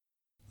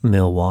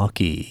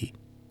Milwaukee,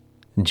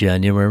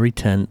 January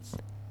 10th,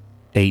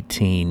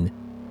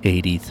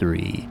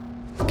 1883.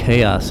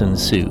 Chaos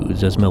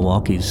ensues as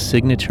Milwaukee's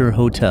signature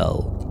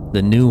hotel,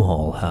 the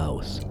Newhall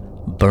House,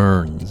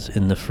 burns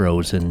in the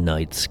frozen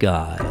night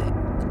sky.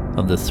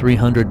 Of the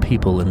 300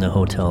 people in the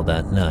hotel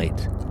that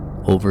night,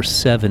 over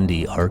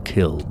 70 are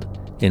killed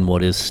in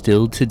what is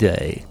still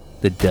today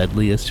the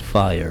deadliest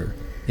fire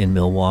in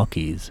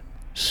Milwaukee's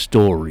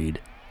storied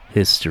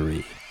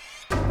history.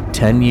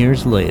 10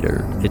 years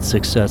later, its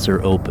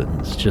successor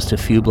opens just a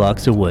few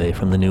blocks away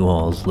from the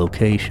Newhall's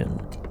location.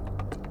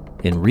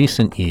 In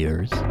recent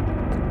years,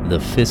 the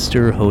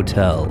Pfister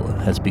Hotel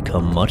has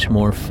become much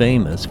more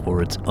famous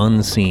for its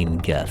unseen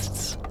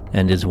guests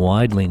and is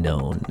widely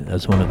known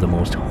as one of the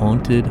most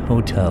haunted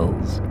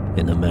hotels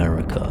in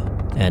America,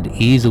 and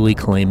easily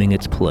claiming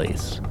its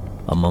place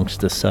amongst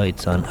the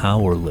sites on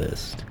our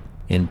list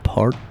in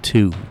Part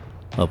 2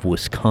 of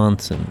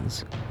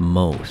Wisconsin's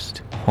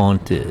Most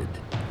Haunted.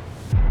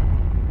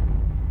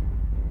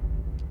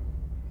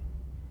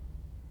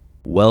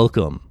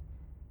 Welcome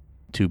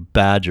to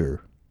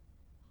Badger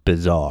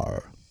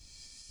Bizarre.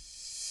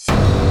 A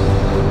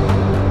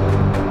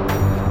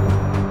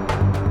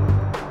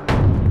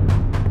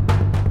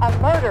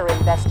murder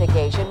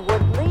investigation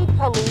would lead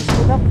police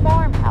to the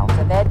farmhouse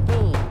of Ed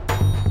Gein.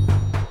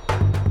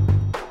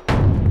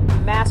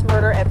 Mass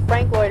murder at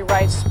Frank Lloyd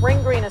Wright's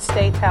Spring Green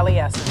Estate,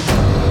 Taliesin.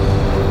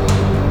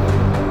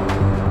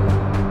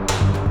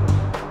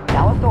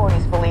 Now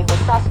authorities believe the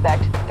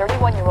suspect,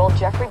 31-year-old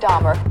Jeffrey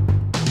Dahmer,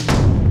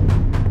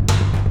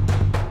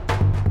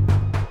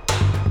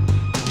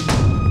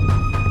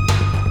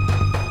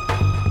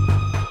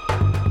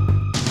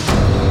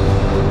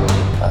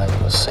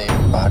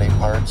 saved body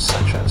parts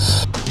such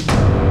as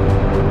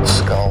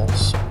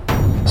skulls,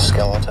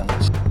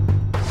 skeletons.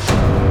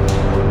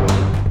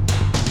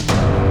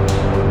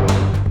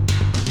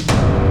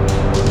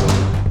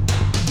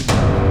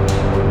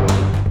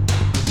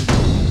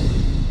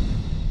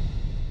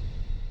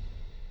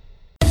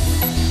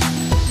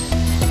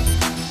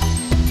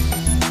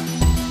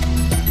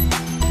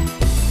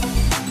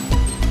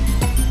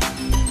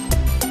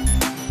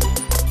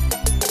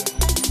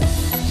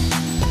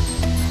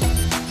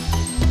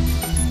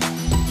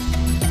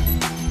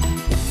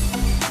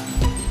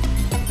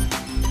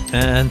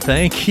 And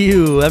thank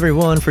you,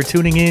 everyone, for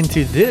tuning in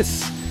to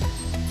this,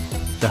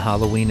 the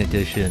Halloween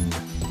edition,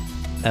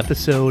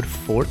 episode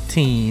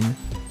 14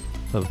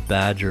 of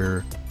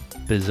Badger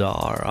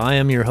Bizarre. I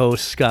am your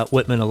host, Scott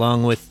Whitman,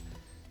 along with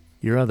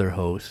your other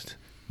host,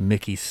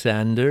 Mickey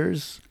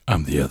Sanders.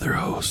 I'm the other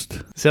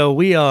host. So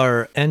we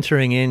are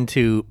entering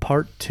into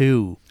part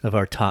 2 of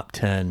our top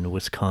 10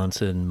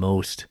 Wisconsin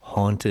most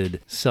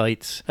haunted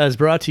sites, as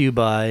brought to you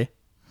by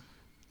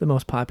the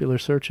most popular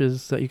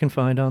searches that you can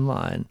find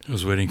online. I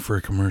was waiting for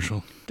a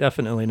commercial.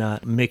 Definitely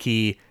not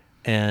Mickey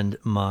and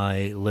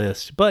my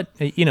list. But,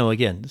 you know,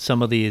 again,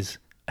 some of these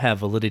have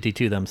validity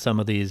to them.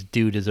 Some of these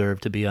do deserve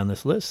to be on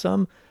this list.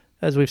 Some,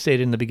 as we've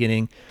stated in the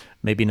beginning,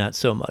 maybe not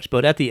so much.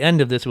 But at the end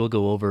of this, we'll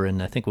go over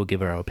and I think we'll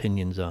give our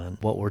opinions on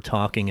what we're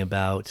talking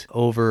about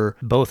over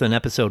both in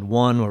episode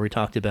 1 where we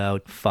talked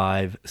about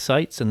 5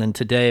 sites. And then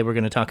today we're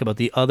going to talk about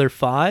the other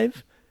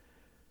 5.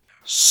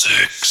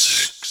 6.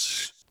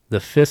 The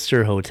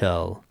Pfister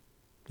Hotel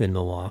in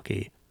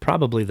Milwaukee,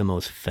 probably the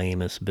most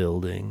famous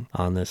building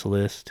on this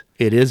list.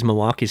 It is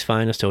Milwaukee's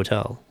finest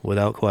hotel,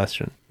 without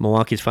question.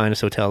 Milwaukee's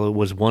finest hotel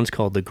was once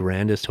called the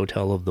grandest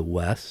hotel of the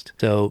West.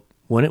 So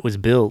when it was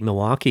built,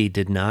 Milwaukee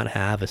did not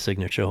have a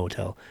signature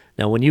hotel.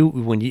 Now,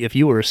 if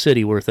you were a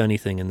city worth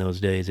anything in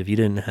those days, if you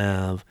didn't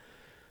have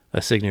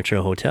a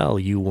signature hotel,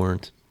 you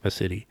weren't a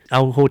city.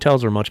 Our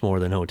hotels are much more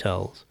than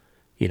hotels,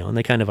 you know, and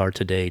they kind of are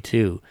today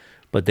too.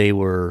 But they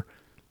were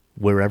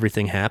where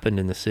everything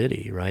happened in the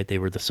city, right? They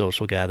were the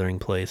social gathering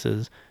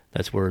places.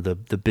 That's where the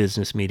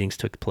business meetings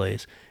took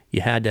place.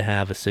 You had to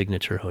have a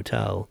signature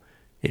hotel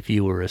if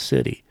you were a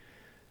city.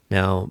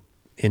 Now,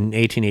 in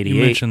 1888...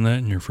 You mentioned that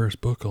in your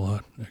first book a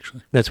lot,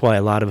 actually. That's why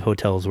a lot of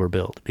hotels were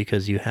built,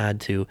 because you had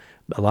to...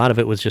 A lot of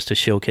it was just to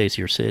showcase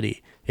your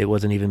city. It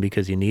wasn't even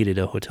because you needed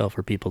a hotel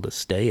for people to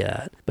stay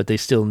at, but they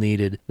still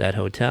needed that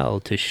hotel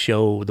to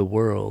show the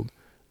world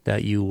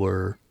that you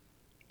were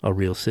a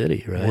real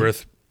city,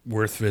 right?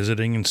 Worth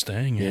visiting and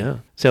staying in. Yeah.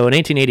 So in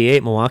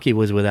 1888, Milwaukee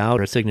was without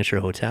a signature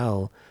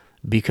hotel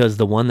because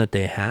the one that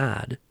they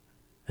had,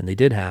 and they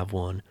did have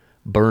one,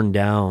 burned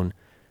down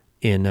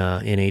in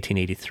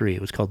 1883. It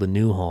was called the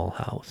Newhall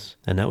House,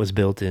 and that was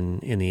built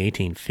in the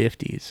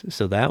 1850s.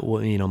 So that,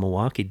 you know,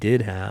 Milwaukee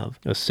did have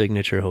a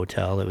signature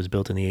hotel that was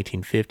built in the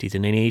 1850s,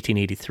 and in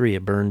 1883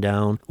 it burned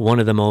down. One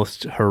of the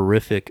most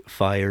horrific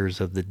fires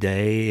of the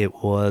day. It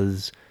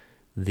was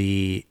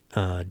the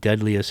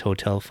deadliest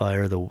hotel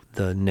fire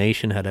the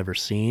nation had ever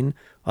seen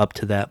up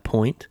to that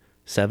point.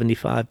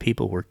 75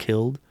 people were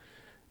killed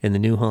in the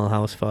Newhall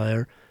House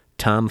fire.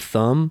 Tom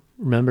Thumb,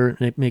 remember,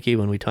 Mickey,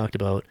 when we talked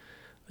about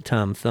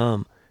Tom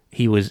Thumb,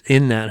 he was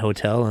in that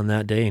hotel on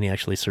that day and he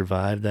actually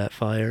survived that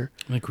fire.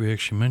 I think we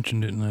actually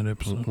mentioned it in that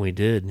episode. We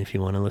did. And if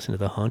you want to listen to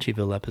the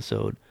Haunchyville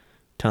episode,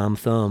 Tom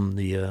Thumb,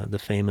 the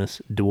famous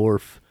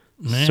dwarf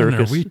Man,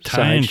 circus are we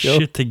tying sideshow.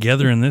 shit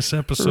together in this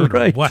episode?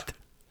 Right. Or what?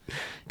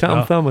 Tom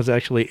Well- Thumb was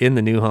actually in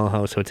the Newhall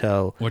House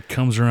Hotel What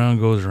comes around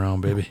goes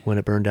around, baby. when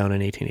it burned down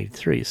in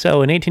 1883.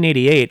 So in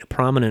 1888, a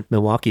prominent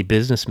Milwaukee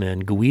businessman,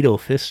 Guido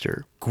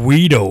Pfister.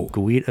 Guido.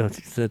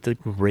 Is that the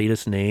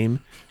greatest name?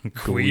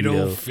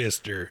 Guido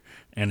Pfister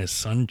and his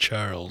son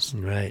Charles.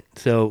 Right.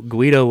 So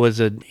Guido was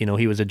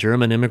he was a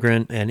German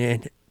immigrant,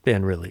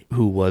 and really,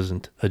 who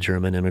wasn't a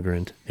German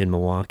immigrant in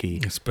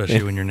Milwaukee?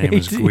 Especially when your name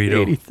is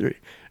Guido. 1883.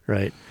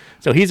 Right.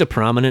 So he's a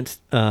prominent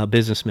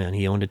businessman.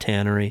 He owned a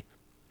tannery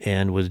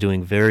and was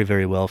doing very,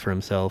 very well for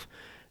himself.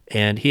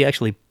 And he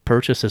actually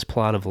purchased this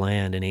plot of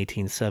land in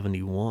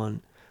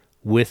 1871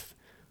 with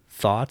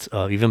thoughts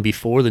of, even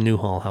before the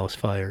Newhall House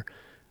fire,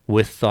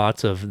 with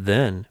thoughts of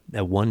then,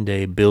 at one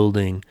day,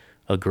 building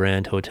a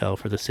grand hotel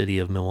for the city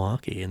of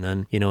Milwaukee. And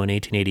then, in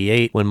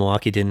 1888, when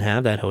Milwaukee didn't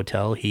have that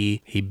hotel,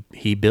 he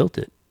built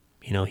it.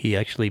 He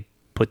actually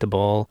put the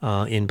ball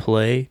in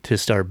play to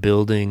start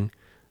building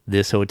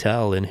this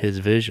hotel in his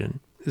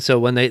vision. So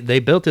when they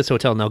built this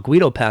hotel, now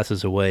Guido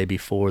passes away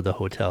before the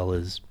hotel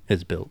is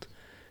built.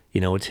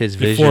 It's his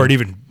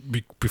vision.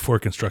 Before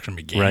construction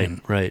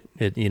began. Right.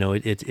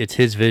 It's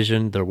his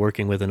vision. They're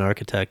working with an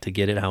architect to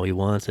get it how he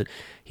wants it.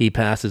 He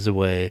passes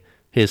away.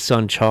 His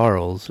son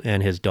Charles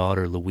and his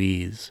daughter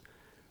Louise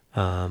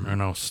Are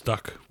now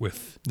stuck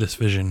with this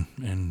vision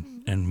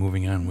and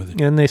moving on with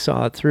it. and they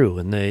saw it through,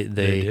 and they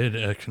did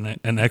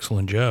an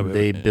excellent job.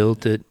 They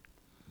built it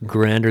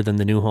grander than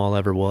the Newhall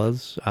ever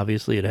was.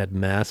 Obviously, it had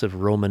massive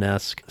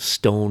Romanesque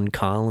stone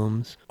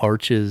columns,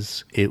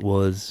 arches. It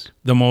was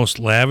the most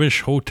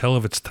lavish hotel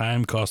of its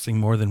time, costing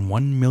more than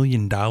 $1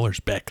 million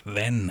back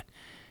then.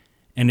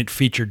 And it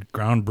featured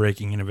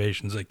groundbreaking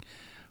innovations like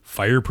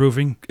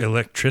fireproofing,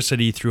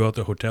 electricity throughout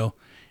the hotel,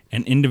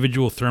 and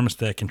individual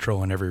thermostat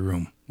control in every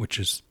room, which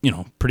is,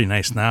 pretty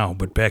nice now.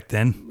 But back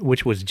then,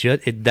 which was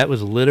that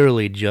was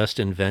literally just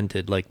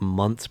invented like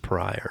months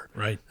prior.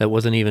 right. That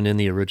wasn't even in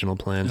the original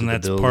plans. And of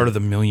that's the building. part of the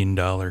 $1 million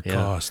Yeah.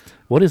 cost.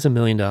 What is $1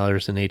 million in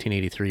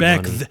 1883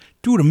 Back, money?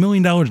 dude, $1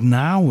 million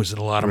now is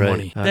a lot of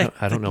Right. money.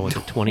 I don't know what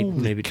the 20, holy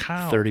maybe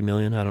cow. 30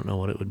 million. I don't know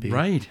what it would be.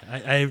 Right.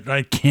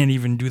 I can't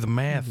even do the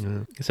math.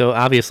 So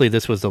obviously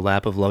this was the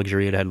lap of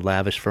luxury. It had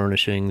lavish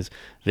furnishings,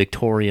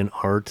 Victorian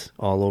art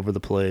all over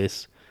the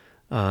place.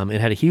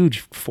 It had a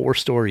huge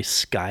 4-story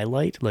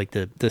skylight. Like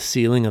the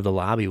ceiling of the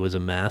lobby was a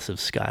massive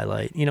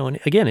skylight. And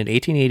again, in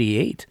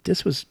 1888,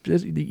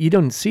 you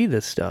don't see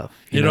this stuff.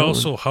 It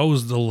also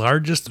housed the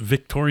largest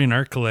Victorian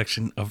art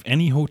collection of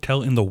any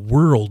hotel in the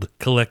world,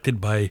 collected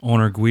by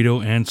owner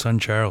Guido and son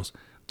Charles.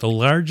 The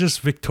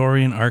largest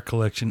Victorian art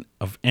collection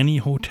of any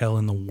hotel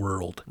in the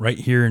world, right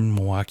here in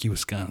Milwaukee,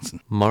 Wisconsin.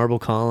 Marble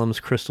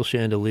columns, crystal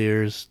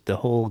chandeliers, the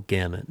whole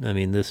gamut. I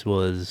mean, this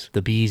was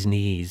the bee's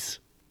knees,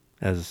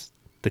 as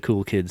the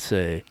cool kids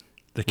say.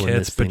 The when cat's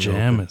this thing opened.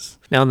 pajamas.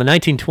 Now, in the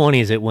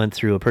 1920s, it went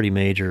through a pretty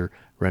major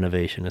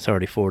renovation. It's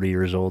already 40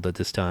 years old at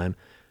this time,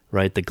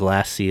 right? The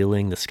glass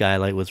ceiling, the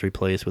skylight was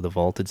replaced with a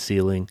vaulted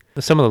ceiling.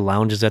 Some of the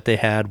lounges that they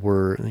had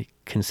were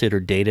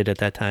considered dated at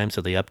that time, so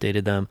they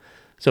updated them.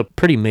 So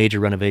pretty major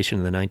renovation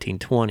in the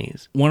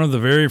 1920s. One of the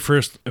very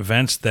first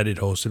events that it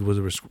hosted was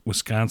a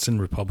Wisconsin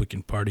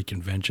Republican Party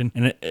convention,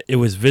 and it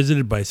was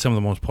visited by some of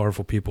the most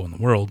powerful people in the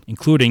world,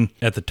 including,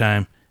 at the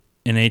time,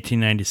 in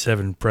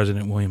 1897,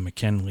 President William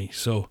McKinley.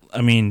 So,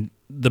 I mean,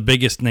 the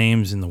biggest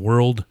names in the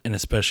world, and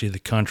especially the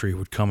country,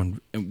 would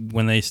come, and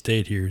when they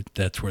stayed here,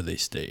 that's where they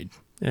stayed.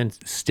 And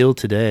still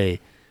today,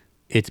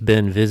 it's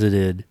been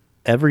visited.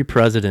 Every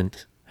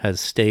president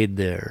has stayed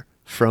there,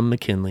 from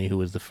McKinley, who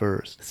was the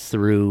first,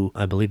 through,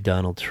 I believe,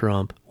 Donald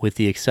Trump, with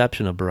the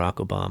exception of Barack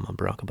Obama.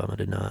 Barack Obama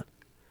did not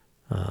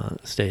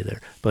stay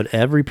there. But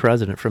every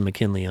president from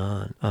McKinley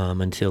on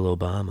until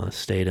Obama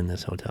stayed in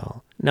this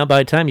hotel. Now, by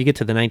the time you get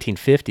to the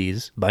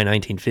 1950s, by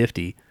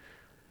 1950,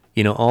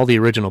 all the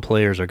original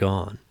players are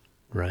gone,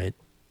 right?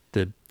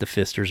 The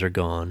Pfisters are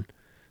gone.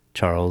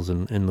 Charles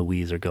and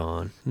Louise are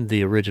gone.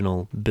 The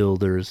original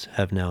builders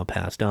have now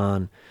passed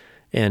on.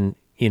 And,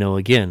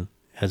 again,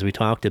 as we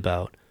talked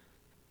about,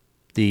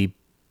 the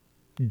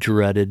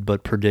dreaded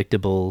but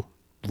predictable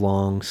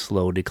long,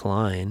 slow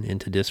decline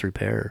into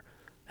disrepair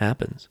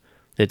happens.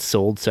 It's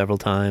sold several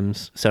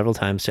times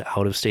to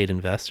out-of-state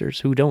investors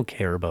who don't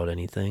care about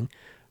anything,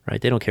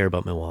 right? They don't care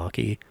about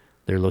Milwaukee.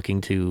 They're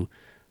looking to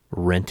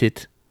rent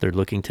it. They're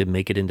looking to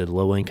make it into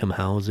low-income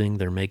housing.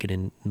 They're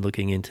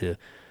looking into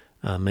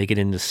make it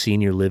into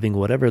senior living,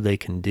 whatever they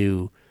can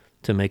do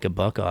to make a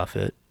buck off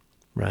it,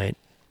 right?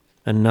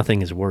 And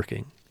nothing is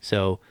working.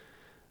 So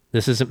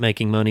this isn't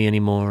making money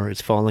anymore.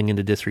 It's falling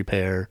into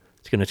disrepair.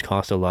 It's going to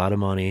cost a lot of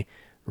money,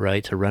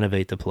 right, to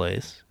renovate the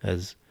place.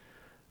 As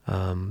by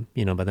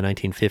the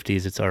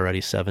 1950s, it's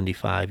already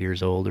 75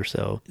 years old or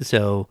so.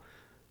 So,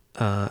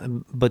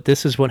 but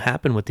this is what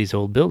happened with these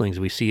old buildings.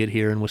 We see it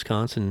here in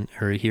Wisconsin,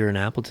 or here in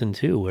Appleton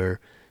too, where,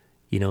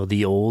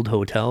 the old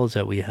hotels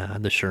that we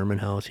had, the Sherman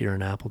House here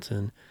in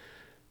Appleton,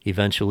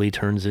 eventually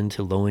turns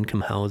into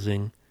low-income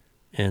housing.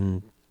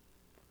 And,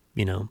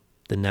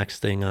 the next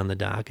thing on the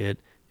docket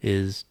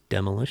is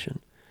demolition.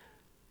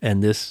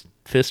 And this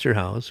Pfister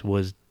house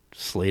was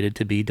slated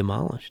to be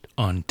demolished.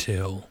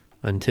 Until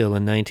in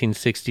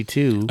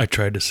 1962. I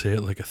tried to say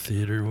it like a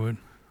theater would.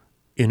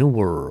 In a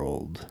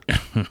world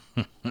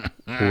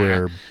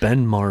where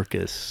Ben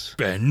Marcus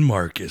Ben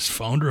Marcus,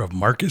 founder of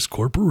Marcus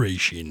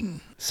Corporation,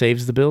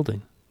 saves the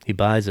building. He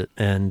buys it.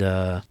 And,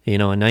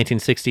 in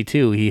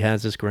 1962, he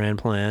has this grand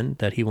plan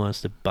that he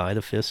wants to buy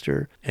the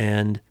Pfister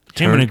and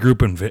him and a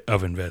group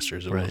of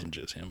investors. It Right. wasn't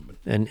just him. But.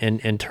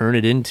 and turn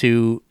it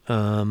into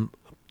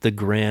the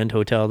grand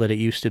hotel that it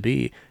used to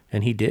be.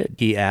 And he did.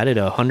 He added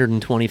a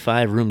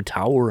 125-room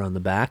tower on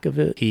the back of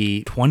it.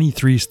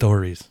 23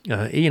 stories.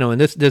 And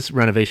this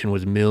renovation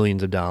was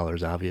millions of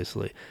dollars,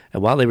 obviously.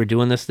 And while they were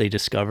doing this, they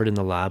discovered in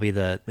the lobby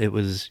that it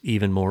was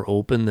even more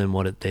open than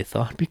what they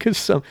thought,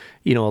 because a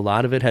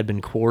lot of it had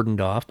been cordoned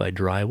off by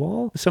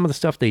drywall. Some of the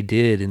stuff they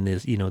did in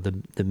this,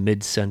 the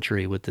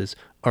mid-century with this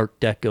Art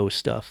Deco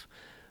stuff,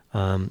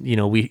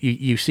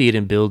 you see it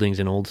in buildings,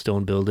 in old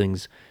stone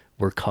buildings,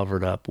 were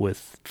covered up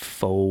with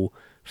faux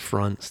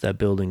fronts that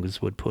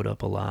buildings would put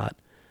up a lot.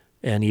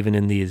 And even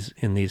in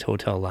these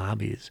hotel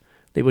lobbies,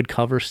 they would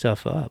cover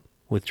stuff up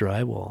with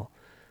drywall.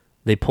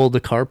 They pulled the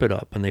carpet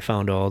up and they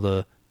found all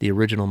the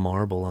original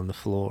marble on the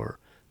floor.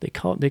 They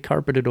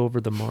carpeted over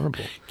the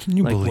marble. Can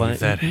you believe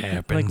that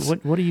happens?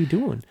 Like, what are you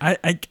doing?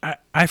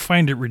 I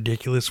find it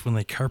ridiculous when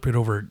they carpet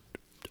over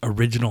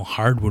original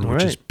hardwood,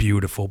 which is Right.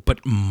 beautiful,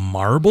 but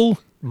marble?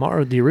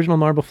 The original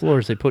marble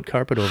floors, they put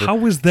carpet over.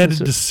 How is that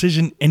a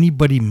decision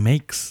anybody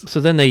makes?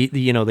 So then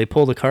they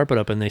pull the carpet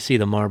up and they see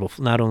the marble.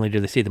 Not only do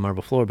they see the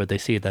marble floor, but they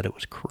see that it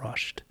was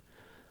crushed.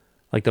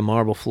 Like the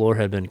marble floor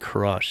had been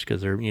crushed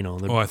because they're.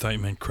 Oh, I thought you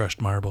meant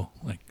crushed marble.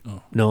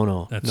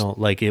 No.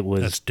 Like it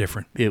was. That's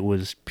different. It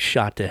was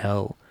shot to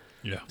hell.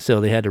 Yeah. So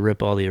they had to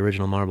rip all the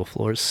original marble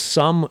floors.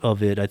 Some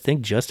of it, I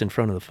think, just in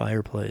front of the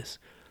fireplace,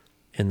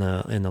 in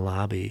the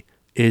lobby,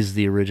 is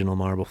the original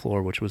marble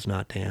floor, which was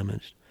not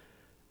damaged.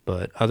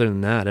 But other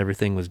than that,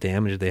 everything was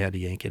damaged. They had to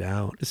yank it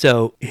out.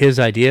 So his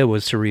idea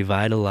was to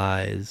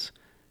revitalize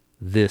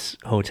this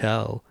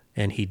hotel,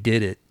 and he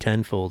did it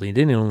tenfold. He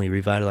didn't only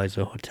revitalize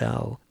the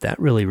hotel, that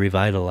really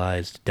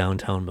revitalized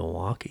downtown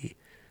Milwaukee.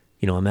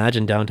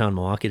 Imagine downtown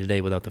Milwaukee today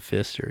without the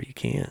Pfister. You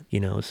can't,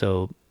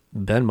 So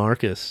Ben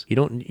Marcus,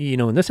 and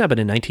this happened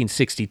in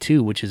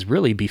 1962, which is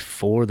really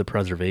before the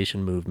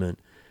preservation movement,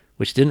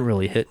 which didn't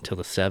really hit until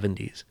the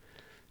 70s.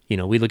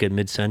 We look at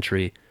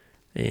mid-century.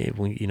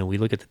 We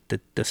look at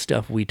the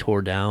stuff we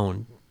tore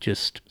down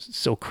just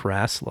so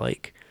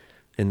crass-like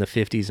in the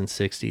 50s and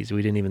 60s.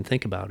 We didn't even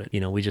think about it.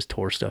 We just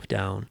tore stuff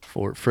down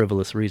for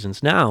frivolous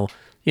reasons. Now,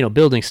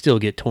 buildings still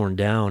get torn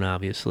down,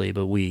 obviously,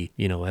 but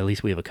at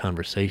least we have a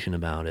conversation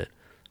about it,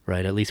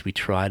 right? At least we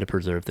try to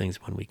preserve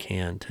things when we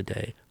can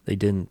today. They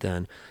didn't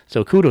then.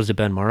 So kudos to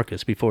Ben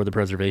Marcus. Before the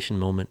preservation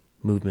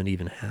movement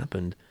even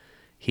happened,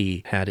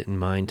 he had it in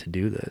mind to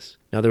do this.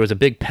 Now, there was a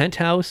big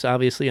penthouse,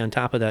 obviously, on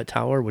top of that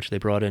tower, which they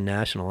brought in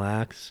national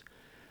acts.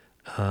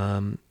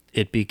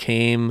 It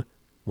became,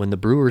 when the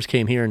Brewers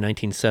came here in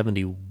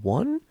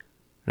 1971,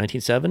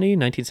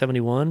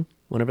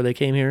 whenever they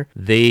came here,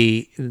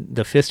 the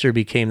Pfister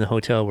became the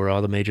hotel where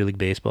all the Major League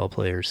Baseball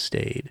players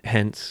stayed.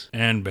 Hence.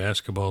 And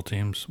basketball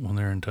teams when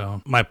they're in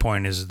town. My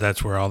point is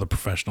that's where all the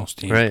professional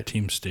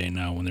teams stay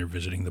now when they're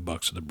visiting the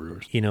Bucks or the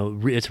Brewers.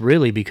 It's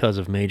really because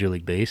of Major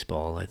League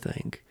Baseball, I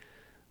think,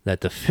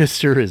 that the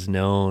Pfister is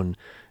known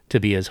to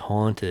be as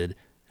haunted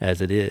as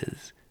it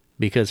is.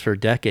 Because for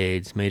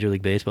decades, Major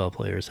League Baseball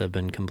players have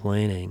been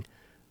complaining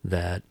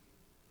that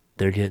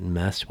they're getting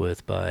messed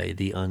with by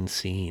the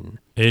unseen.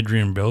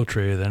 Adrian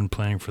Beltre, then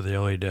playing for the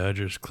LA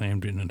Dodgers,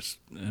 claimed in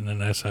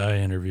an SI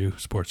interview,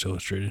 Sports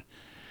Illustrated,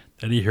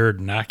 that he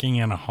heard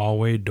knocking on a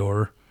hallway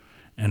door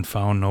and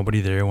found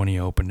nobody there when he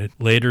opened it.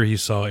 Later, he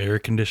saw air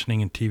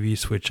conditioning and TV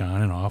switch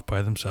on and off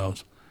by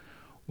themselves.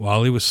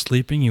 While he was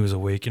sleeping, he was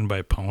awakened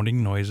by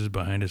pounding noises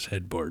behind his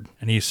headboard.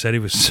 And he said he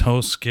was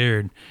so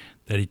scared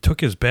that he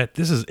took his bat.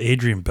 This is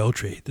Adrian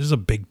Beltre. This is a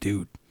big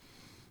dude.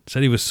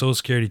 Said he was so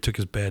scared he took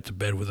his bat to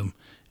bed with him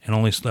and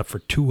only slept for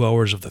 2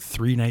 hours of the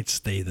 3-night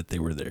stay that they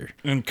were there.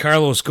 And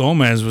Carlos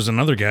Gomez was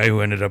another guy who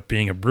ended up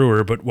being a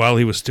Brewer, but while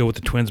he was still with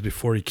the Twins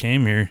before he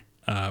came here,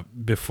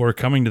 before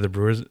coming to the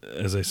Brewers,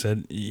 as I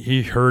said,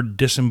 he heard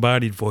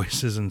disembodied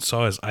voices and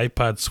saw his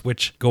iPod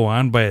switch go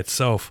on by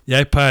itself. The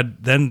iPod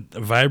then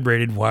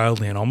vibrated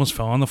wildly and almost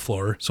fell on the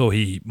floor, so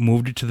he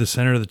moved it to the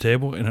center of the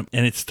table, and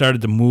it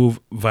started to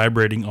move,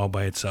 vibrating all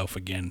by itself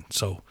again.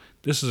 So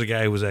this is a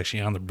guy who was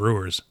actually on the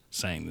Brewers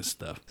saying this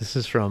stuff. This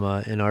is from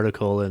an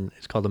article, and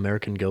it's called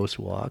American Ghost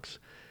Walks.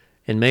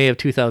 In May of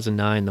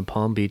 2009, the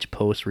Palm Beach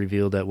Post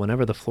revealed that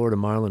whenever the Florida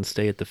Marlins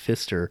stay at the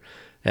Pfister,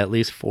 at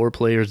least 4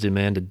 players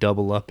demand to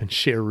double up and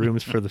share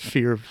rooms for the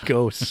fear of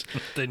ghosts.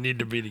 They need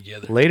to be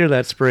together. Later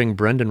that spring,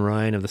 Brendan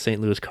Ryan of the St.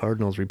 Louis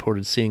Cardinals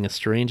reported seeing a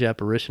strange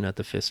apparition at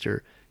the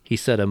Pfister. He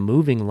said a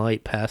moving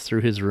light passed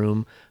through his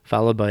room,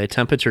 followed by a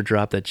temperature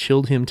drop that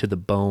chilled him to the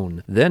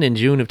bone. Then in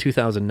June of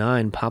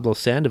 2009, Pablo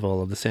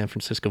Sandoval of the San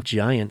Francisco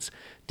Giants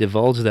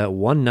divulged that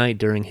one night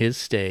during his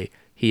stay,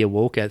 He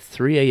awoke at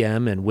 3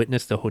 a.m. and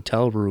witnessed the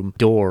hotel room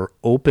door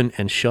open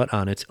and shut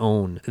on its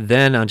own.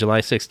 Then, on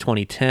July 6,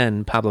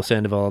 2010, Pablo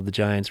Sandoval of the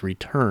Giants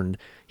returned.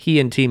 He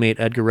and teammate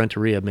Edgar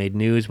Renteria made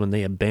news when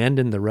they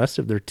abandoned the rest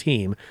of their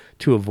team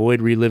to avoid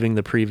reliving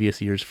the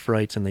previous year's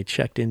frights, and they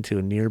checked into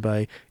a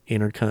nearby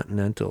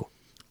Intercontinental.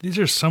 These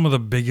are some of the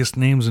biggest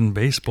names in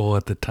baseball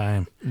at the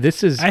time.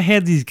 I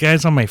had these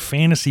guys on my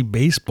fantasy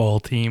baseball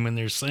team, and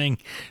they're saying,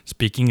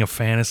 speaking of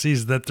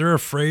fantasies, that they're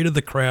afraid of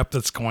the crap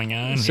that's going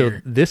on so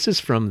here. This is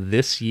from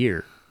this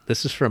year.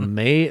 This is from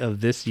May of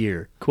this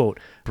year.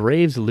 Quote,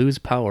 Braves lose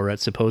power at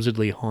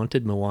supposedly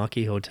haunted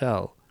Milwaukee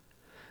hotel.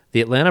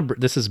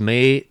 This is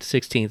May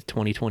 16th,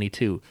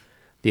 2022.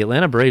 The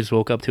Atlanta Braves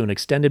woke up to an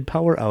extended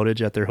power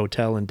outage at their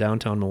hotel in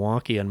downtown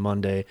Milwaukee on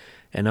Monday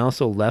and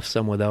also left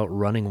some without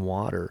running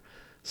water.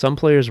 Some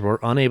players were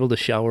unable to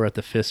shower at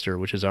the Pfister,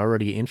 which is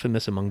already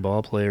infamous among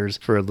ball players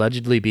for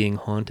allegedly being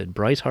haunted.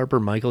 Bryce Harper,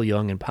 Michael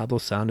Young, and Pablo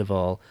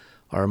Sandoval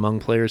are among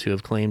players who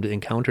have claimed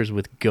encounters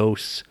with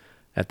ghosts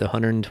at the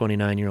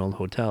 129-year-old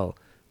hotel.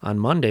 On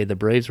Monday, the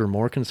Braves were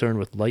more concerned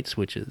with light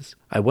switches.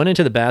 I went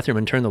into the bathroom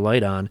and turned the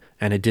light on,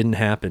 and it didn't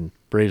happen,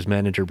 Braves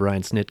manager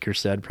Brian Snitker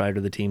said prior to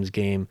the team's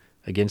game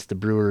against the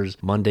Brewers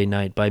Monday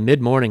night. By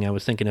mid-morning, I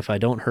was thinking if I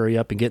don't hurry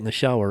up and get in the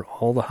shower,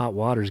 all the hot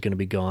water is going to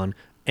be gone,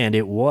 and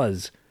it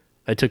was.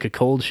 I took a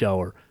cold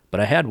shower,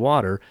 but I had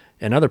water.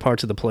 In other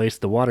parts of the place,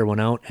 the water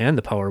went out and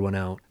the power went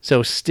out.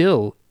 So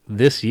still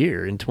this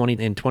year, in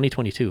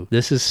 2022,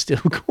 this is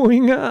still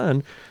going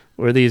on,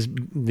 where these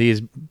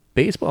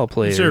baseball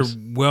players... These are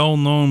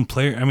well-known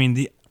players. I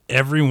mean,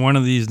 every one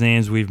of these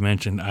names we've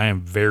mentioned, I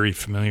am very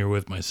familiar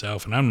with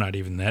myself, and I'm not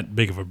even that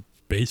big of a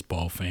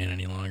baseball fan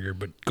any longer,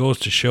 but goes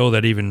to show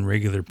that even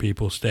regular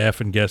people,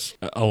 staff and guests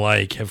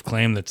alike, have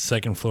claimed that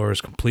second floor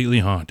is completely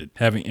haunted.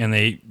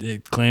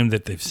 They claim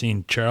that they've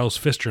seen Charles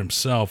Pfister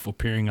himself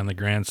appearing on the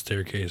grand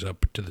staircase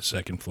up to the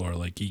second floor,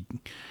 like he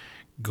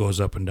goes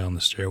up and down the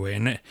stairway.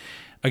 And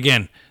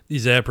again,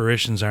 these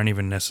apparitions aren't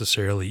even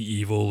necessarily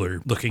evil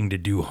or looking to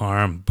do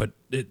harm, but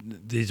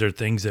these are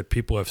things that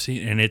people have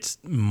seen, and it's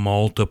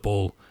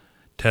multiple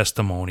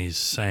testimonies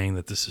saying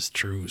that this is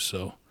true.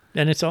 So.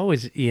 And it's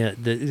always,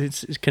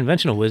 it's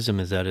conventional wisdom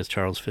is that it's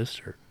Charles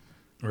Pfister,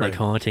 right, like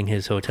haunting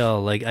his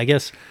hotel. Like, I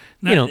guess,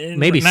 not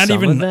maybe some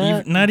even of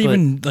that. Not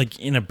even like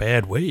in a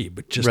bad way,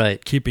 but just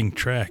right, keeping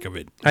track of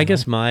it. I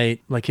guess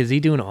is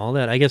he doing all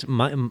that? I guess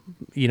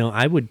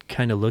I would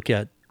kind of look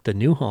at the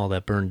Newhall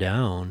that burned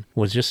down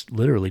was just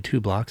literally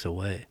 2 blocks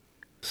away.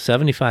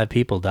 75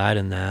 people died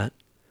in that.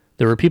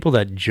 There were people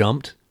that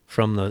jumped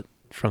from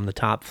the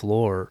top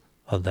floor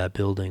of that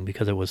building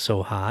because it was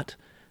so hot.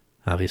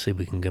 Obviously,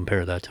 we can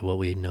compare that to what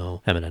we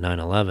know happened at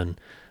 9/11.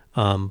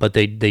 But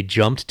they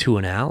jumped to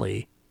an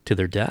alley to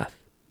their death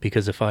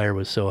because the fire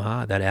was so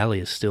hot. That alley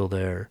is still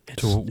there.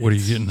 So what are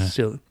you getting at?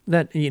 Still,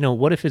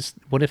 what if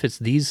it's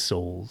these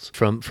souls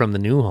from the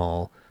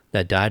Newhall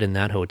that died in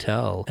that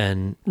hotel?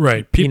 And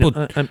right,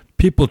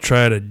 people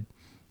try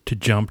to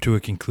jump to a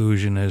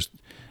conclusion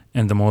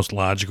and the most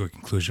logical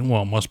conclusion.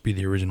 Well, it must be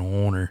the original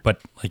owner. But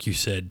like you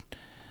said,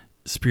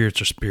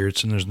 spirits are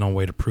spirits, and there's no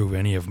way to prove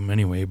any of them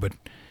anyway. But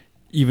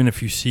even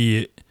if you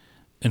see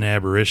an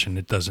aberration,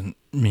 it doesn't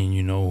mean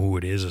you know who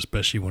it is,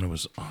 especially when it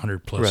was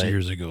 100 plus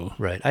years ago.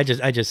 Right. I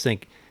just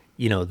think,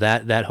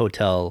 that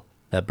hotel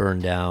that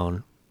burned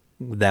down,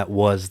 that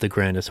was the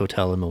grandest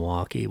hotel in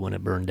Milwaukee when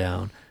it burned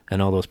down,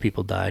 and all those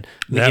people died.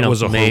 That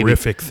was a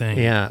horrific thing.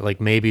 Yeah, like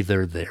maybe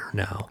they're there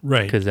now.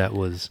 Right.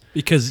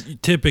 Because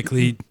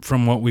typically,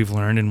 from what we've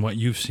learned and what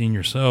you've seen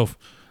yourself,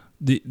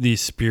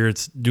 these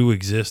spirits do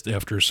exist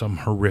after some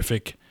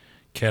horrific,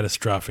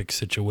 catastrophic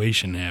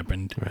situation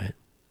happened. Right.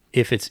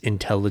 If it's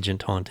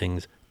intelligent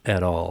hauntings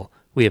at all,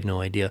 we have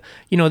no idea.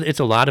 It's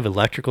a lot of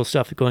electrical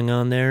stuff going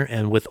on there,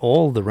 and with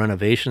all the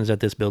renovations that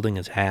this building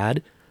has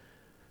had,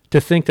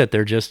 to think that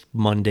they're just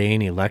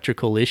mundane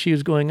electrical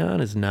issues going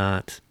on is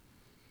not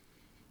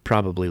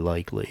probably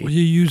likely. Well,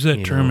 you use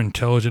that term,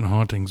 intelligent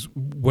hauntings.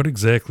 What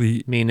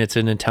exactly? I mean, it's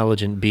an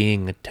intelligent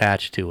being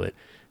attached to it,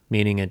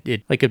 meaning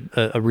it like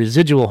a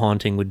residual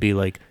haunting would be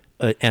like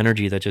an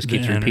energy that just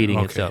keeps repeating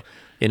itself.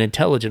 An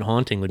intelligent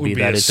haunting would be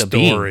that it's a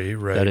story,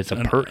 being, right? That it's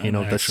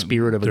the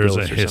spirit of a ghost.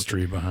 There's a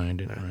history behind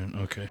it, right?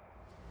 Okay.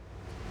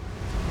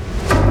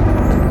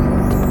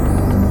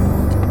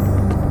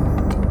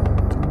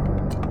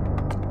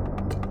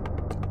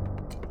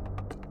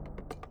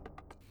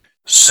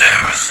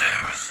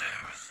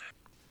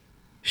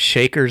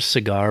 Shaker's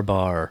Cigar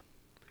Bar.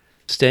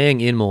 Staying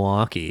in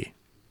Milwaukee,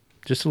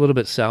 just a little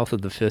bit south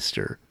of the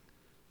Pfister,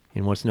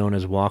 in what's known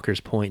as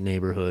Walker's Point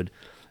neighborhood,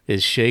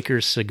 is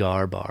Shaker's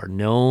Cigar Bar,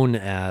 known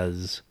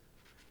as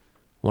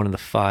one of the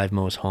 5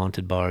 most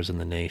haunted bars in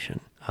the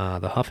nation.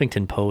 The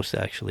Huffington Post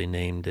actually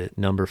named it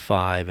number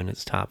 5 in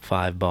its top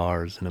 5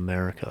 bars in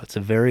America. It's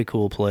a very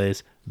cool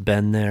place.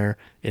 Been there.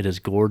 It is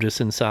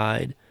gorgeous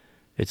inside.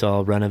 It's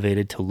all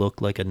renovated to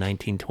look like a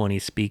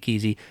 1920s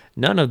speakeasy.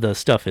 None of the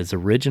stuff is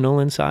original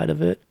inside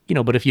of it,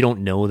 but if you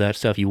don't know that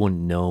stuff, you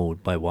wouldn't know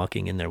by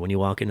walking in there. When you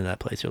walk into that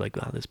place, you're like,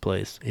 wow, this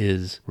place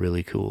is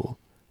really cool.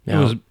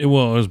 Now, It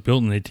was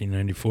built in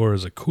 1894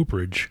 as a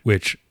cooperage,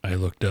 which I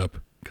looked up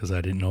because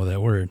I didn't know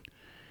that word.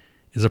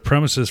 Is a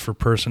premises for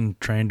person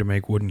trying to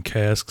make wooden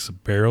casks,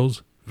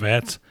 barrels,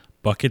 vats,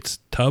 buckets,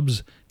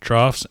 tubs,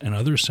 troughs, and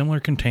other similar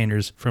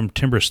containers from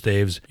timber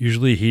staves,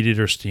 usually heated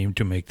or steamed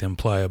to make them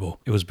pliable.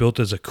 It was built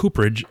as a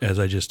cooperage, as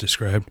I just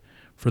described,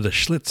 for the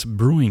Schlitz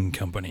Brewing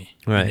Company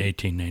in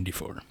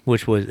 1894.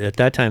 which was, at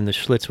that time, the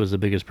Schlitz was the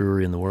biggest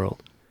brewery in the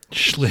world.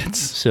 Schlitz.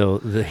 So,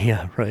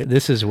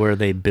 this is where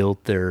they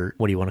built their,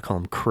 what do you want to call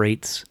them,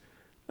 crates,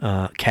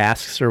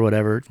 casks or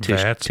whatever.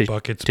 Vats,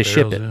 buckets, to barrels,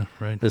 ship it. yeah,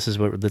 right. This is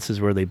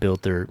where they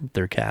built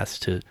their casks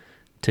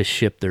to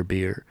ship their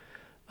beer.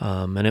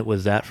 And it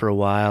was that for a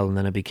while, and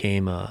then it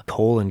became a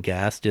coal and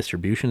gas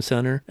distribution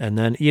center. And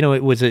then,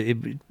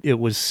 it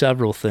was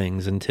several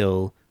things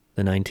until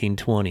the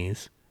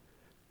 1920s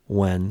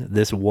when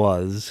this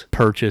was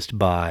purchased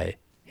by,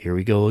 here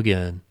we go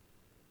again,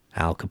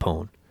 Al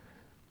Capone.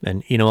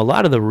 And, a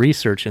lot of the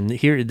research, and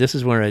here, this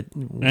is where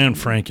And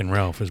Frank and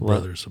Ralph, his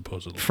brothers,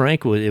 supposedly.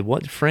 Frank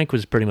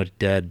was pretty much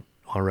dead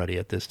already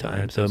at this time.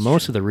 Right, so that's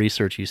most true. of the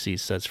research you see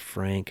says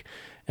Frank,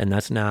 and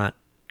that's not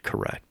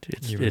correct.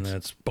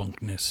 That's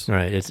bunkness.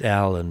 Right. It's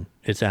Alan.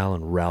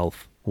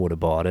 Ralph would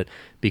have bought it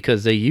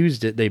because they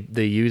used it.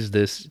 They used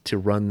this to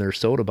run their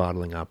soda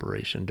bottling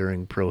operation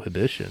during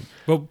Prohibition.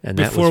 Well, and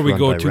that before was we run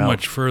go by too Ralph.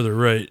 much further,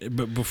 right?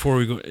 But before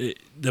we go,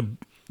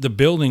 the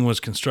building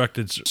was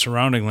constructed.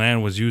 Surrounding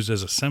land was used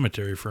as a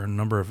cemetery for a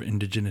number of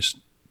indigenous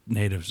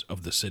natives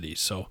of the city.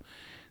 So,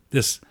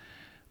 this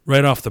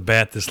right off the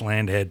bat, this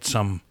land had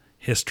some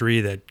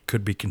history that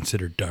could be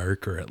considered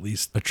dark, or at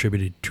least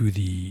attributed to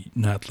the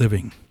not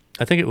living.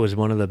 I think it was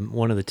one of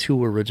the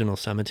two original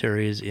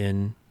cemeteries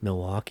in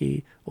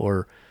Milwaukee,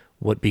 or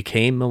what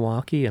became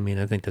Milwaukee. I mean,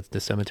 I think that the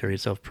cemetery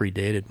itself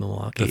predated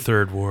Milwaukee. The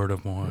third ward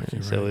of Milwaukee.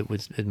 And so right? it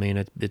was. I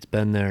mean, it's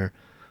been there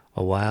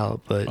a while,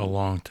 but A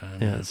long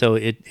time. yeah. So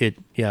it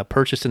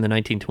purchased in the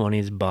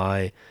 1920s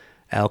by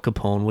Al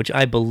Capone, which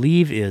I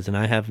believe is, and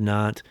I have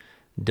not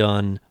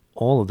done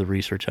all of the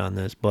research on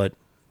this,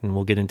 and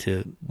we'll get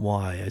into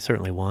why. I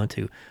certainly want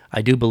to.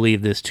 I do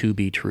believe this to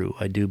be true.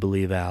 I do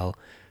believe Al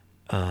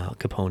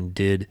Capone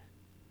did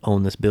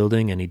own this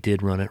building, and he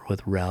did run it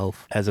with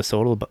Ralph as a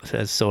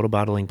soda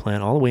bottling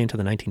plant all the way into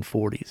the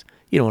 1940s.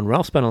 And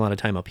Ralph spent a lot of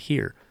time up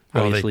here.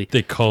 Well, Obviously,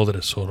 they called it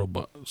a soda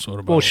bottle.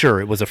 well, sure,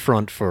 it was a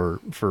front for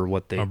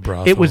what they. A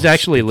brothel, It was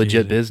actually a speakeasy.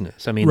 legit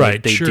business. I mean,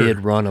 Right, they sure.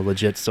 did run a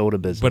legit soda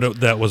business.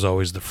 But that was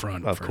always the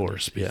front, Of for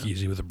course, their yeah.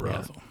 speakeasy with a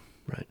brothel.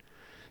 Right.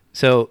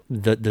 So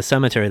the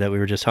cemetery that we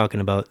were just talking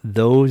about,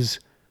 the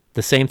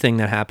same thing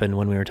that happened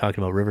when we were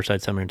talking about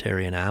Riverside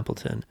Cemetery in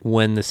Appleton.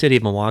 When the city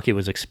of Milwaukee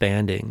was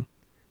expanding,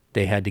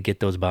 they had to get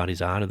those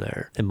bodies out of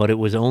there. But it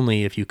was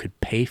only if you could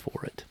pay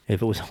for it.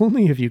 If it was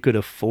only if you could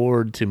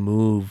afford to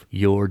move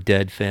your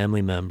dead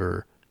family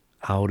member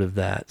out of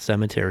that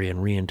cemetery and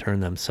reintern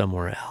them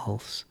somewhere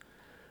else.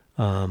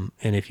 And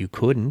if you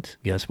couldn't,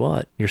 guess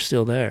what? You're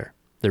still there.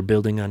 They're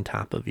building on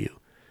top of you.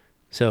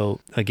 So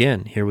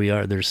again, here we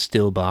are. There's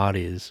still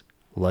bodies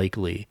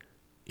likely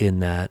in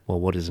that,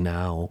 what is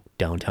now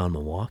downtown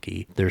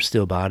Milwaukee. There's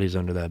still bodies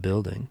under that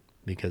building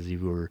because you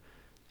were,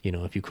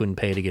 if you couldn't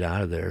pay to get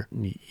out of there,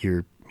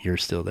 you're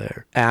still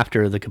there.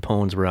 After the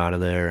Capones were out of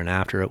there, and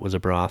after it was a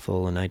brothel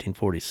in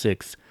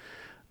 1946,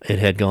 it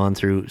had gone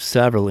through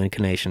several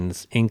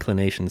inclinations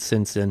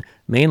since then,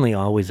 mainly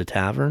always a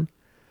tavern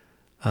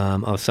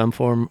of some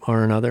form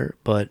or another,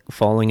 but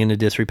falling into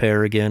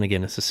disrepair again.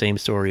 Again, it's the same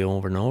story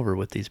over and over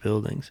with these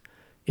buildings.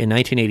 In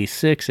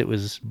 1986, it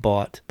was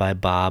bought by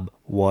Bob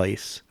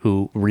Weiss,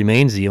 who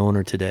remains the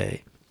owner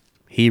today.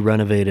 He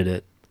renovated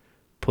it,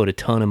 put a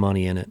ton of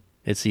money in it.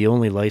 It's the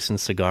only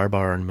licensed cigar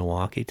bar in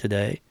Milwaukee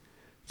today.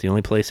 It's the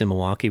only place in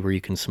Milwaukee where you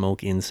can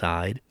smoke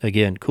inside.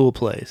 Again, cool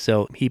place.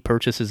 So he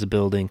purchases a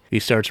building, he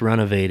starts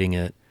renovating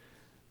it,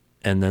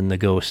 and then the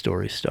ghost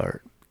stories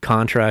start.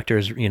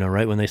 Contractors,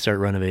 right when they start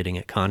renovating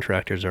it,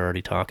 contractors are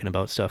already talking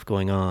about stuff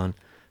going on.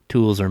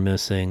 Tools are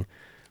missing.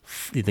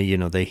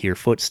 They hear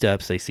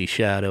footsteps, they see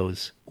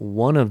shadows.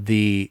 One of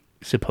the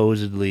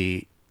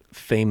supposedly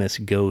famous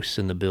ghosts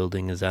in the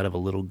building is that of a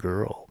little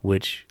girl,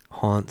 which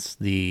haunts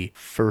the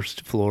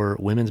first floor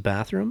women's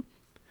bathroom.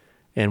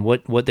 And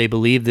what they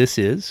believe this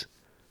is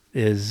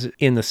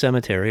in the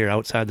cemetery, or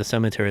outside the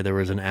cemetery, there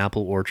was an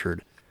apple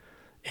orchard.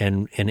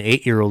 And an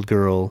 8-year-old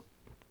girl,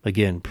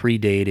 again,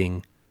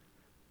 predating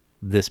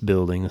this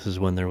building, this is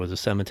when there was a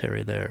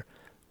cemetery there,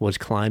 was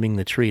climbing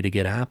the tree to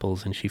get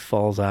apples, and she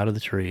falls out of the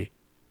tree,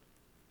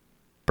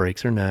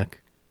 breaks her neck,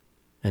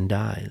 and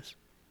dies.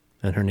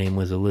 And her name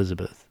was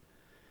Elizabeth.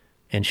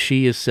 And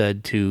she is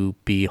said to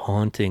be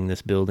haunting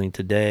this building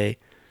today.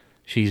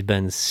 She's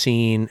been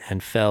seen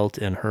and felt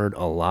and heard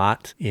a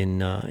lot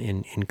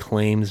in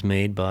claims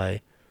made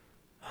by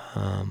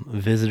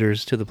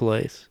visitors to the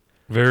place.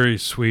 Very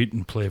sweet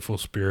and playful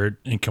spirit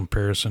in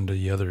comparison to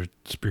the other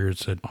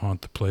spirits that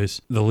haunt the place.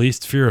 The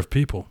least fear of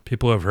people.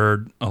 People have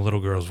heard a little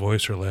girl's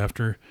voice or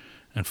laughter,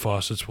 and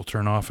faucets will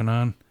turn off and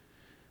on.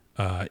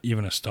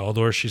 Even a stall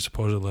door she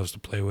supposedly loves to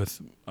play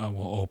with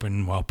will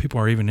open while people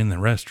are even in the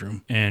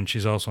restroom. And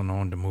she's also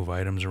known to move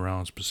items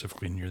around,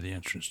 specifically near the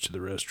entrance to the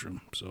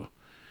restroom. So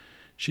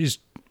she's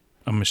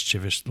a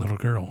mischievous little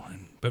girl,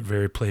 but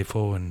very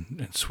playful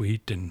and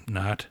sweet and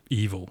not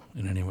evil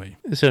in any way.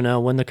 So now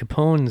when the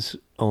Capones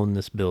owned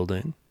this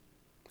building,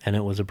 and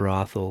it was a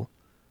brothel,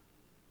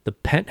 the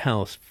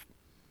penthouse,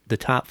 the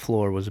top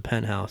floor was a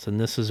penthouse, and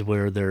this is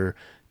where their,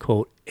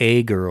 quote,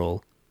 A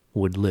girl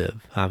would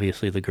live.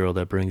 Obviously the girl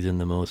that brings in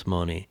the most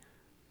money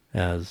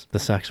as the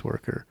sex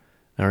worker.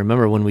 Now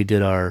remember when we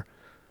did our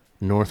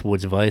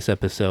Northwoods Vice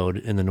episode,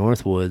 in the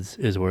Northwoods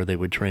is where they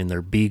would train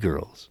their B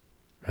girls,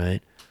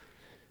 right?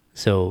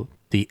 So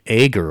the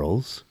A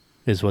girls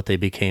is what they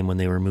became when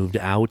they were moved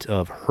out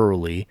of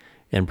Hurley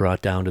and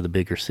brought down to the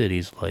bigger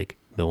cities like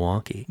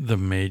Milwaukee. The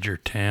major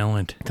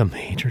talent. The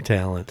major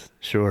talent,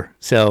 sure.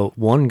 So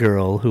one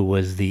girl who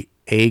was the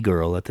A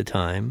girl at the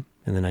time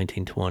in the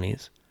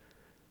 1920s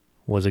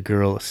was a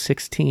girl,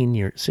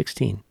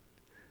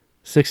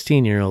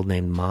 16-year-old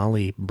named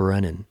Molly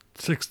Brennan.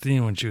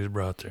 16 when she was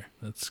brought there.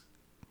 That's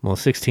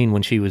 16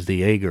 when she was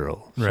the A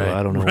girl. So right.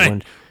 I don't know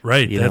when.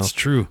 Right, that's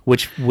true.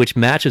 Which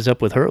matches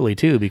up with Hurley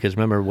too, because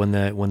remember when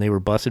they were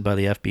busted by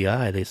the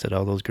FBI, they said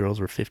all those girls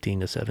were 15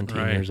 to 17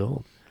 years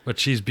old. But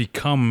she's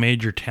become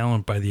major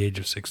talent by the age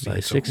of 16.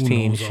 By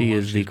 16, she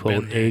is the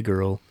quote A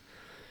girl.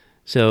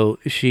 So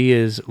she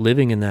is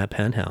living in that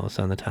penthouse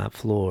on the top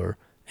floor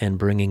and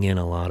bringing in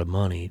a lot of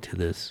money to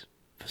this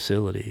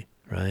facility,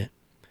 right?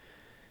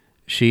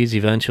 She's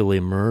eventually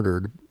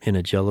murdered in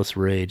a jealous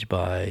rage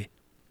by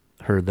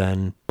her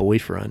then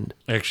boyfriend.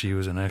 Actually, he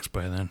was an ex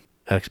by then.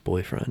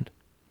 Ex-boyfriend.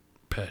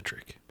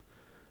 Patrick.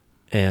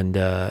 And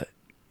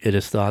it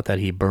is thought that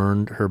he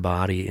burned her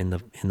body in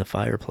the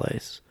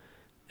fireplace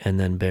and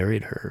then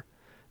buried her.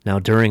 Now,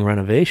 during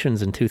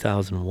renovations in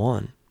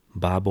 2001,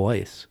 Bob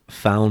Weiss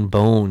found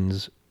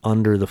bones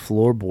under the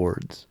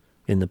floorboards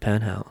in the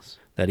penthouse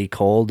that he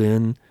called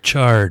in.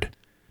 Charred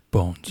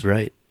bones.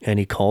 Right. And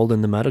he called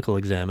in the medical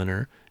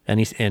examiner,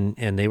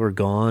 and they were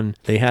gone.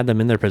 They had them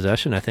in their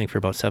possession, I think, for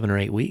about 7 or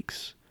 8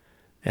 weeks.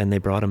 And they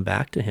brought them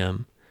back to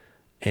him,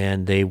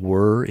 and they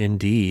were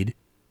indeed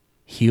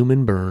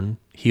human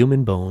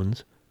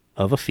bones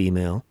of a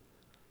female,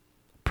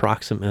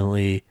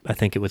 approximately, I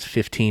think it was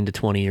 15 to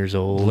 20 years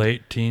old.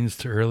 Late teens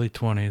to early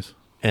 20s.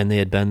 And they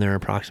had been there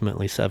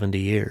approximately 70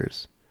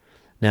 years.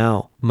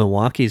 Now,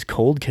 Milwaukee's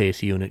cold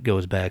case unit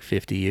goes back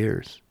 50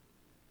 years.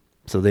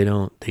 So they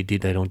don't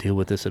deal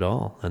with this at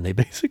all. And they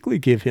basically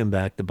give him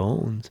back the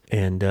bones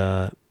and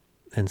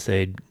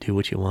say, do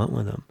what you want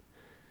with them.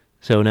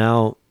 So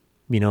now,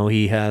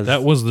 he has...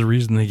 That was the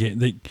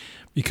reason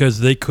because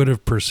they could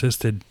have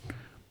persisted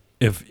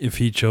if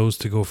he chose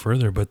to go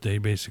further, but they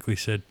basically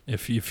said,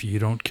 if you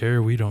don't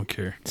care, we don't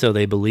care. So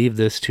they believe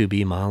this to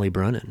be Molly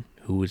Brennan,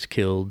 who was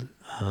killed...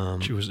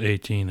 she was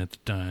 18 at the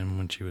time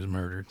when she was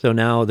murdered. So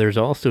now there's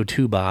also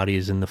 2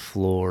 bodies in the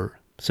floor,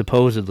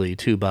 supposedly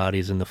 2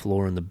 bodies in the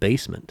floor in the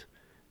basement.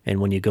 And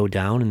when you go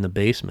down in the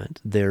basement,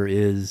 there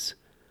is,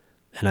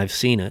 and I've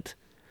seen it,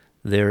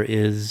 there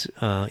is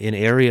an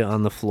area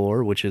on the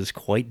floor which is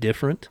quite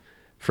different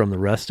from the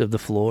rest of the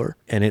floor.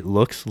 And it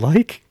looks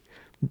like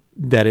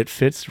that it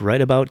fits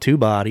right about 2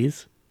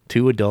 bodies,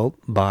 2 adult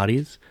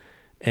bodies,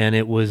 and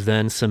it was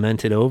then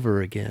cemented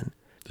over again.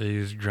 They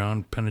used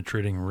ground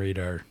penetrating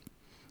radar.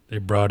 They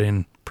brought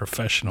in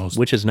professionals.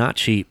 Which is not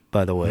cheap,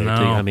 by the way. No.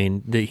 I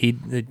mean,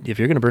 if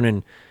you're going to burn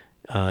in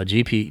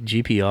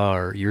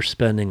GPR, you're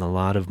spending a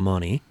lot of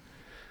money.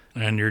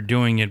 And you're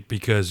doing it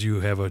because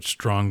you have a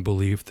strong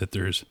belief that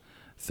there's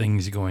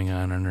things going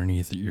on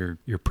underneath your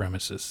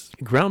premises.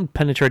 Ground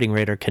penetrating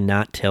radar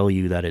cannot tell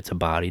you that it's a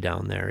body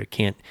down there.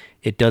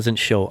 It doesn't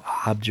show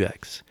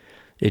objects.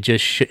 It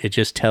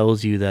just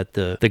tells you that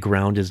the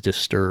ground is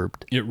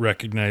disturbed. It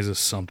recognizes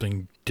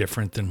something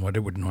different than what it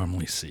would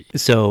normally see.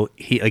 So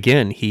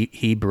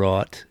he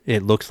brought,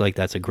 it looks like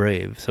that's a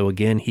grave. So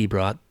again, he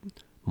brought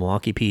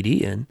Milwaukee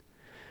PD in,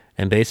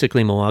 and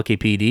basically Milwaukee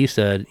PD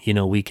said,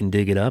 we can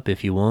dig it up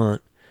if you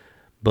want.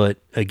 But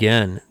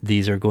again,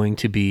 these are going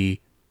to be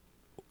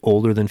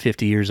older than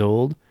 50 years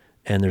old,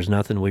 and there's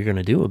nothing we're going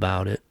to do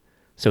about it.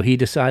 So he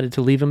decided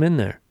to leave them in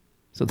there.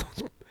 So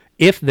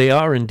if they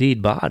are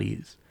indeed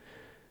bodies,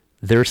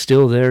 they're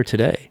still there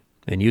today.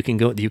 And you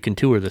can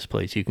tour this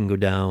place. You can go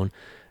down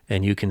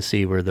and you can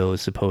see where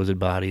those supposed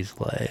bodies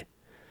lay.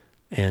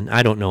 And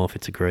I don't know if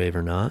it's a grave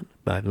or not,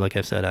 but like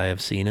I've said, I have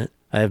seen it.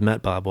 I have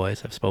met Bob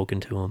Weiss. I've spoken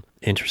to him.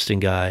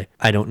 Interesting guy.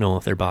 I don't know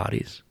if they're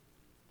bodies.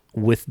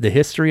 With the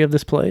history of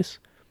this place,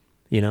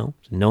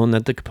 knowing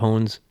that the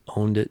Capones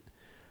owned it,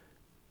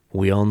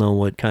 we all know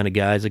what kind of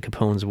guys the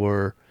Capones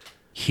were.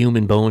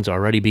 Human bones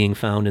already being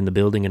found in the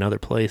building and other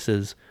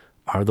places.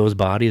 Are those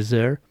bodies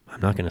there?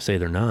 I'm not going to say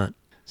they're not.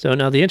 So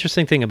now the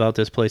interesting thing about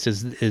this place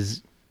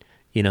is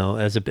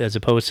as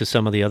opposed to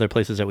some of the other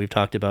places that we've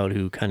talked about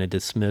who kind of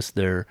dismiss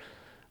their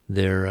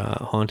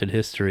haunted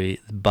history,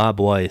 Bob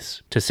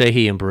Weiss, to say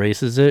he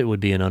embraces it would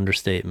be an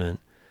understatement.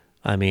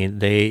 I mean,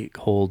 they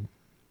hold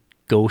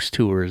ghost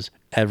tours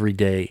every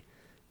day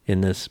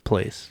in this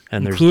place,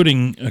 and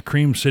including a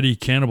Cream City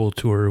Cannibal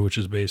tour, which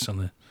is based on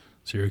the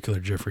serial killer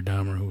Jeffrey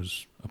Dahmer, who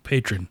was a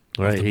patron.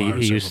 Right, of the bar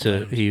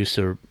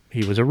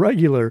he was a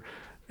regular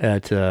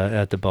at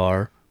the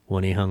bar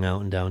when he hung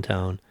out in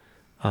downtown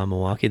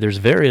Milwaukee. There's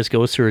various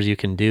ghost tours you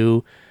can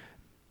do.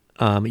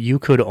 You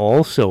could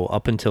also,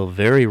 up until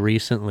very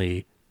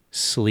recently,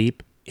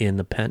 sleep in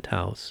the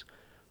penthouse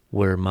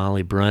where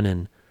Molly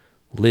Brennan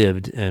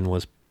lived and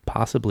was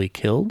possibly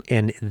killed.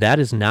 And that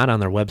is not on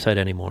their website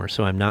anymore,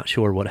 so I'm not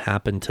sure what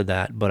happened to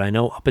that. But I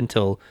know up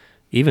until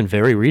even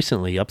very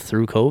recently, up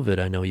through COVID,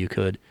 I know you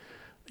could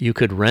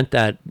rent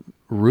that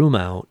room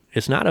out.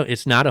 It's not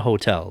a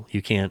hotel.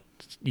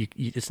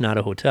 It's not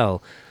a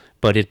hotel,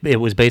 but it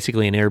was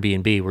basically an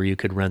Airbnb where you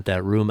could rent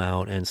that room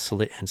out and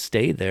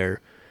stay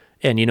there.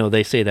 And,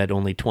 they say that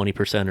only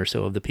 20% or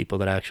so of the people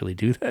that actually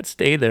do that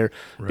stay there,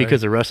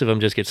 because the rest of them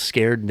just get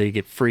scared and they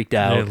get freaked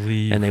out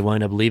and they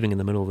wind up leaving in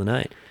the middle of the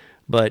night.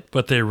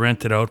 But they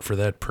rent it out for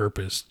that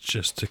purpose,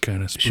 just to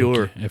kind of spook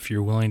you, if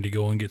you're willing to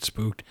go and get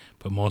spooked.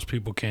 But most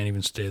people can't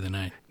even stay the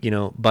night.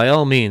 By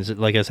all means,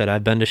 like I said,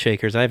 I've been to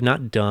Shakers. I've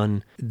not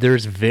done,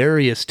 there's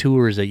various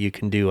tours that you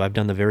can do. I've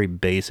done the very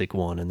basic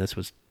one, and this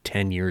was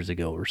 10 years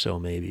ago or so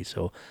maybe.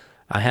 So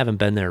I haven't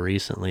been there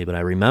recently, but I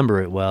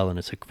remember it well, and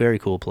it's a very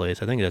cool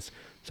place. I think that's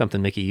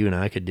something, Mickey, you and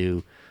I could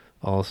do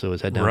also,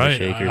 is head down to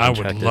Shakers and check this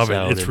out. I would love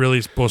it. It's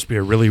really supposed to be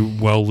a really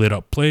well lit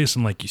up place,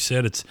 and like you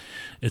said, it's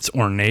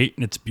ornate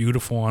and it's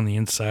beautiful on the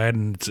inside,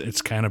 and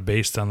it's kind of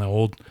based on the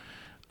old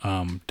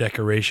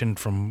decoration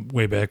from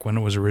way back when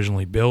it was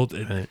originally built.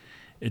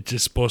 It's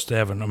just supposed to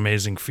have an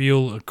amazing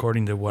feel,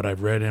 according to what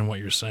I've read and what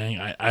you're saying.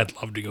 I'd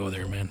love to go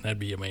there, man. That'd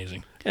be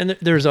amazing. And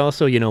there's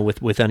also,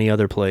 with any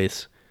other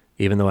place,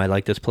 even though I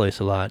like this place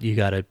a lot, you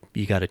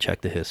gotta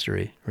check the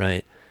history,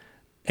 right?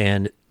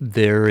 And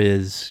there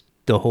is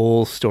the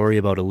whole story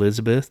about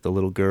Elizabeth, the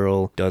little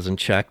girl, doesn't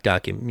check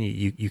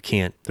you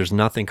can't, there's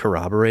nothing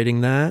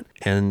corroborating that.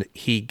 And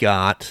he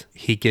gets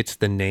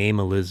the name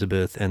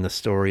Elizabeth and the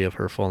story of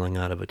her falling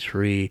out of a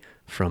tree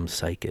from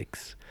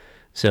psychics.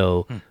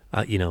 So,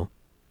 I'm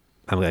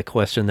going to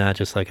question that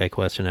just like I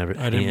question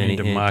everything. I didn't mean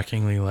to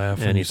mockingly laugh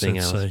when anything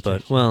you said else,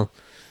 psychic. but,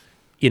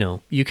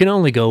 you can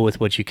only go with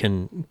what you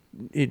can,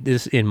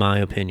 in my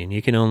opinion,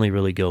 you can only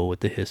really go with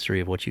the history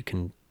of what you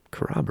can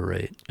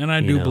corroborate. And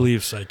I do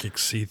believe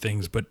psychics see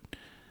things, but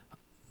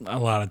a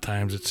lot of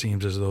times it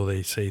seems as though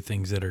they say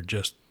things that are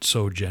just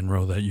so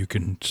general that you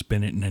can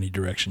spin it in any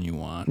direction you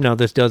want. Now,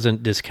 this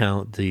doesn't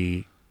discount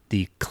the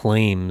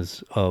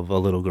claims of a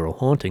little girl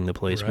haunting the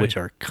place, which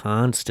are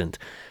constant.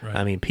 Right.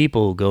 I mean,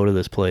 people go to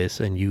this place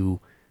and you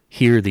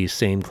hear these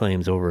same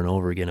claims over and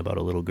over again about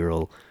a little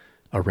girl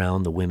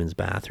around the women's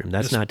bathroom.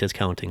 That's not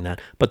discounting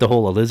that. But the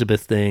whole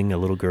Elizabeth thing, a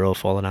little girl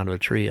falling out of a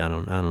tree, I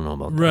don't know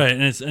about that. Right,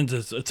 and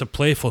it's a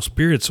playful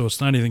spirit, so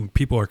it's not anything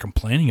people are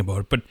complaining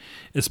about. But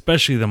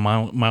especially the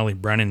Molly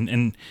Brennan,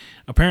 and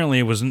apparently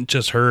it wasn't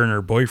just her and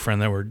her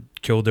boyfriend that were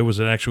killed. There was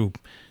an actual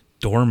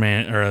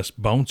doorman or a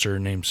bouncer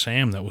named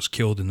Sam that was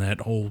killed in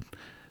that whole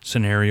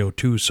scenario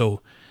too.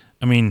 So,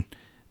 I mean,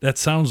 that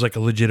sounds like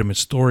a legitimate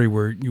story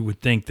where you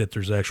would think that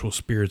there's actual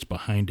spirits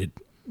behind it.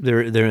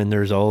 And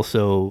there's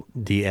also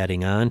the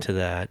adding on to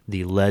that,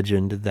 the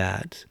legend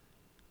that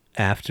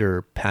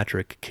after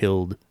Patrick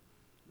killed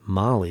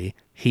Molly,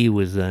 he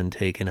was then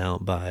taken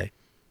out by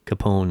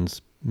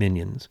Capone's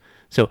minions.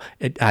 So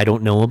I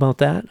don't know about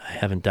that. I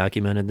haven't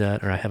documented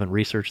that, or I haven't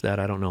researched that.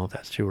 I don't know if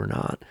that's true or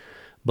not.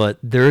 But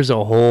there's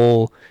a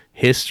whole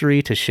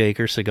history to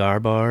Shaker Cigar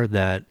Bar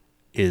that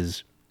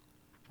is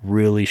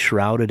really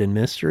shrouded in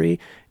mystery.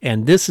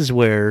 And this is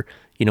where,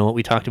 what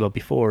we talked about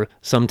before,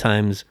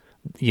 sometimes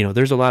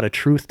there's a lot of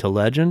truth to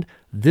legend.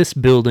 This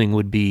building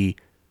would be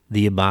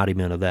the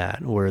embodiment of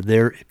that, where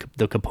the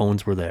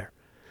Capones were there.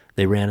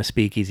 They ran a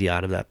speakeasy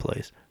out of that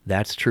place.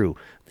 That's true.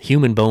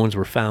 Human bones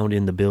were found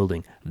in the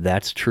building.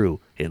 That's true.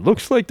 It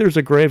looks like there's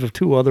a grave of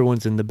 2 other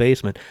ones in the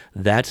basement.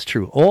 That's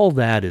true. All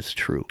that is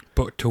true.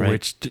 But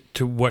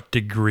to what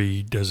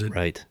degree does it?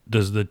 Right.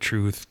 Does the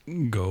truth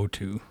go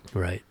to?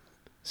 Right.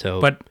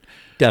 So, but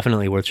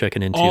definitely worth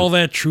checking into. All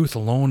that truth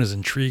alone is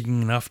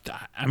intriguing enough.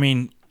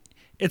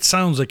 It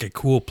sounds like a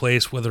cool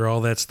place, whether all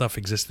that stuff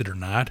existed or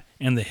not,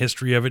 and the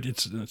history of it,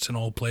 it's an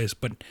old place.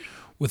 But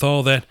with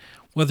all that,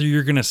 whether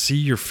you're going to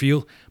see or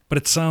feel, but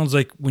it sounds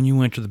like when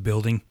you enter the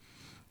building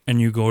and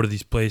you go to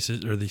these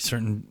places or these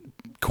certain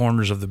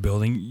corners of the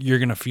building, you're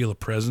going to feel a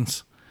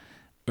presence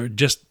or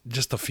just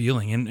a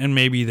feeling. And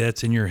maybe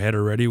that's in your head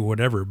already or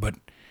whatever, but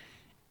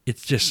it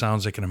just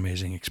sounds like an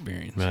amazing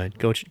experience. Right.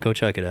 Go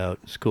check it out.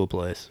 It's a cool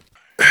place.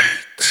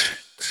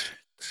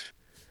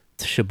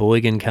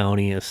 Sheboygan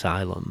County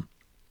Asylum.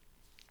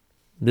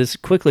 This is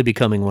quickly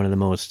becoming one of the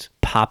most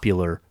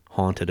popular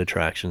haunted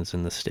attractions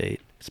in the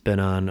state. It's been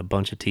on a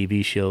bunch of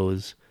TV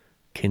shows,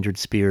 Kindred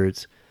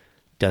Spirits,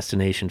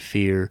 Destination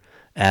Fear.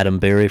 Adam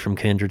Berry from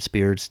Kindred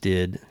Spirits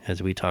did,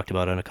 as we talked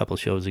about on a couple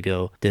shows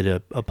ago, did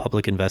a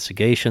public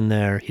investigation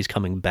there. He's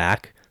coming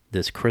back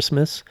this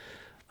Christmas,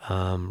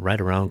 right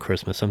around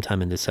Christmas,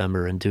 sometime in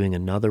December, and doing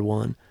another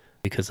one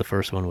because the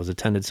first one was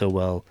attended so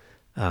well.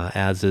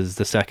 as is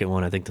the second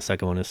one. I think the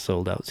second one is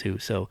sold out too.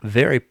 So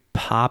very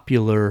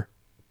popular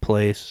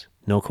place,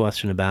 no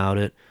question about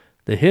it.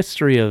 The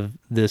history of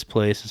this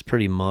place is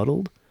pretty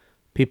muddled.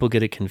 People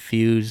get it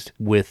confused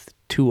with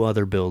two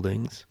other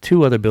buildings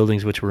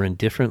which were in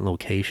different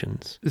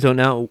locations. So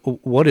now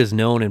what is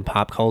known in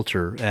pop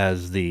culture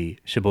as the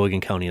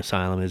Sheboygan County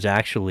Asylum is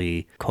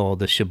actually called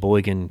the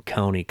Sheboygan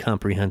County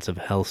Comprehensive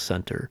Health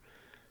Center.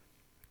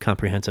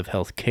 Comprehensive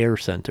Health Care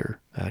Center,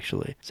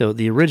 actually. So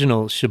the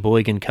original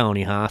Sheboygan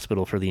County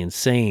Hospital for the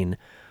Insane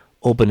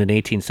opened in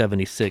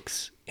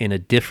 1876 in a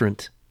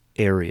different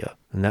area,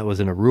 and that was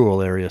in a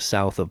rural area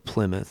south of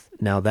Plymouth.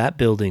 Now that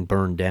building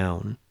burned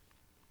down,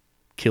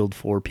 killed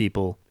 4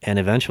 people, and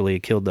eventually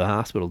it killed the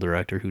hospital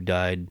director, who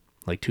died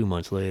like 2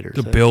 months later.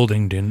 The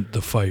building didn't,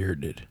 the fire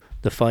did.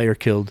 The fire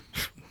killed,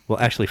 well,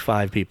 actually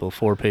 5 people,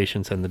 4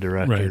 patients and the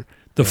director. Right.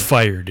 The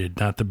fire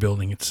did, not the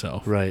building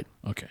itself. Right.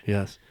 Okay.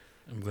 Yes.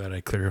 I'm glad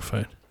I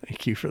clarified.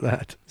 Thank you for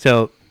that.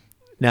 So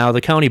now the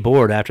county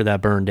board, after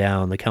that burned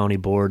down, the county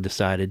board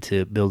decided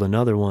to build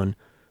another one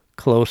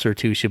closer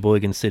to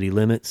Sheboygan city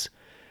limits.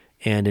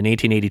 And in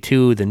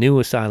 1882, the new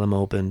asylum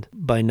opened.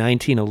 By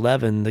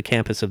 1911, the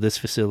campus of this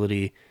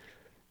facility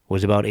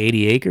was about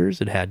 80 acres.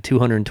 It had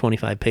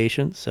 225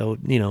 patients, so,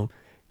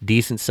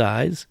 decent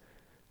size.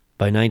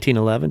 By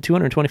 1911,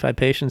 225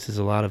 patients is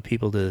a lot of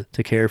people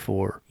to care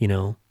for,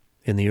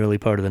 in the early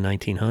part of the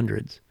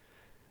 1900s.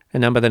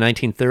 And then by the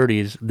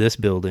 1930s, this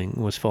building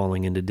was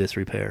falling into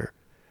disrepair,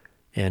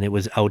 and it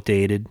was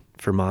outdated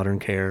for modern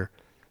care.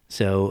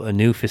 So a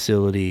new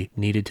facility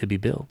needed to be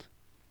built.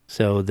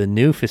 So the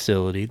new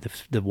facility,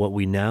 what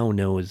we now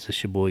know as the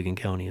Sheboygan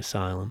County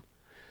Asylum,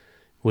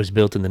 was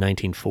built in the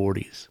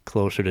 1940s,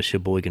 closer to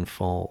Sheboygan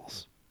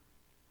Falls,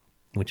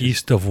 which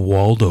east of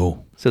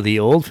Waldo. So the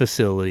old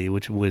facility,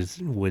 which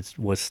was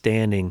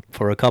standing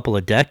for a couple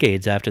of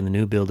decades after the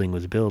new building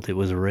was built, it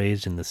was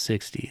raised in the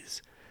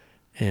 60s.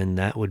 And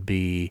that would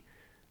be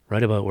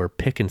right about where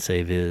Pick and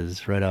Save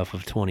is, right off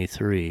of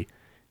 23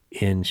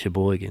 in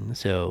Sheboygan.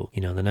 So,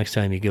 the next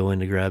time you go in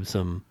to grab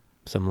some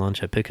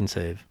lunch at Pick and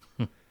Save,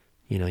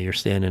 you're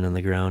standing on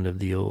the ground of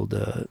the old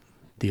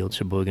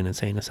Sheboygan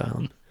Insane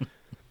Asylum.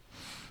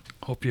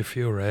 Hope you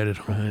feel right at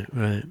home.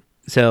 Right.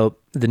 So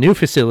the new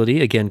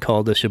facility, again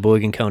called the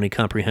Sheboygan County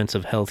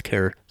Comprehensive Health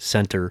Care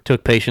Center,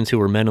 took patients who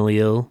were mentally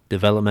ill,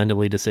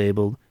 developmentally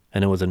disabled,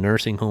 and it was a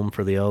nursing home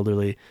for the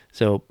elderly.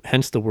 So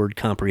hence the word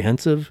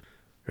comprehensive,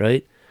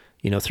 right?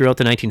 Throughout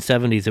the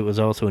 1970s, it was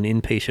also an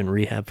inpatient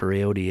rehab for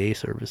AODA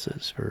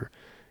services for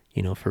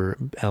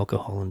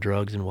alcohol and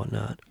drugs and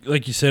whatnot.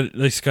 Like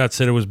Scott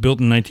said, it was built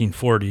in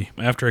 1940.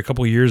 After a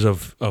couple of years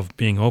of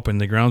being open,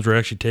 the grounds were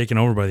actually taken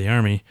over by the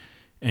Army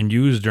and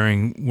used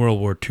during World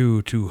War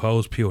II to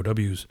house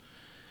POWs.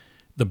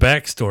 The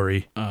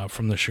backstory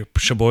from the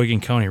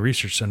Sheboygan County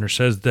Research Center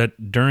says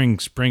that during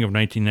spring of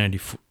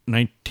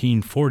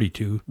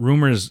 1942,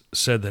 rumors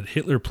said that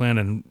Hitler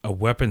planned a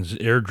weapons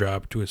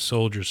airdrop to his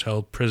soldiers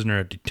held prisoner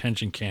at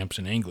detention camps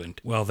in England.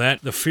 Well,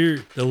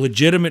 the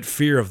legitimate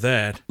fear of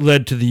that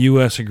led to the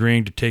U.S.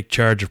 agreeing to take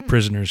charge of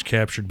prisoners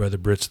captured by the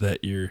Brits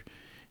that year.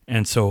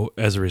 And so,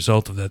 as a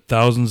result of that,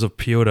 thousands of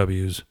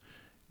POWs,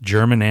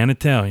 German and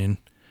Italian,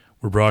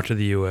 were brought to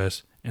the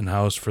U.S. and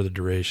housed for the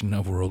duration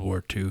of World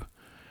War II.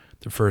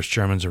 The first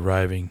Germans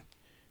arriving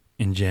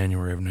in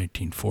January of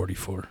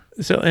 1944.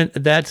 So, and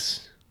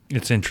that's...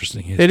 It's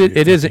interesting.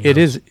 It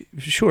is.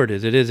 Sure, it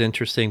is. It is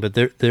interesting, but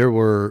there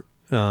were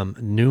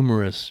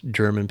numerous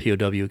German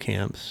POW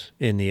camps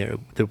in the area.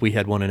 We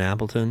had one in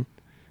Appleton.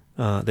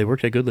 They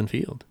worked at Goodland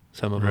Field.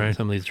 Some of them, right.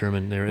 Some of these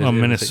German areas. Well,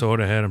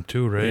 Minnesota had them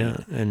too, right? Yeah,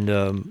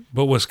 and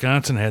but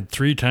Wisconsin had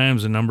 3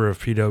 times the number of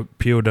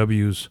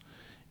POWs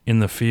in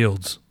the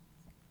fields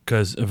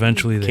because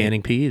eventually they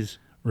canning peas.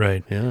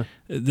 Right. Yeah.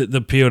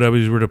 The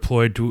POWs were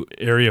deployed to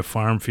area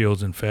farm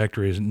fields and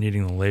factories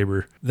needing the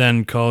labor.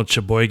 Then called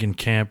Sheboygan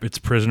Camp, its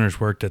prisoners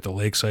worked at the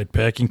Lakeside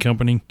Packing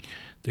Company,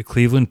 the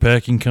Cleveland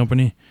Packing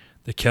Company,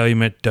 the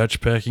Calumet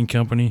Dutch Packing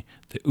Company,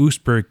 the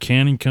Oostburg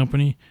Canning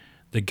Company,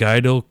 the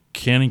Guidel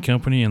Canning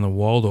Company, and the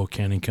Waldo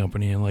Canning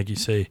Company. And like you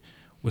say,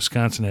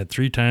 Wisconsin had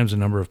 3 times the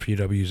number of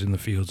POWs in the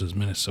fields as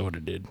Minnesota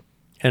did.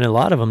 And a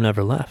lot of them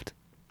never left.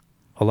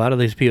 A lot of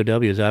these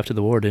POWs after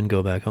the war didn't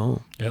go back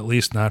home. At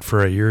least not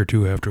for a year or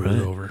two after it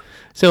was over.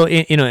 So,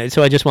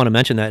 so I just want to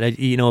mention that,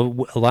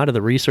 a lot of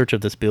the research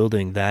of this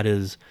building, that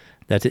is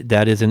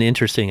an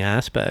interesting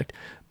aspect,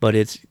 but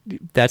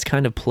that's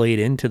kind of played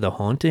into the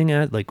haunting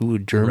at, like,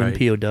 German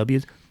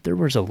POWs. There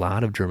was a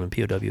lot of German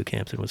POW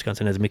camps in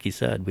Wisconsin. As Mickey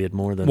said, we had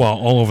more than... Well,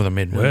 all over the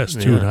Midwest,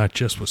 too, not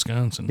just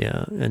Wisconsin.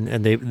 Yeah,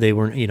 and they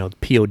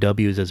weren't,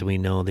 POWs, as we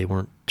know, they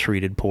weren't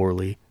treated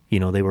poorly.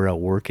 They were out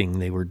working.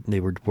 They were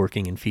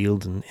working in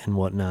fields and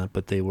whatnot,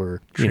 but they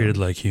were treated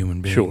like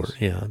human beings. Sure,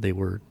 yeah, they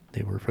were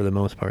for the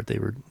most part they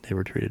were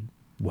treated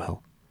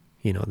well.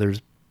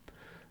 There's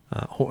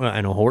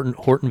I know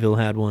Hortonville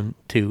had one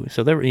too.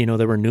 So there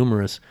were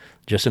numerous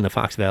just in the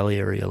Fox Valley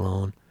area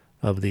alone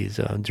of these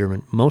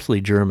mostly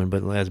German,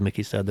 but as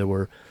Mickey said, there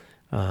were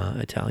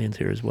Italians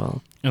here as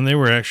well. And they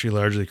were actually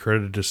largely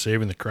credited to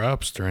saving the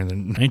crops during the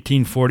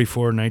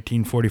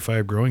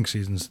 1944-1945 growing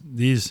seasons.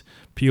 These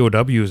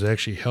POWs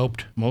actually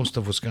helped most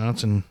of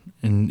Wisconsin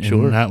in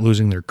not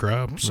losing their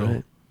crops,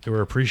 so they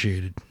were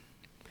appreciated.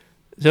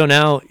 So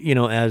now,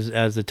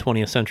 as the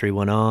 20th century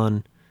went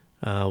on,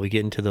 we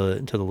get into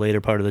the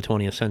later part of the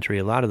 20th century.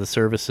 A lot of the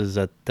services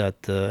that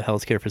the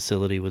healthcare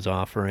facility was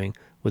offering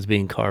was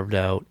being carved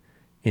out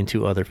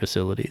into other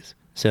facilities.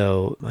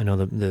 So I know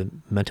the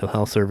mental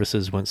health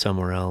services went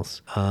somewhere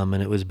else, and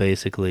it was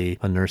basically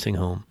a nursing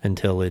home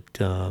until it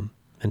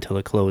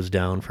closed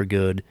down for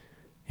good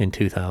in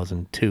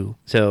 2002.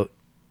 So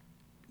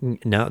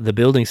now the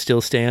building still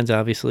stands.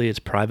 Obviously, it's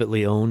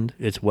privately owned.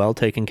 It's well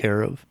taken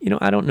care of.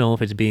 I don't know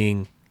if it's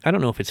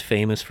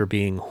famous for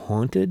being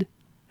haunted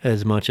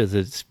as much as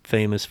it's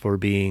famous for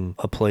being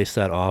a place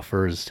that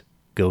offers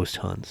ghost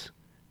hunts.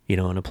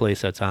 And a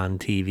place that's on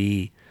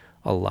TV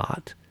a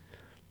lot.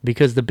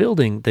 Because the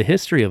building, the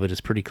history of it is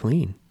pretty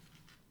clean.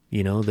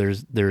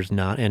 There's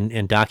not,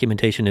 and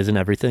documentation isn't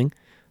everything.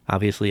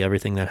 Obviously,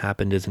 everything that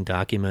happened isn't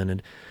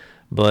documented.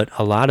 But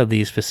a lot of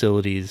these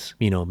facilities,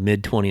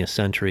 mid-20th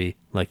century,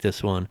 like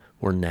this one,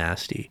 were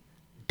nasty.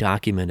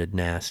 Documented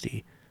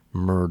nasty.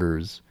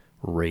 Murders,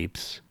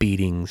 rapes,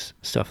 beatings,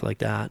 stuff like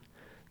that.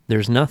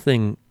 There's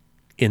nothing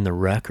in the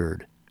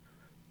record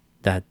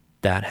that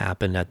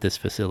happened at this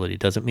facility.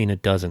 Doesn't mean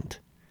it doesn't.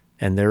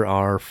 And there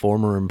are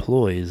former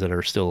employees that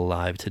are still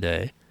alive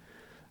today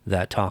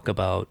that talk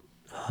about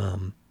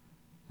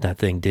that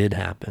thing did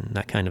happen.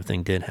 That kind of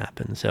thing did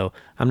happen. So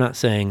I'm not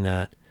saying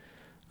that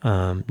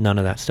none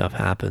of that stuff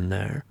happened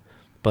there.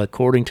 But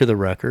according to the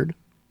record,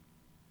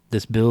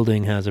 this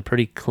building has a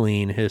pretty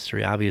clean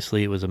history.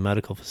 Obviously, it was a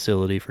medical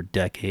facility for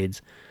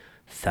decades.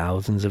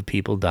 Thousands of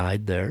people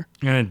died there.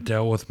 And it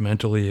dealt with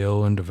mentally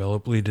ill and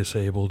developmentally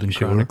disabled and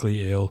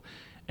chronically ill.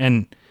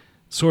 And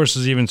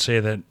sources even say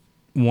that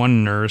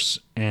one nurse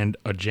and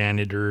a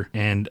janitor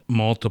and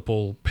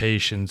multiple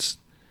patients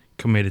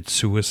committed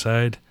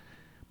suicide.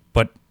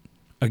 But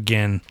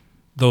again,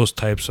 those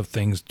types of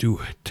things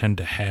do tend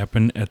to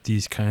happen at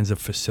these kinds of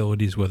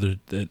facilities, whether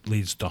it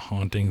leads to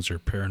hauntings or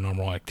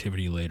paranormal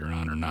activity later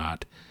on or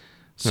not.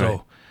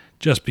 So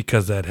just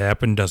because that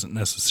happened doesn't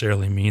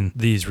necessarily mean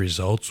these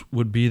results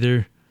would be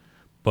there,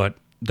 but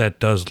that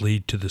does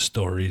lead to the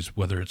stories,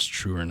 whether it's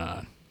true or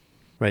not.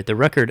 Right.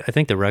 I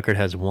think the record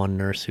has one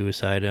nurse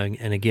suicide.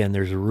 And again,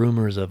 there's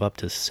rumors of up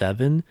to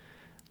 7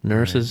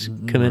 nurses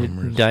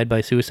died by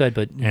suicide.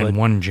 But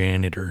one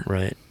janitor.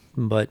 Right.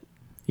 But,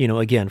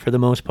 again, for the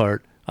most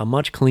part, a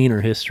much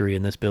cleaner history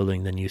in this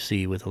building than you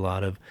see with a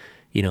lot of,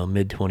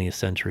 mid-20th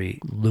century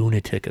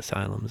lunatic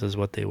asylums is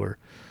what they were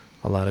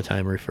a lot of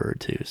time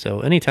referred to. So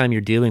anytime you're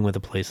dealing with a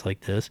place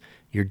like this,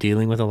 you're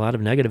dealing with a lot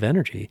of negative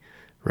energy,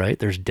 right?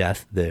 There's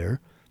death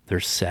there.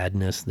 There's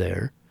sadness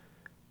there.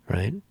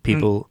 Right?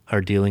 People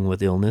are dealing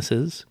with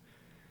illnesses.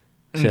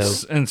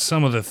 And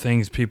some of the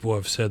things people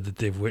have said that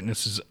they've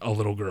witnessed is a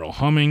little girl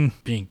humming,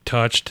 being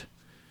touched,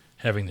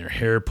 having their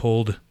hair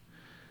pulled.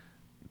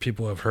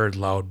 People have heard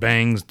loud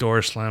bangs,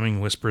 door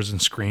slamming, whispers,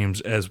 and screams,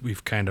 as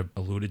we've kind of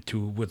alluded to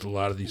with a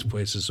lot of these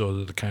places.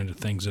 Those are the kind of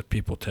things that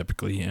people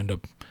typically end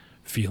up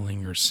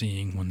feeling or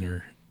seeing when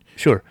they're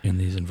in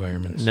these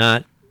environments.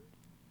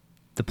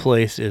 The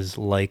place is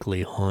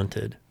likely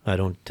haunted. I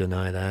don't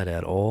deny that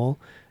at all.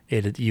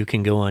 You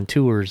can go on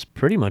tours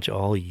pretty much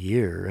all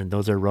year, and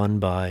those are run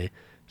by,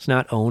 it's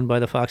not owned by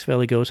the Fox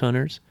Valley Ghost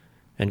Hunters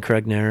and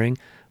Craig Naring,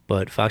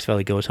 but Fox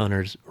Valley Ghost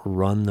Hunters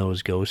run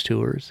those ghost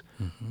tours.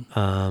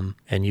 Mm-hmm.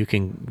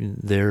 And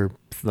they're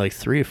like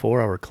 3 or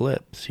 4 hour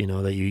clips,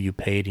 that you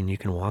paid, and you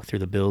can walk through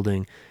the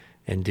building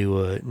and do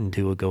a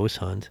ghost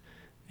hunt.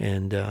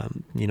 And,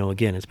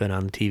 again, it's been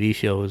on TV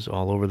shows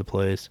all over the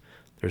place.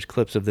 There's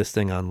clips of this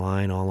thing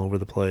online all over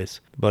the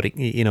place. But,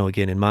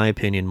 again, in my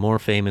opinion, more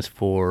famous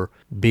for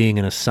being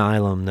an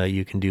asylum that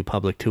you can do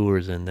public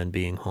tours in than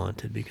being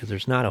haunted, because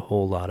there's not a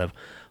whole lot of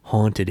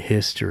haunted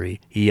history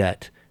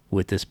yet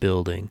with this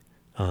building.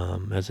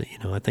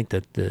 I think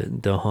that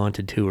the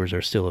haunted tours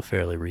are still a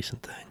fairly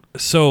recent thing.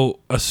 So,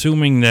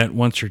 assuming that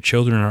once your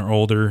children are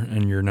older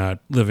and you're not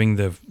living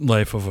the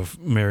life of a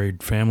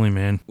married family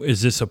man,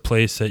 is this a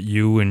place that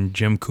you and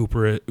Jim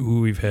Cooper,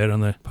 who we've had on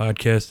the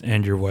podcast,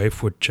 and your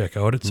wife would check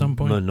out at some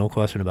point? No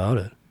question about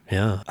it.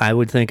 Yeah. I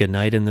would think a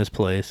night in this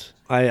place,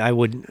 I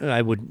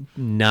would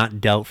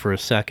not doubt for a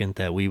second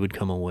that we would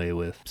come away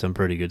with some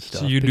pretty good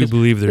stuff. So you do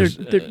believe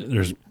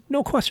there's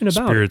no question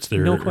about spirits it.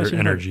 there, no or question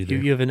energy there.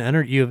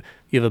 You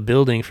have a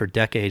building for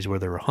decades where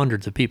there were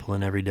hundreds of people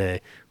in every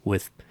day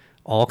with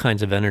all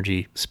kinds of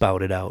energy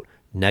spouted out,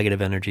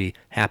 negative energy,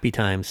 happy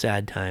times,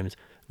 sad times.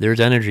 There's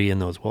energy in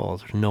those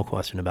walls. There's no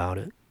question about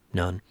it.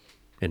 None,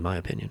 in my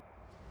opinion.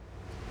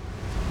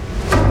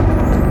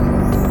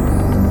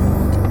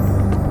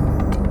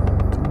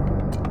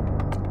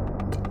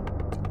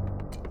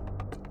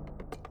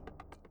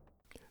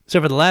 So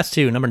for the last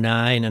two, number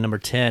 9 and number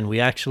 10, we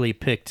actually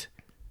picked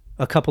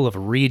a couple of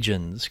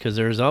regions, because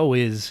there's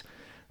always,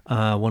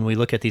 when we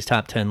look at these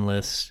top 10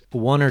 lists,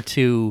 1 or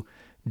 2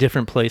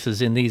 different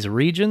places in these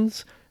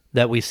regions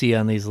that we see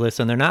on these lists,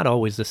 and they're not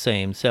always the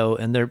same. So,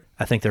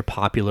 I think they're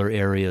popular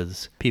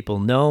areas people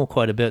know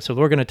quite a bit. So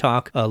we're going to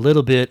talk a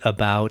little bit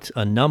about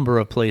a number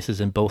of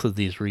places in both of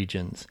these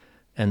regions,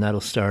 and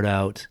that'll start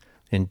out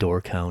in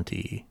Door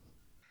County.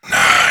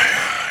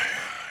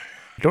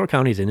 Door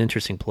County is an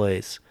interesting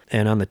place,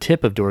 and on the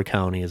tip of Door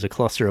County is a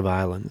cluster of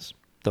islands,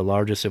 the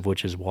largest of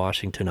which is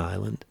Washington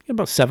Island.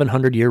 About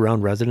 700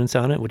 year-round residents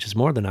on it, which is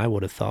more than I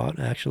would have thought,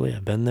 actually.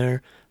 I've been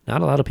there.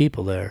 Not a lot of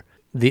people there.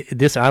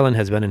 This island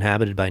has been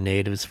inhabited by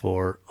natives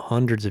for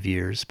hundreds of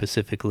years,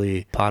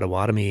 specifically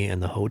Potawatomi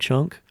and the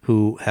Ho-Chunk,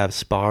 who have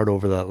sparred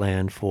over that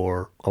land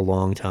for a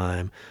long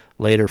time.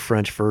 Later,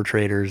 French fur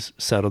traders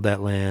settled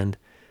that land,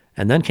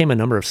 and then came a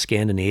number of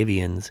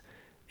Scandinavians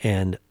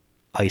and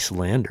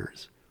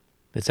Icelanders.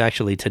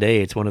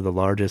 It's one of the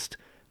largest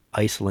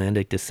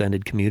Icelandic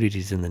descended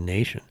communities in the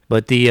nation.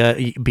 But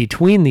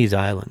between these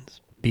islands,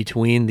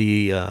 between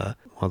the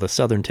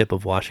southern tip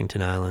of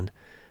Washington Island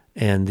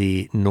and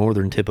the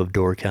northern tip of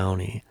Door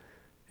County,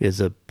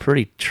 is a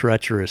pretty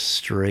treacherous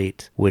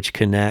strait which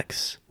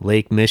connects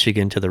Lake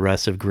Michigan to the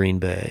rest of Green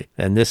Bay.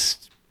 And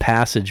this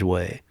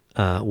passageway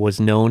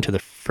was known to the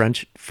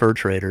French fur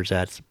traders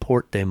as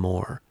Porte des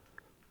Morts,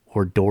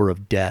 or Door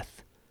of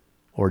Death,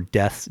 or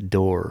Death's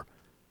Door,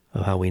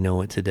 of how we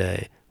know it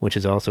today, which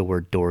is also where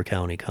Door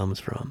County comes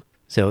from.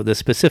 So the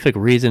specific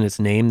reason it's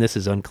named this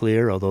is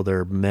unclear, although there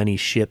are many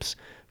ships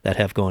that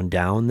have gone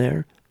down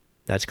there.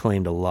 That's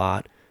claimed a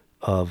lot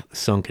of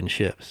sunken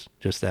ships,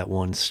 just that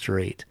one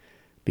strait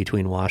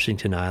between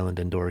Washington Island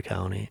and Door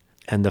County.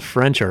 And the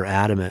French are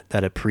adamant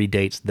that it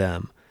predates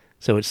them.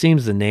 So it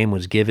seems the name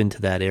was given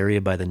to that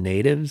area by the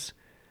natives,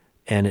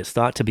 and it's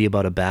thought to be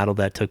about a battle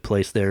that took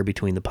place there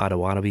between the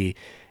Potawatomi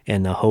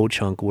and the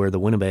Ho-Chunk, where the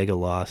Winnebago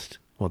lost,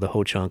 where the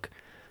Ho-Chunk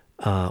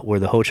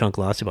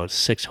lost about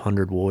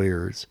 600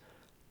 warriors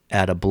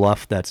at a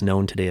bluff that's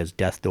known today as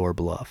Death Door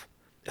Bluff.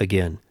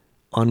 Again,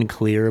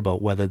 unclear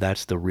about whether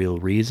that's the real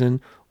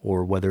reason,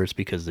 or whether it's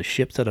because the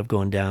ships that have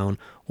gone down,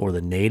 or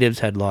the natives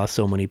had lost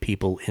so many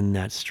people in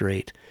that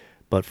strait.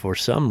 But for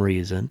some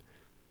reason,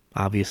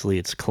 obviously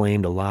it's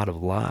claimed a lot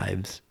of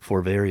lives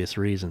for various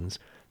reasons,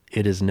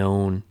 it is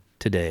known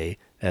today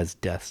as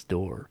Death's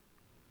Door.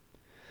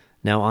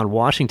 Now, on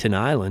Washington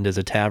Island is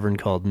a tavern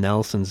called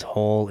Nelson's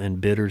Hall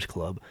and Bitters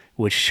Club,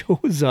 which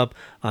shows up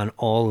on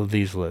all of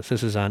these lists.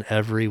 This is on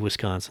every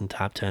Wisconsin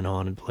top 10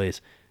 haunted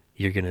place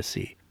you're going to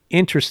see.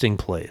 Interesting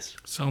place.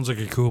 Sounds like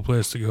a cool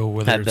place to go,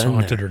 whether it's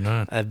haunted or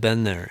not. I've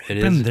been there.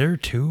 Been there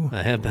too?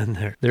 I have been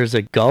there. There's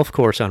a golf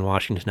course on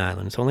Washington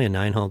Island. It's only a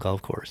 9-hole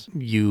golf course.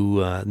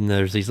 And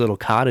there's these little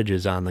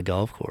cottages on the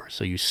golf course,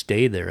 so you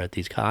stay there at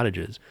these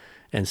cottages.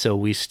 And so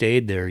we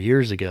stayed there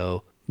years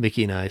ago.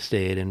 Vicky and I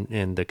stayed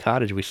in the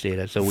cottage we stayed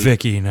at. So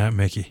Vicky, not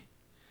Mickey.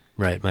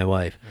 Right, my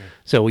wife.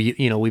 So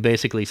we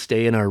basically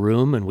stay in our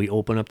room and we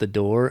open up the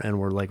door and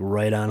we're like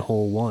right on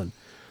hole 1.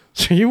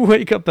 So you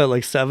wake up at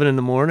like 7 in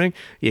the morning,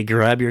 you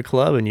grab your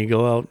club and you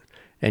go out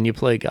and you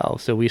play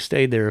golf. So we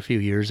stayed there a few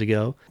years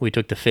ago. We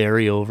took the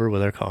ferry over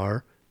with our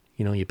car.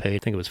 You pay, I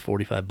think it was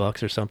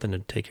 $45 or something to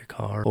take your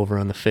car over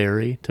on the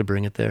ferry to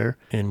bring it there.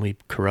 And we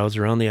caroused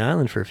around the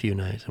island for a few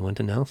nights and went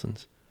to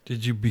Nelson's.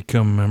 Did you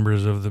become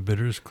members of the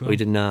Bitters Club? We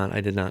did not.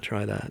 I did not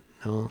try that.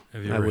 No.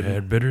 Have you ever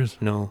had bitters?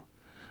 No.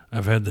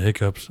 I've had the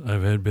hiccups.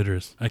 I've had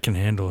bitters. I can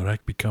handle it. I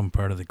can become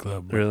part of the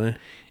club. Really?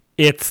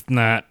 It's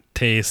not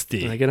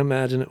tasty. I can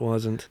imagine it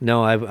wasn't.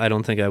 No, I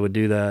don't think I would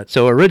do that.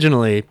 So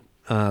originally,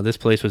 this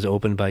place was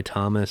opened by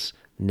Thomas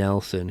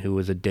Nelson, who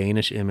was a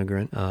Danish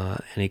immigrant,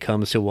 and he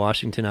comes to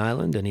Washington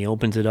Island and he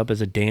opens it up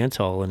as a dance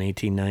hall in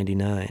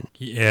 1899.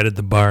 He added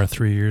the bar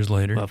 3 years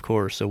later. Of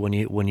course. So when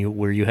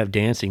you have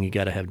dancing, you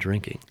got to have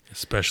drinking,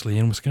 especially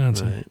in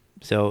Wisconsin. Right.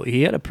 So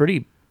he had a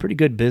pretty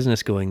good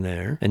business going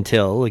there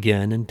until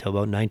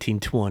about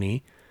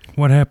 1920.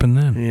 What happened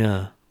then?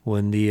 Yeah,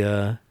 when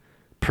the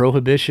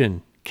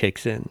prohibition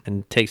kicks in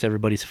and takes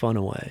everybody's fun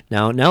away.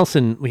 Now,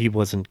 Nelson, he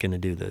wasn't going to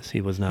do this.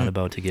 He was not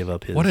about to give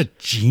up his... What a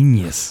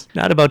genius.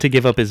 Not about to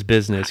give up his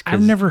business.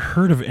 I've never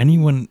heard of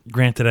anyone,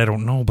 granted I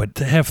don't know, but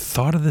to have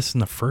thought of this in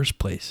the first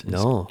place.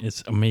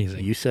 It's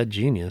amazing. You said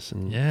genius.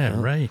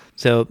 And, right.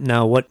 So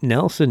now what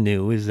Nelson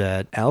knew is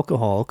that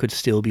alcohol could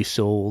still be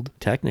sold,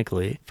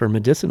 technically, for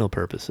medicinal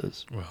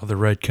purposes. Well, the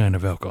right kind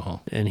of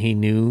alcohol. And he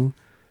knew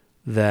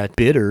that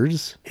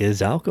bitters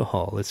is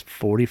alcohol. It's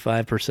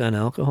 45%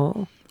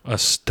 alcohol. A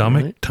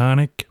stomach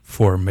tonic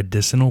for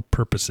medicinal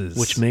purposes.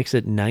 Which makes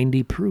it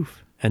 90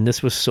 proof. And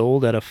this was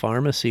sold at a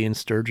pharmacy in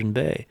Sturgeon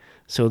Bay.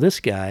 So this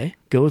guy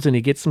goes and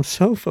he gets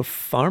himself a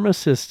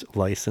pharmacist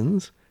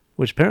license,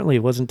 which apparently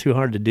wasn't too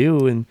hard to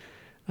do in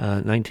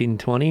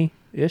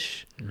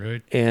 1920-ish.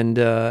 Right. And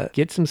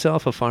gets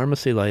himself a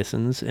pharmacy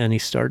license, and he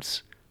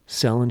starts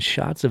selling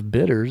shots of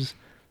bitters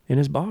in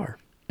his bar.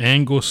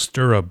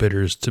 Angostura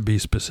bitters, to be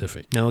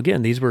specific. Now,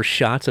 again, these were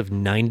shots of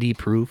 90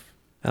 proof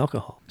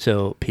alcohol.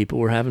 So people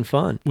were having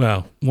fun.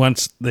 Well,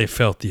 once they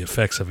felt the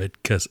effects of it,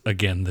 because,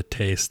 again, the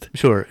taste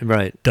sure,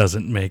 right,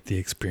 doesn't make the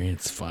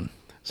experience fun.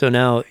 So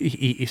now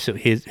so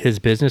his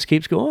business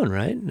keeps going,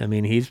 right? I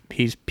mean,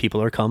 he's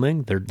people are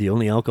coming. They're the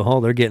only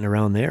alcohol they're getting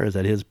around there is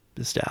at his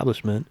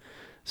establishment.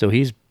 So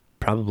he's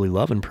probably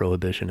loving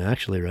prohibition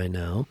actually right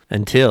now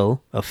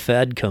until a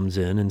Fed comes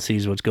in and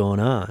sees what's going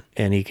on,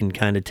 and he can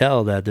kind of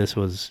tell that this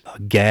was a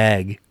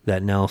gag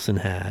that Nelson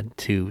had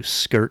to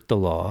skirt the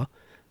law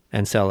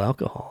and sell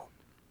alcohol.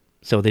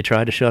 So they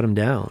tried to shut him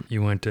down. He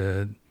went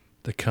to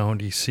the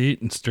county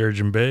seat in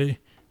Sturgeon Bay,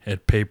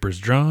 had papers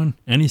drawn,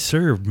 and he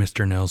served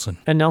Mr. Nelson.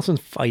 And Nelson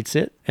fights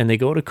it, and they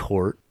go to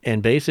court,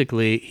 and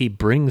basically he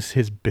brings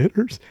his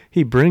bitters.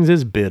 He brings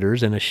his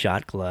bitters in a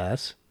shot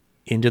glass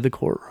into the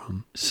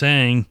courtroom,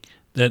 saying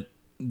that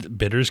the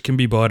bitters can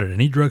be bought at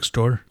any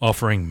drugstore,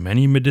 offering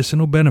many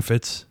medicinal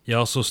benefits. He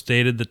also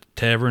stated that the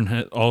tavern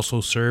had also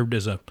served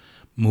as a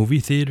movie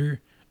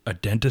theater, a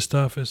dentist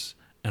office,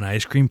 an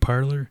ice cream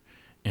parlor,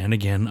 and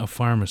again, a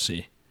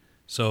pharmacy.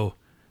 So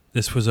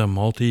this was a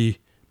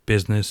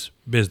multi-business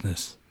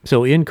business.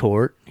 So in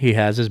court, he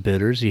has his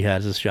bitters, he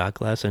has his shot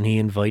glass, and he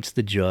invites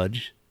the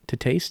judge to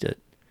taste it.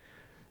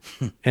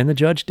 And the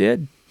judge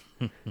did.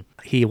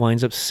 He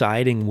winds up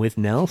siding with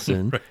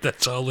Nelson. Right,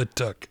 that's all it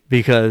took.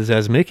 Because,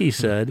 as Mickey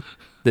said,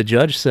 the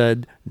judge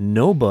said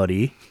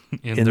nobody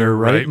in their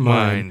right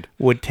mind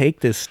would take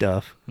this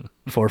stuff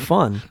for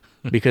fun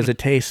because it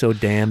tastes so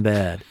damn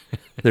bad.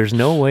 There's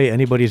no way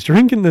anybody's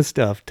drinking this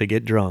stuff to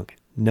get drunk.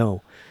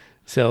 No.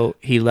 So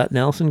he let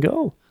Nelson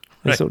go.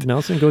 And so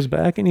Nelson goes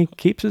back and he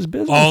keeps his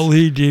business. All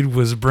he did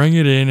was bring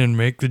it in and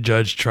make the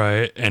judge try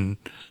it, and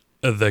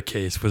the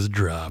case was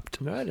dropped.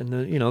 Right, and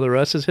the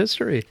rest is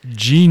history.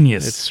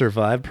 Genius. It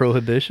survived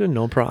prohibition,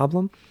 no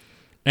problem.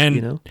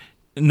 And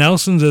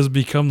Nelson's has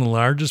become the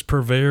largest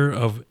purveyor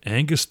of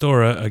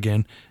Angostura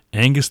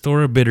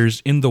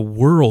bitters in the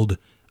world,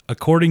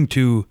 according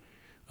to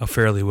a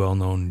fairly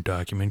well-known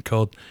document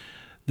called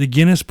the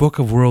Guinness Book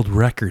of World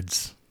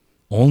Records.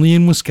 Only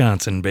in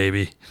Wisconsin,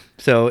 baby.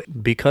 So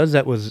because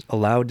that was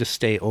allowed to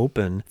stay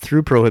open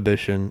through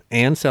prohibition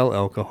and sell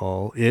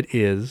alcohol, it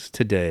is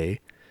today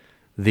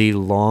the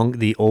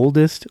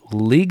oldest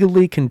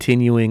legally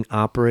continuing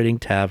operating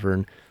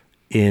tavern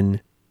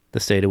in the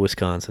state of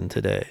Wisconsin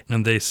today.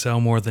 And they sell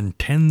more than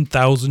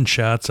 10,000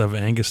 shots of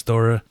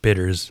Angostura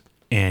bitters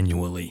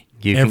annually.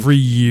 Every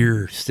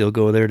year. Still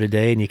go there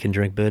today and you can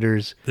drink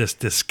bitters. This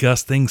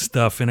disgusting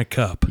stuff in a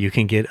cup. You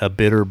can get a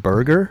bitter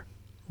burger,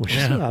 which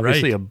is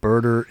obviously a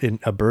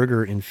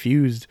burger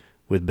infused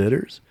with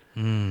bitters.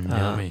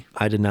 Yummy.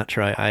 I did not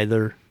try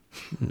either.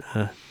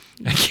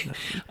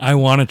 I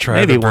want to try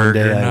Maybe the burger.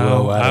 one day I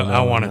will.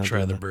 I want to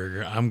try the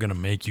burger. I'm going to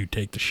make you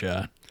take the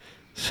shot.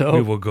 So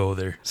we will go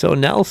there. So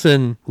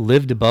Nelson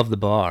lived above the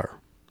bar,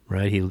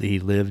 right? He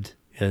lived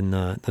in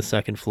the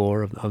second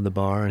floor of the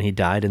bar, and he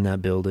died in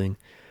that building.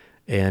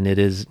 And it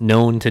is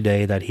known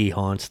today that he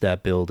haunts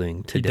that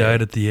building today. He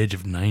died at the age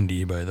of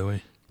 90, by the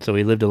way. So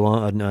he lived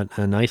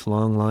a nice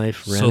long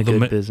life, ran a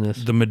good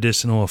business. The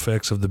medicinal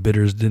effects of the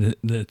bitters did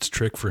its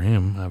trick for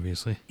him,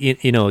 obviously.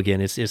 Again,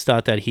 it's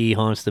thought that he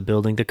haunts the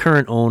building. The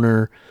current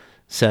owner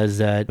says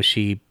that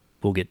she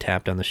will get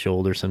tapped on the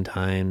shoulder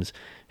sometimes.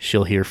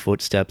 She'll hear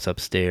footsteps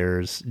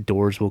upstairs.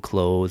 Doors will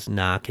close,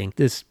 knocking.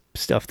 This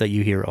stuff that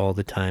you hear all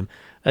the time.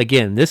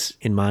 Again, this,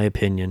 in my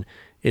opinion,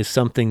 is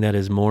something that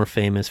is more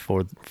famous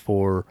for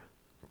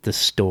the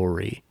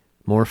story,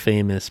 more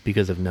famous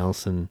because of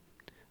Nelson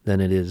than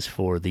it is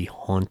for the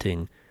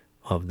haunting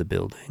of the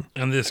building.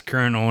 And this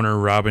current owner,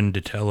 Robin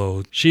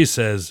Ditello, she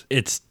says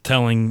it's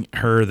telling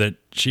her that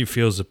she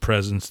feels a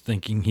presence,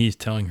 thinking he's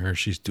telling her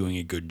she's doing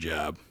a good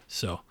job.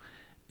 So,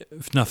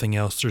 if nothing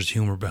else, there's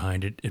humor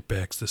behind it. It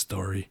backs the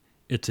story.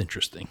 It's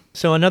interesting.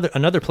 So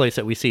another place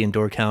that we see in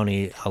Door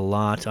County a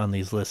lot on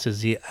these lists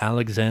is the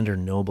Alexander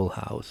Noble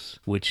House,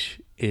 which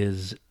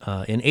is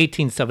in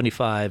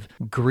 1875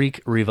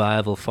 Greek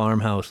Revival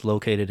farmhouse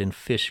located in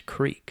Fish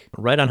Creek,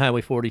 right on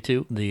Highway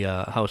 42. The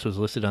house was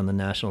listed on the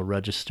National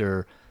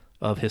Register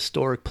of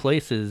Historic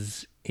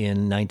Places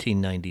in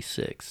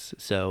 1996.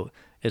 So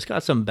it's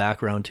got some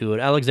background to it.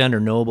 Alexander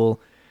Noble,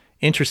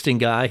 interesting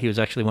guy. He was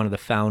actually one of the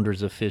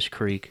founders of Fish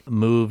Creek,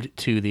 moved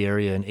to the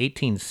area in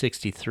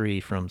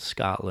 1863 from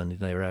Scotland.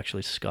 They were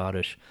actually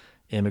Scottish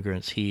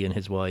immigrants, he and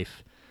his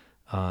wife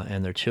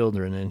and their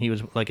children. And he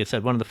was, like I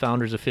said, one of the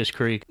founders of Fish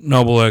Creek.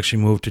 Noble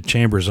actually moved to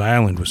Chambers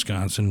Island,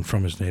 Wisconsin,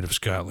 from his native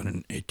Scotland in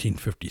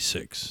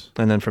 1856.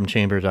 And then from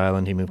Chambers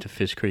Island, he moved to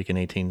Fish Creek in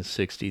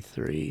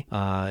 1863.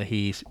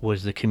 He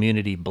was the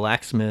community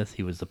blacksmith.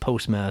 He was the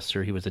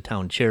postmaster. He was the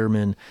town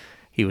chairman.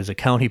 He was a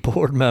county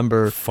board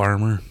member.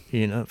 Farmer.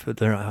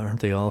 Aren't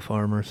they all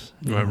farmers?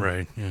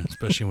 Right, yeah,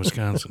 especially in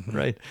Wisconsin.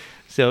 Right.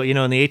 So,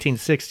 in the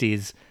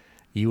 1860s,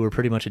 you were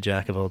pretty much a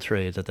jack of all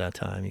trades at that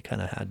time. You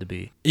kind of had to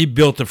be. He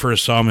built the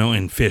first sawmill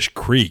in Fish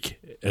Creek,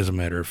 as a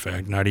matter of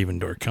fact, not even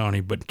Door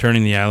County, but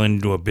turning the island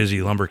into a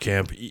busy lumber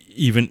camp.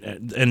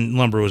 And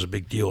lumber was a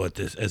big deal at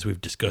this, as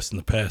we've discussed in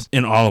the past,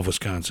 in all of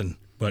Wisconsin.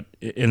 But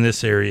in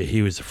this area,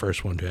 he was the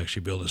first one to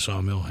actually build a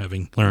sawmill,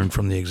 having learned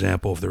from the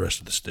example of the rest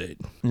of the state.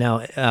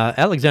 Now,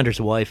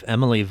 Alexander's wife,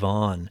 Emily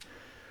Vaughn,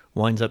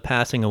 winds up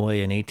passing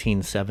away in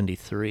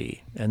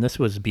 1873. And this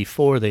was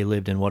before they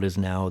lived in what is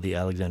now the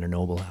Alexander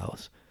Noble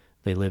House.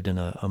 They lived in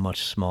a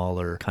much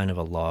smaller, kind of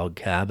a log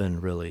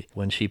cabin, really,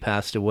 when she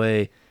passed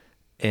away.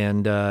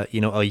 And, a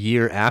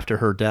year after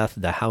her death,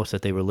 the house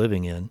that they were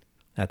living in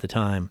at the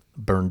time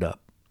burned up,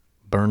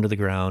 burned to the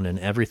ground, and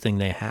everything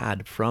they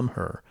had from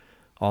her,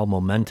 all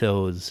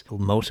mementos,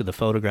 most of the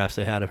photographs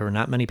they had of her.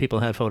 Not many people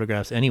had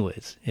photographs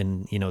anyways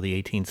in,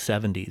 the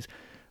 1870s,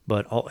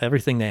 but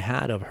everything they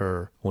had of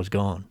her was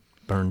gone,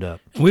 burned up.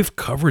 We've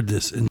covered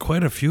this in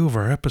quite a few of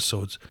our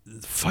episodes.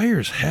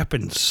 Fires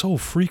happen so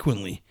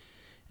frequently.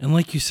 And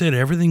like you said,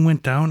 everything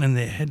went down and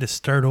they had to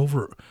start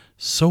over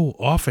so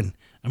often.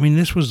 I mean,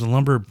 this was the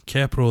lumber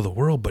capital of the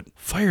world, but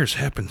fires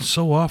happened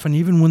so often,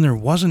 even when there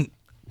wasn't.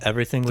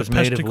 Everything was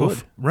made of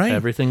wood. Right.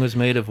 Everything was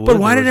made of wood. But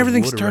why did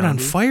everything start on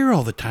fire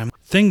all the time?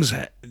 Things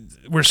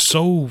were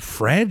so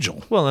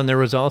fragile. Well, and there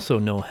was also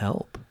no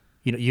help.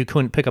 You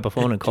couldn't pick up a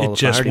phone and call the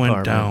fire department. It just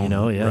went down.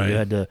 Right. You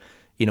had to,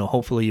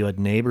 hopefully you had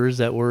neighbors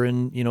that were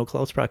in,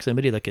 close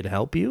proximity that could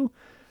help you.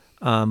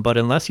 But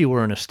unless you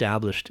were an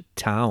established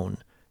town,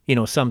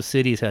 some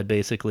cities had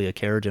basically a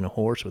carriage and a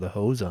horse with a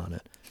hose on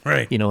it.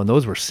 Right. And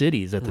those were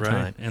cities at the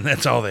time. And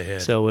that's all they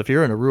had. So if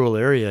you're in a rural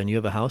area and you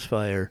have a house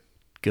fire,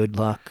 good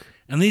luck.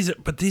 And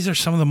these are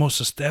some of the most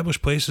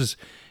established places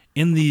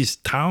in these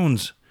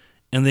towns,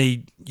 and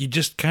you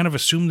just kind of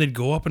assume they'd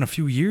go up in a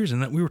few years, and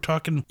that we were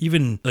talking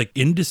even like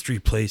industry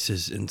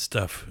places and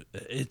stuff.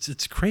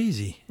 It's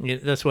crazy. Yeah,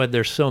 that's why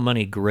there's so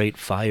many great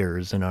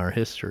fires in our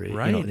history.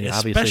 Right,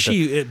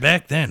 especially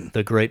back then.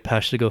 The Great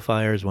Peshtigo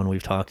fires, one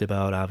we've talked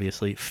about,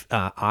 obviously.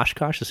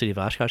 Oshkosh, the city of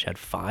Oshkosh, had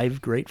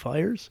 5 great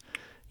fires.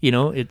 They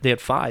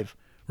had 5.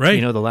 Right.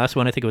 The last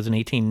one I think it was in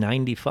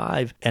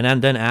 1895,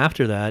 and then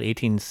after that,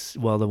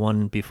 the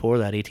one before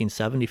that,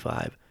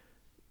 1875,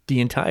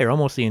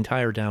 almost the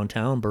entire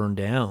downtown burned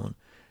down,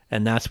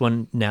 and that's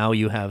when now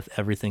you have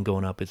everything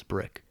going up as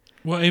brick.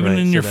 Well, even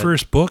in your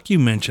first book, you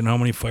mentioned how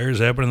many fires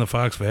happened in the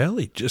Fox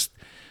Valley. Just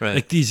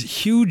like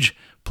these huge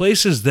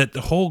places that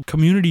the whole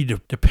community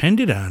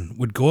depended on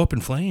would go up in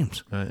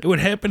flames. Right. It would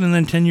happen, and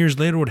then 10 years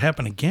later it would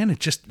happen again.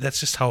 That's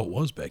just how it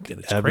was back then.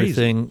 It's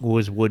Everything crazy.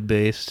 was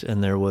wood-based,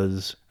 and there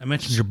was... I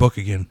mentioned your book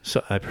again.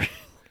 So I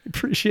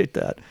appreciate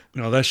that.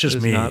 No, that's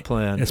just me. Not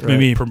planned. It's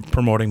me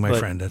promoting my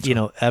friend. That's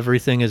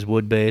everything is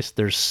wood-based.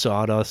 There's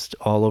sawdust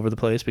all over the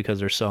place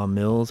because there's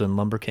sawmills and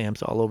lumber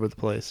camps all over the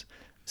place.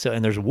 So,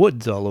 and there's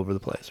woods all over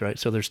the place, right?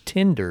 So there's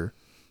tinder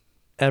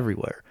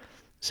everywhere.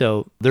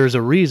 So there's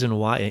a reason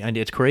why, and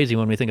it's crazy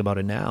when we think about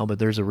it now, but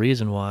there's a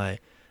reason why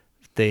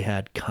they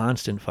had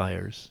constant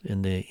fires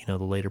in the the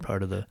later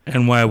part of the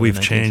and why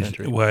we've changed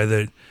century. Why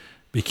that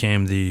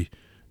became the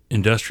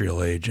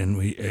industrial age, and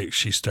we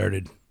actually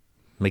started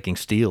making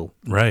steel,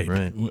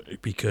 right?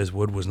 Because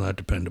wood was not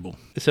dependable.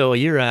 So a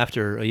year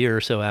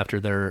or so after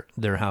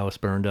their house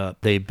burned up,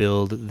 they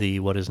built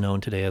what is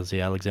known today as the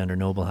Alexander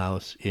Noble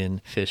House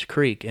in Fish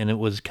Creek, and it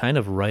was kind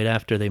of right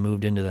after they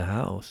moved into the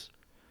house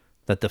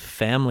that the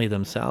family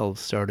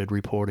themselves started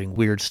reporting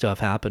weird stuff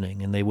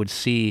happening, and they would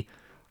see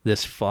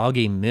this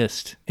foggy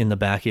mist in the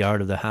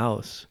backyard of the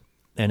house,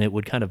 and it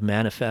would kind of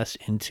manifest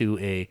into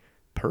a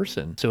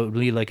person. So it would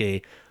be like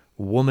a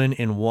woman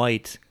in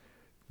white,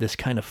 this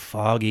kind of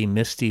foggy,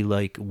 misty,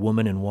 like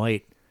woman in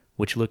white,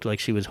 which looked like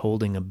she was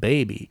holding a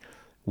baby,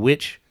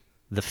 which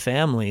the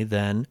family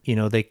then,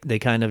 they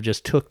kind of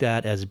just took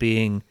that as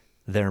being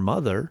their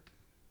mother,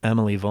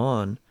 Emily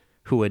Vaughn,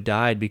 who had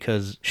died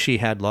because she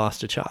had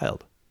lost a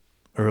child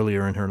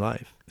earlier in her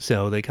life.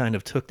 So they kind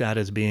of took that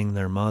as being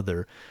their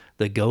mother,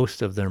 the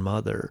ghost of their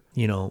mother,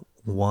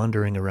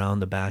 wandering around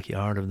the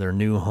backyard of their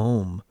new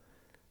home,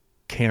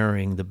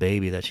 carrying the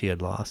baby that she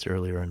had lost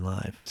earlier in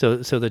life. So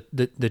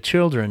the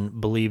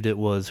children believed it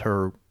was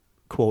her,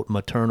 quote,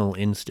 maternal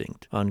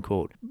instinct,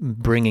 unquote,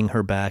 bringing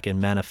her back and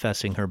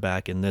manifesting her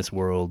back in this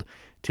world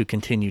to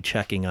continue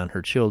checking on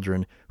her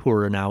children who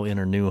are now in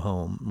her new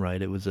home,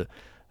 right? It was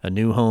a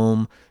new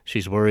home.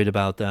 She's worried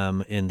about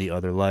them in the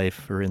other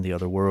life or in the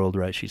other world,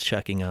 right? She's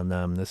checking on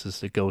them. This is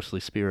the ghostly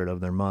spirit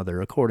of their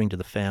mother, according to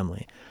the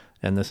family.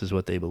 And this is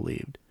what they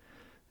believed.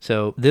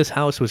 So this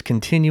house was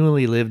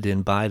continually lived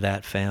in by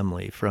that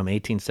family from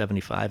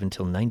 1875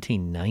 until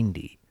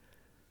 1990.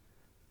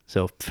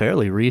 So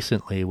fairly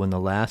recently, when the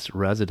last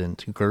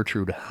resident,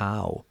 Gertrude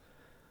Howe,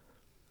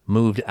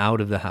 moved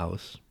out of the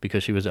house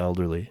because she was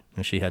elderly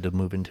and she had to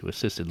move into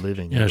assisted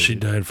living. Yeah, she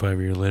died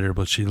 5 years later,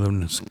 but she lived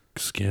in a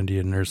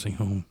Scandia nursing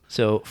home.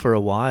 So for a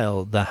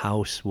while, the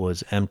house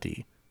was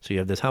empty. So you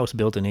have this house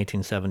built in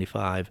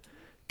 1875,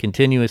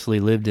 continuously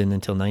lived in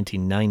until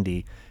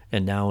 1990,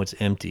 and now it's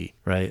empty,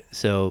 right?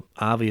 So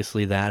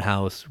obviously that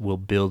house will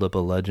build up a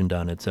legend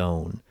on its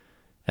own.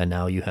 And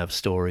now you have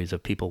stories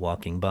of people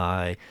walking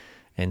by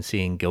and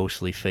seeing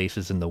ghostly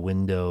faces in the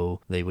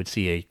window. They would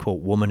see a, quote,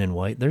 woman in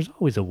white. There's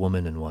always a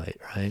woman in white,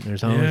 right?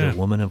 There's always a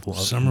woman of white.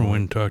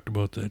 Summerwind talked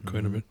about that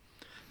quite a bit.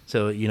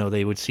 So,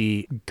 they would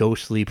see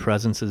ghostly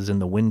presences in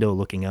the window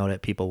looking out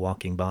at people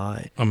walking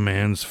by. A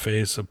man's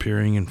face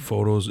appearing in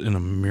photos in a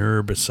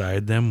mirror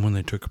beside them when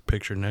they took a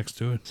picture next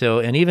to it. So,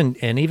 and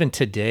even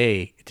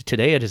today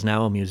it is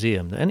now a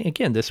museum. And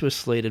again, this was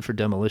slated for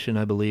demolition,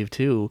 I believe,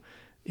 too,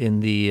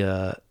 in the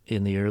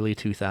early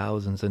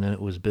 2000s, and then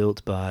it was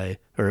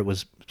it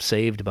was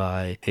saved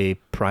by a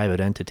private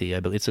entity.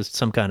 I believe it's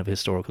some kind of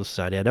historical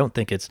society. I don't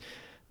think it's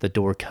the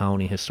Door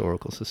County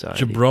Historical Society.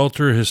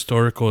 Gibraltar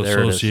Historical There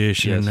it is.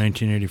 Association in Yes.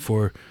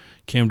 1984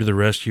 came to the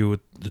rescue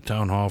with the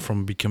town hall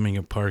from becoming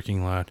a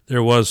parking lot.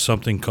 There was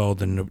something called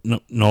the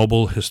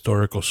Noble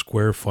Historical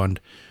Square Fund,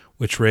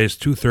 which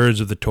raised 2/3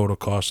 of the total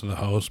cost of the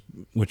house,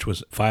 which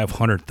was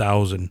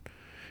 $500,000,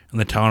 and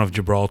the town of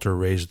Gibraltar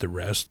raised the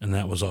rest, and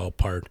that was all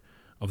part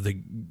of the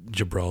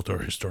Gibraltar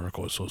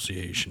Historical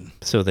Association.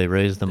 So they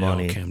raised the They all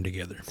money came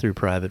together. through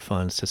private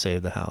funds to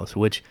save the house,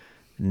 which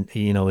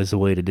is the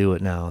way to do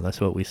it now. That's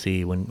what we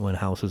see when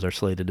houses are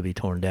slated to be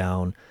torn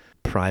down.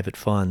 Private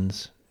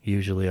funds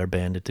usually are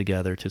banded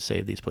together to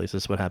save these places.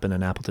 That's what happened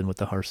in Appleton with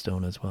the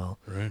Hearthstone as well.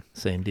 Right.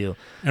 Same deal.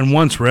 And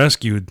once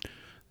rescued,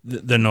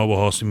 the Noble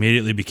House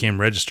immediately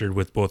became registered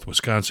with both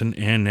Wisconsin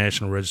and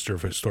National Register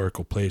of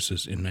Historical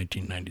Places in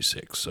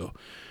 1996. So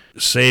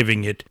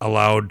saving it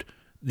allowed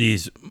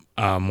these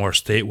more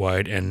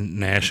statewide and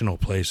national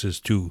places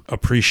to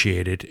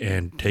appreciate it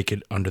and take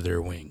it under their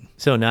wing.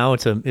 So now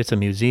it's a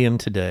museum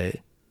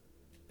today,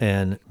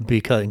 and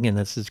because again,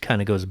 this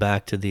kind of goes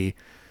back to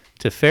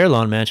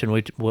Fairlawn Mansion,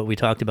 what we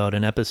talked about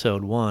in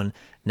episode 1.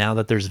 Now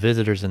that there's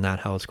visitors in that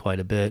house quite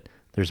a bit,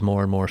 there's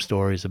more and more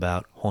stories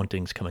about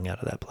hauntings coming out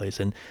of that place.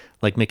 And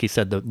like Mickey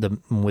said,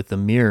 with the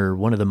mirror,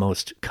 one of the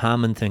most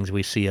common things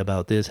we see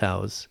about this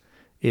house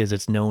is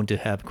it's known to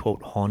have,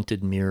 quote,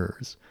 haunted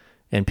mirrors.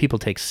 And people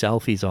take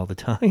selfies all the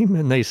time,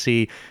 and they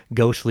see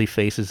ghostly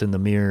faces in the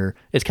mirror.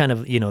 It's kind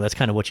of, that's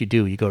kind of what you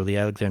do. You go to the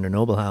Alexander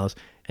Noble House,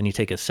 and you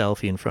take a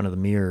selfie in front of the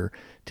mirror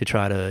to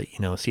try to,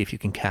 see if you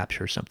can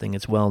capture something.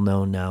 It's well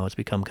known now. It's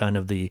become kind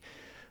of the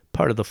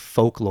part of the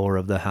folklore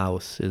of the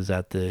house is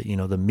that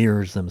the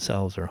mirrors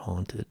themselves are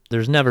haunted.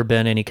 There's never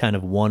been any kind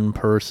of one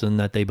person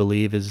that they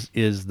believe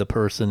is the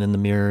person in the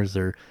mirrors.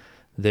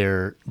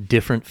 They're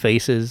different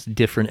faces,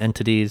 different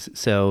entities.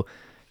 So,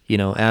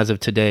 as of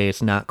today,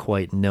 it's not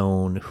quite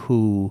known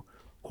who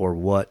or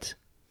what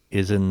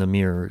is in the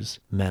mirrors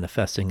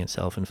manifesting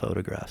itself in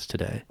photographs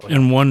today.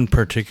 And one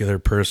particular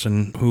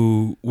person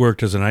who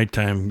worked as a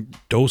nighttime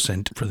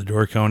docent for the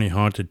Door County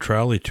Haunted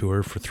Trolley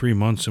Tour for 3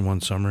 months in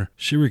one summer,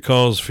 she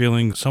recalls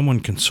feeling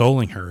someone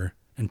consoling her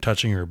and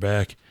touching her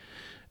back.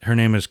 Her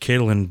name is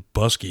Caitlin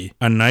Buskey.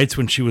 On nights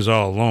when she was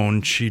all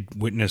alone, she'd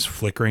witness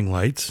flickering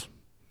lights.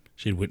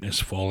 She'd witness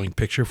falling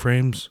picture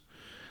frames,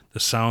 the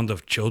sound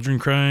of children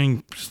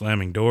crying,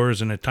 slamming doors,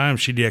 and at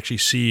times she'd actually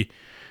see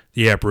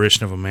the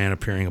apparition of a man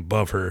appearing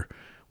above her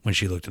when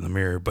she looked in the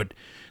mirror. But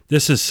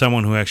this is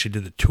someone who actually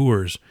did the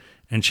tours,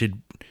 and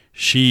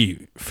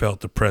she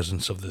felt the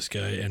presence of this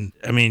guy. And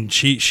I mean,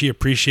 she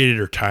appreciated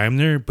her time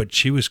there, but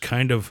she was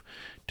kind of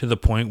to the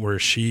point where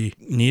she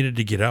needed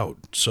to get out.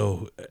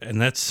 So,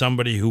 and that's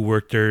somebody who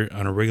worked there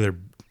on a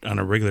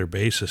regular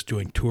basis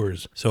doing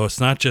tours. So it's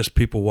not just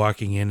people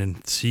walking in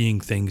and seeing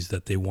things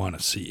that they want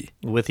to see.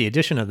 With the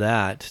addition of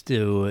that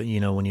to,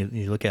 when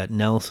you look at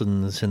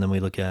Nelson's, and then we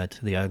look at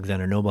the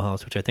Alexander Noble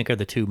House, which I think are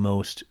the two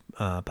most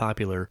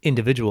popular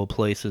individual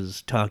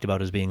places talked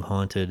about as being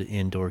haunted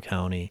in Door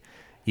County,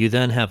 you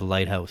then have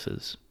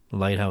lighthouses.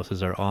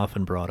 Lighthouses are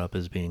often brought up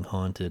as being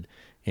haunted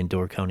in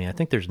Door County. I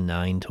think there's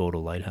 9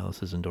 total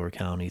lighthouses in Door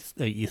County,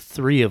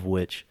 3 of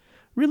which,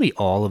 really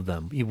all of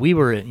them. We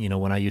were,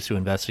 when I used to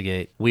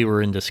investigate, we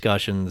were in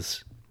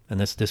discussions, and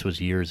this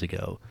was years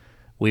ago,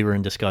 we were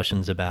in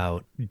discussions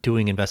about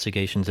doing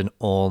investigations in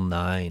all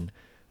 9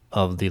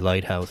 of the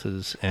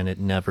lighthouses, and it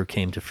never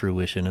came to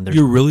fruition. And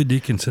You really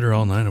did consider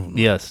all 9 of them?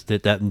 Yes,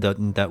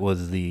 that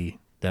was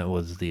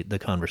the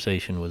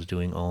conversation, was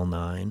doing all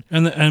 9.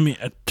 And I mean,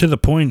 to the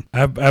point,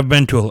 I've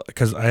been to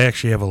because I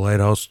actually have a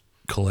lighthouse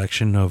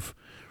collection of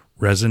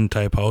resin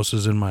type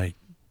houses in my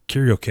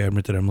curio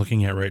cabinet that I'm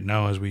looking at right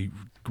now as we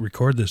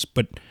record this.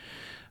 But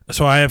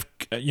so I have,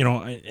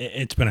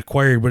 it's been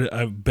acquired, but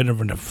I've been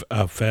of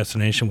a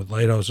fascination with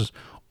lighthouses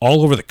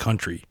all over the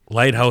country.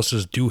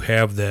 Lighthouses do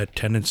have that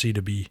tendency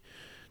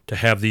to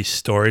have these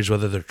stories,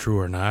 whether they're true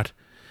or not,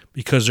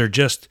 because they're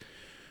just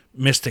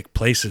mystic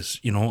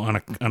places,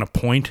 on a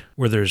point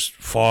where there's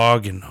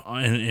fog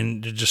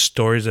and just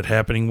stories that are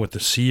happening with the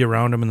sea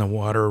around them and the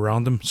water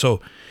around them. So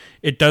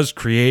it does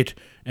create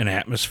an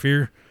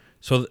atmosphere.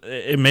 So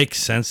it makes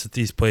sense that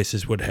these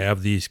places would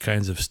have these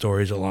kinds of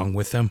stories along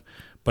with them.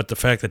 But the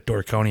fact that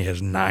Door County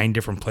has 9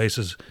 different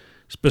places,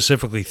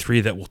 specifically 3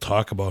 that we'll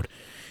talk about,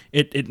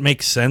 it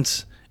makes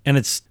sense, and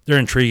they're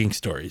intriguing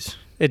stories.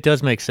 It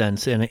does make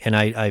sense, and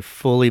I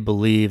fully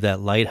believe that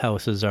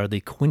lighthouses are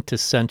the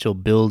quintessential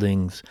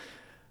buildings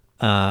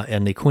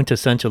and the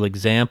quintessential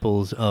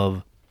examples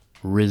of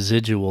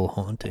residual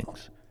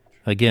hauntings.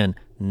 Again,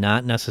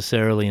 not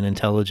necessarily an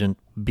intelligent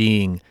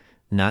being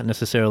not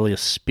necessarily a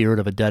spirit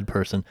of a dead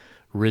person.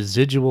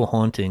 Residual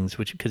hauntings,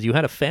 which, because you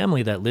had a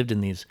family that lived in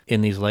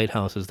these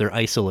lighthouses, they're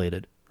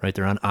isolated, right?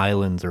 They're on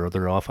islands or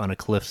they're off on a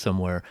cliff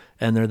somewhere,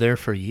 and they're there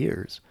for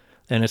years.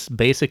 And it's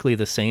basically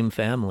the same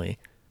family,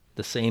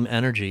 the same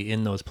energy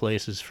in those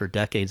places for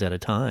decades at a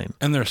time.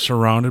 And they're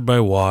surrounded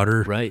by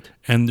water. Right.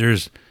 And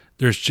there's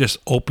just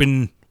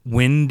open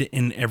wind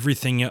and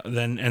everything,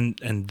 and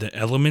the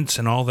elements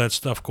and all that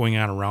stuff going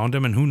on around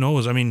them. And who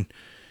knows? I mean,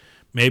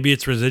 maybe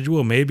it's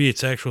residual, maybe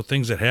it's actual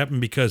things that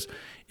happen, because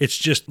it's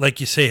just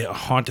like you say, a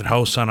haunted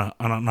house on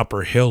an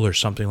upper hill or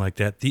something like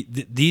that.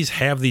 These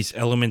have these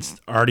elements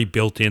already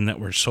built in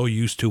that we're so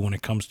used to when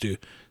it comes to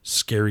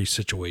scary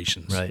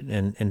situations. Right,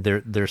 and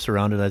they're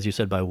surrounded, as you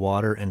said, by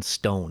water and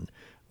stone,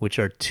 which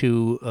are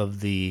two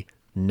of the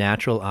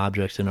natural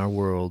objects in our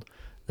world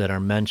that are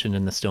mentioned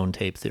in the stone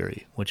tape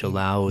theory, which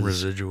allows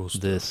residual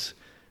stuff. This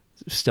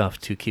stuff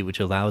to keep, which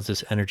allows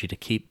this energy to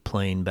keep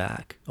playing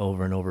back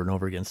over and over and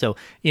over again. So,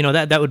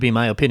 that would be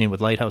my opinion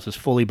with lighthouses.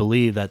 Fully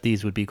believe that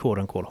these would be quote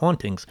unquote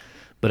hauntings,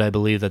 but I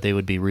believe that they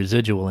would be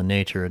residual in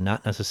nature and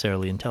not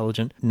necessarily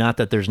intelligent. Not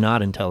that there's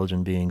not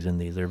intelligent beings in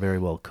these. There very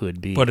well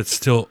could be. But it's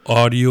still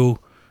audio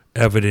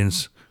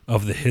evidence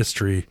of the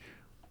history,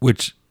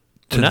 which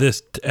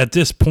at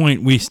this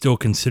point we still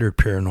consider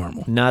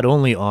paranormal. Not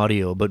only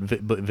audio, but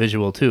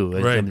visual too.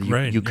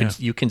 Right,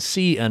 You can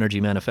see energy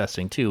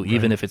manifesting too,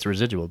 even if it's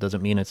residual. It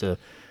doesn't mean it's an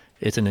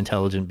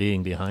intelligent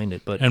being behind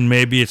it. And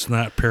maybe it's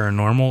not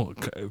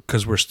paranormal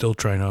because we're still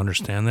trying to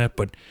understand that.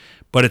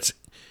 But it's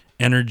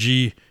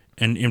energy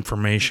and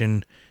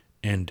information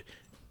and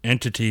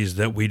entities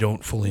that we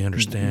don't fully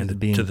understand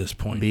to this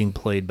point, being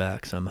played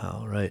back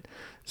somehow, right?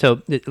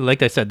 So,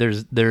 like I said,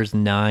 there's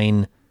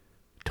 9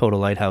 total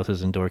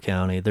lighthouses in Door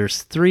County.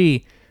 There's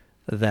 3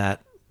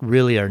 that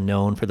really are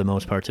known for the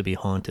most part to be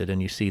haunted, and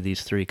you see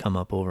these 3 come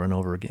up over and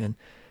over again.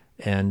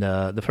 And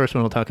the first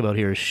one we'll talk about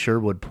here is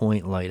Sherwood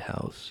Point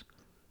Lighthouse,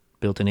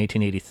 built in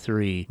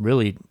 1883,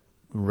 really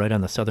right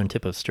on the southern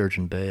tip of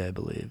Sturgeon Bay, I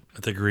believe.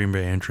 At the Green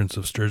Bay entrance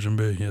of Sturgeon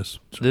Bay, yes.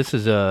 This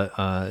is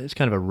it's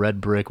kind of a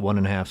red brick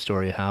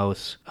 1.5-story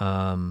house.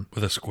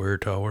 With a square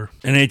tower.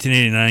 In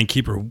 1889,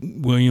 keeper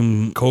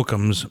William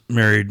Cockums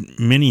married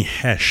Minnie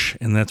Hesh,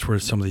 and that's where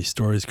some of these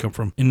stories come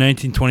from. In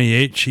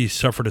 1928, she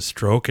suffered a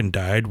stroke and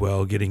died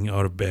while getting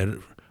out of bed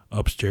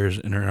upstairs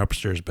in her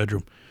upstairs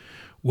bedroom.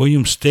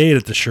 William stayed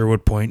at the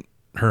Sherwood Point.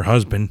 Her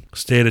husband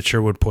stayed at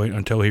Sherwood Point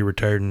until he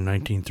retired in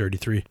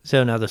 1933.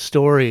 So now the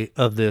story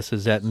of this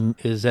is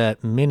that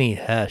Minnie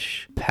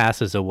Hesh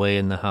passes away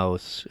in the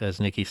house, as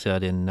Nikki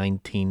said, in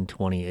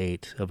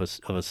 1928 of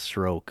a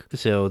stroke.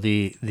 So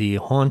the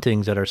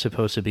hauntings that are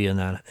supposed to be in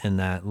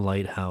that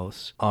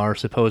lighthouse are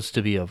supposed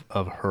to be of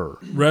her.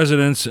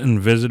 Residents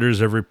and visitors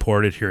have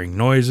reported hearing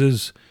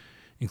noises,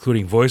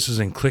 including voices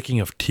and clicking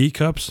of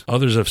teacups.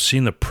 Others have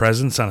seen the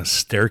presence on a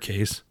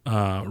staircase.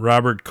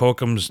 Robert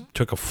Cockums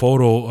took a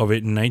photo of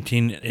it in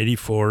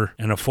 1984,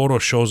 and a photo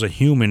shows a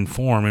human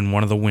form in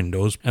one of the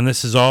windows. And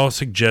this is all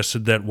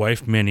suggested that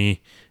wife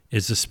Minnie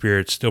is the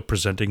spirit still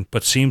presenting,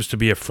 but seems to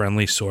be a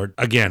friendly sort.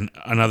 Again,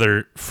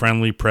 another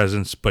friendly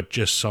presence, but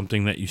just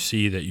something that you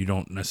see that you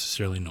don't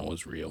necessarily know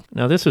is real.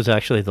 Now, this was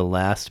actually the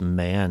last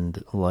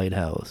manned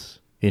lighthouse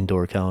in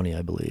Door County,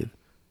 I believe,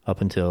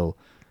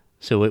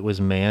 So it was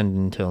manned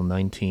until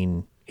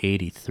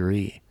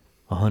 1983,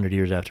 100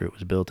 years after it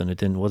was built, and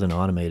it wasn't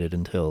automated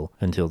until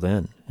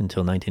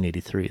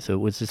 1983.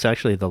 So it's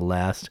actually the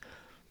last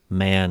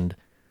manned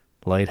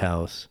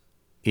lighthouse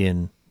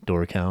in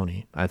Door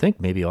County. I think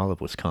maybe all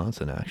of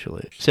Wisconsin,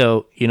 actually.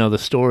 So, the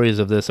stories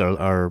of this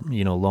are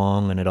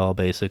long, and it all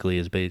basically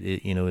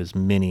is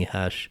Minnie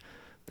Hesh,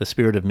 the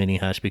spirit of Minnie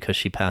Hesh, because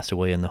she passed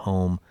away in the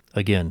home.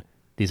 Again,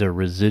 these are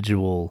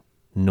residual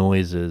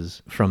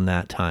noises from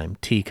that time,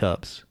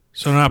 teacups.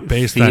 So not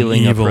based on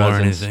evil or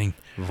anything.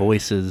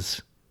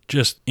 Voices.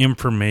 Just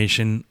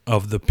information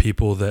of the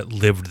people that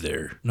lived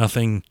there.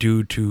 Nothing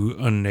due to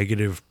a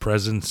negative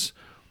presence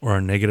or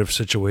a negative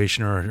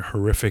situation or a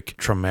horrific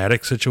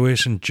traumatic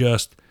situation.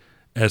 Just,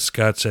 as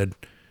Scott said,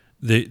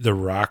 the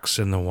rocks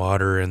and the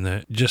water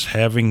and just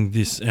having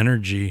this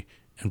energy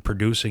and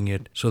producing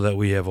it so that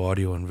we have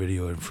audio and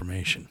video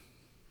information.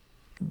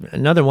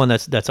 Another one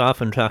that's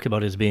often talked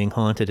about as being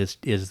haunted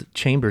is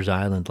Chambers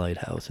Island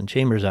Lighthouse. And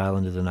Chambers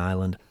Island is an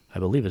island, I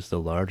believe it's the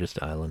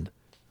largest island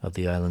of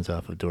the islands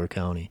off of Door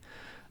County,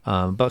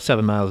 about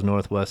 7 miles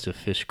northwest of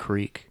Fish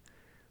Creek.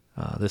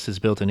 This is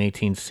built in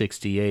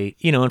 1868.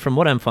 And from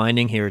what I'm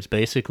finding here, it's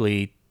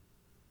basically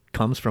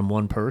comes from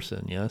one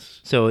person,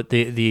 yes? So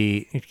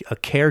a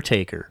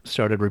caretaker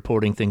started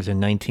reporting things in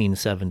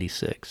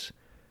 1976.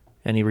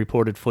 And he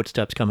reported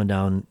footsteps coming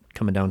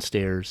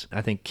downstairs.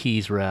 I think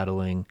keys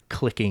rattling,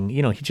 clicking.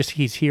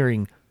 He's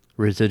hearing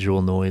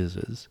residual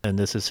noises. And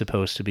this is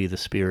supposed to be the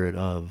spirit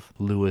of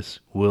Lewis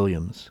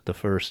Williams, the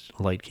first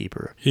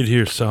lightkeeper. He'd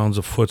hear sounds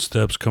of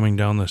footsteps coming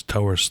down this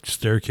tower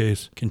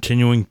staircase,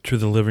 continuing through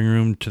the living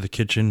room to the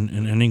kitchen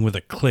and ending with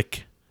a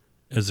click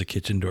as the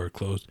kitchen door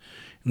closed.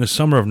 In the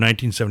summer of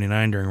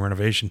 1979, during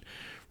renovation,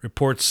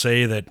 reports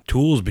say that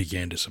tools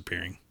began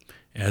disappearing.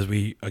 as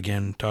we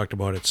again talked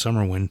about at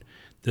Summerwind,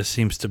 this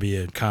seems to be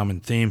a common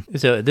theme.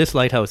 So this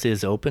lighthouse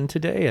is open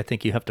today. I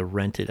think you have to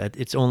rent it.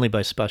 It's only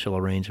by special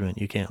arrangement.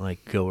 You can't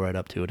like go right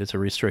up to it. It's a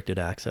restricted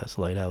access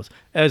lighthouse,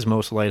 as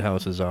most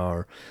lighthouses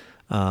are.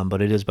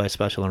 But it is by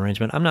special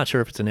arrangement. I'm not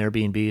sure if it's an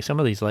Airbnb. Some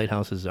of these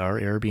lighthouses are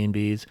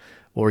Airbnbs,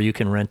 or you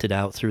can rent it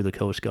out through the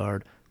Coast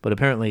Guard. But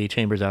apparently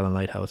Chambers Island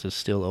Lighthouse is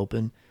still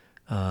open,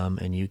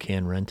 and you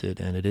can rent it,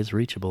 and it is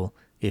reachable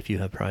if you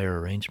have prior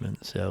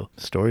arrangement. So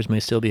stories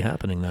may still be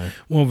happening there.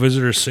 Well,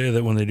 visitors say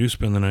that when they do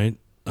spend the night,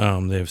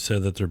 they have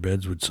said that their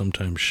beds would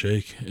sometimes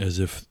shake as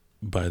if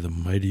by the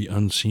mighty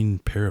unseen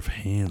pair of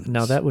hands.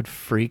 Now that would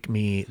freak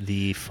me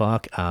the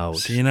fuck out.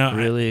 See, you know,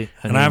 really?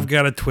 I've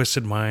got a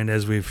twisted mind,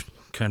 as we've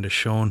kind of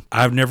shown.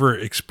 I've never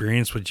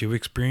experienced what you've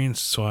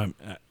experienced, so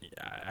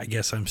I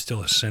guess I'm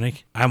still a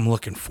cynic. I'm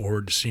looking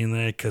forward to seeing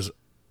that because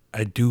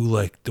I do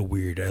like the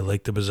weird. I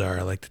like the bizarre.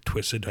 I like the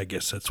twisted. I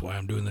guess that's why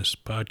I'm doing this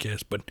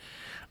podcast. But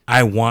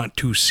I want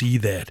to see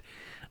that.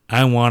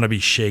 I want to be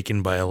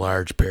shaken by a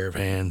large pair of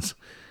hands.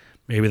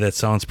 Maybe that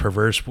sounds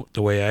perverse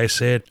the way I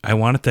say it. I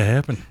want it to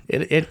happen.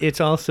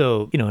 It's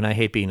also, and I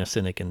hate being a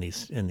cynic in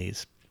these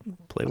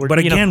play. But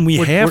again, we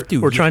have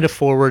to. We're trying to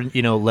forward,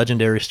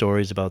 legendary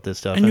stories about this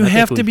stuff. And you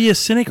have to be a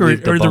cynic or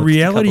the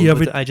reality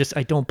of it.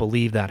 I don't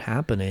believe that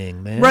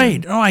happening, man.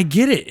 Right. Oh, I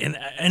get it.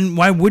 And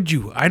why would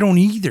you? I don't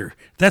either.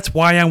 That's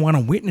why I want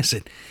to witness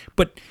it.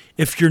 But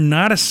if you're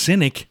not a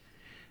cynic,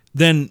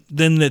 then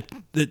the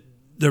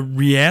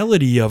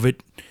reality of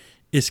it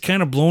is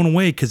kind of blown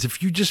away. Because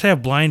if you just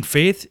have blind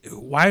faith,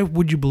 why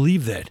would you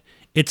believe that?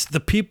 It's the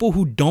people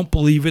who don't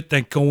believe it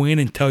that go in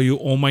and tell you,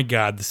 oh my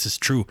God, this is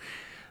true.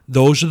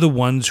 Those are the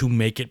ones who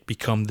make it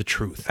become the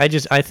truth.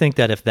 I think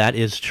that if that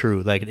is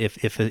true, like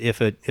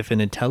if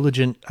an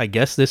intelligent, I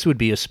guess this would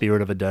be a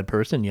spirit of a dead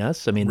person.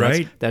 Yes, I mean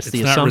right. That's it's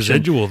the not assumption.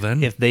 Residual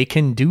then. If they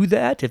can do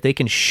that, if they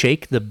can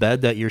shake the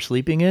bed that you're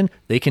sleeping in,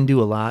 they can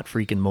do a lot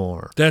freaking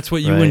more. That's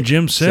what you and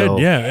Jim said. So,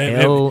 yeah,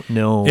 hell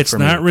no. It's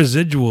not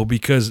residual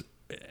because,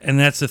 and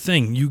that's the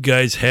thing. You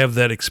guys have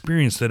that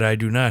experience that I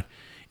do not.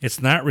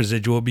 It's not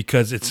residual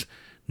because it's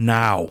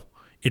now.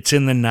 It's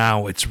in the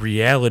now. It's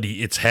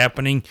reality. It's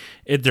happening.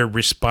 They're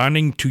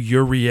responding to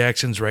your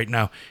reactions right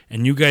now.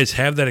 And you guys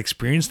have that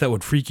experience that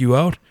would freak you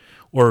out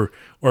or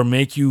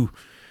make you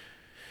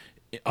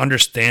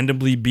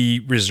understandably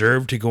be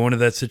reserved to go into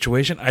that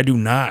situation. I do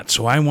not.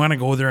 So I want to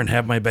go there and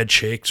have my bed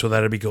shake so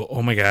that I'd be go,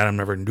 oh my God, I'm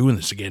never doing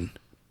this again.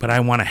 But I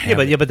want to have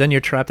it. Yeah, but then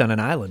you're trapped on an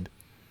island.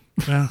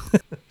 Well,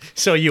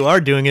 so you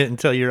are doing it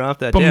until you're off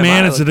that but damn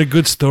man, island. is it a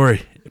good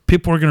story.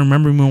 People are going to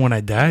remember me when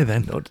I die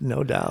then.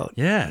 No doubt.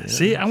 Yeah.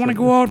 See, I want to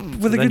go out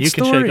with a then good you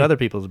story. can shake other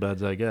people's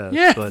beds, I guess.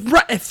 Yeah, but,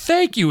 right.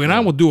 Thank you. And I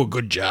will do a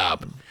good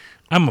job.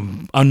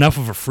 I'm enough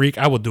of a freak.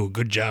 I will do a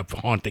good job for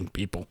haunting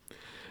people.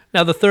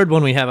 Now, the third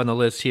one we have on the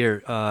list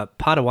here,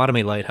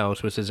 Potawatomi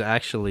Lighthouse, which is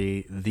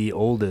actually the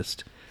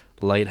oldest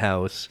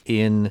lighthouse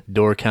in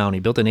Door County,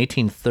 built in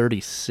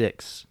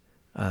 1836.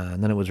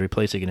 And then it was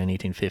replaced again in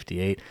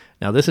 1858.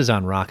 Now, this is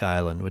on Rock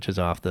Island, which is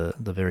off the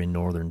very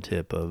northern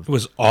tip of... It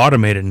was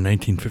automated in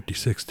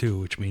 1956, too,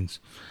 which means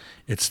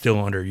it's still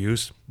under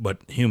use, but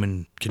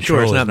human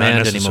control it's not is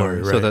manned necessary.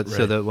 anymore. Right,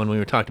 So that when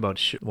we talked about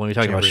Chambers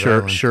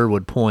Island.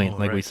 Sherwood Point,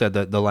 like right. we said,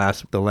 that the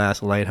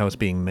last lighthouse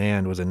being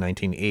manned was in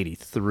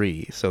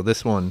 1983. So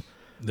this one...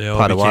 They all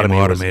Potawatomi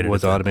became automated.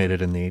 was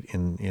automated in the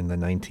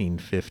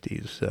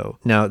 1950s. So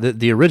now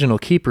the original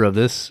keeper of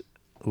this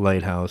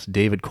lighthouse,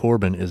 David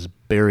Corbin, is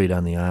buried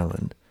on the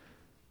island.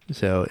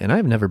 So, and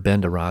I've never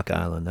been to Rock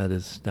Island. That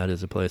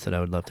is a place that I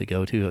would love to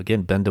go to.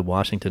 Again, been to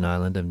Washington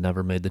Island. I've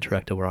never made the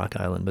trek to Rock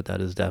Island, but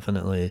that is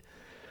definitely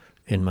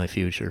in my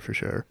future for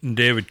sure.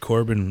 David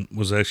Corbin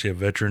was actually a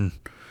veteran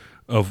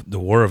of the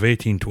War of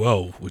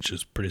 1812, which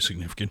is pretty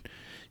significant.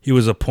 He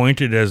was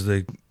appointed as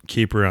the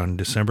keeper on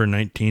December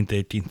 19th,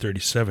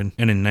 1837,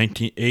 and in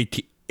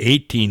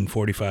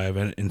 1845,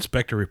 an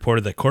inspector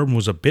reported that Corbin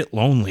was a bit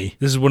lonely.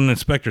 This is what an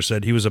inspector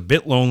said. He was a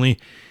bit lonely,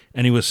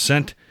 and he was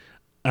sent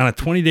on a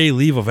 20-day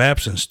leave of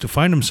absence to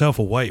find himself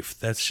a wife.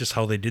 That's just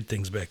how they did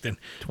things back then.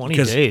 20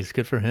 days,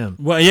 good for him.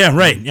 Well, yeah,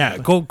 right. Yeah,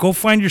 go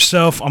find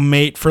yourself a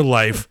mate for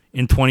life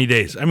in 20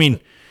 days. I mean,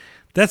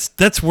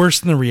 that's worse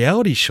than the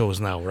reality shows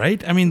now,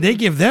 right? I mean, they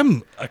give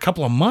them a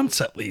couple of months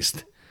at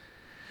least.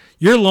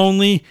 You're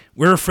lonely.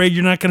 We're afraid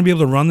you're not going to be able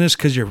to run this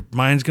because your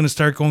mind's going to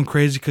start going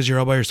crazy because you're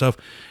all by yourself.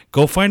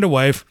 Go find a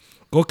wife.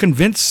 Go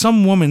convince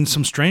some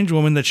strange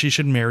woman that she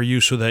should marry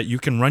you so that you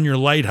can run your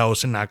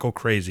lighthouse and not go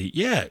crazy.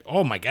 Yeah.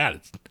 Oh, my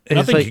God.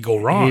 Nothing could go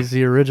wrong. He's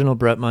the original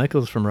Bret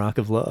Michaels from Rock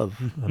of Love.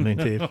 I mean,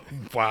 Dave.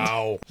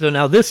 Wow. So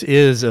now this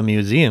is a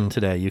museum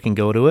today. You can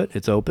go to it.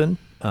 It's open.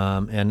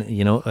 And,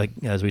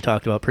 as we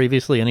talked about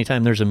previously,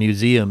 anytime there's a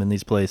museum in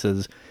these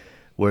places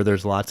where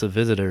there's lots of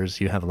visitors,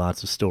 you have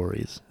lots of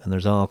stories. And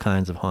there's all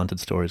kinds of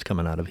haunted stories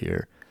coming out of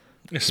here.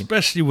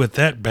 Especially with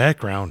that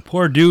background.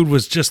 Poor dude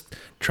was just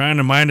trying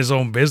to mind his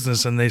own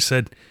business, and they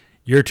said,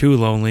 you're too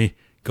lonely.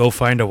 Go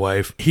find a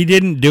wife. He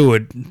didn't do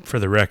it, for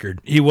the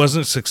record. He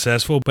wasn't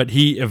successful, but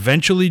he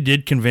eventually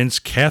did convince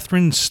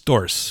Catherine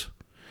Storrs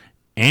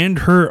and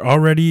her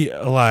already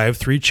alive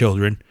 3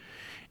 children,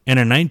 and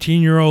a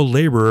 19-year-old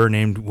laborer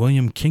named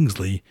William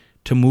Kingsley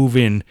to move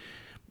in.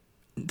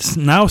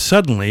 Now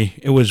suddenly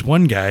it was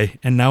one guy,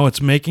 and now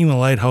it's making the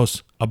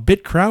lighthouse a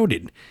bit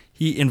crowded.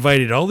 He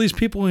invited all these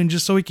people in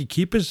just so he could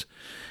keep his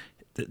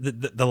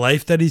the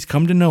life that he's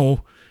come to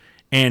know,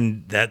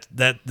 and that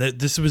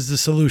this was the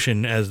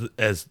solution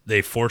as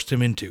they forced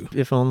him into.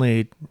 If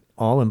only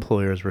all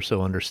employers were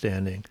so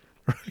understanding.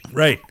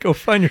 Right. Go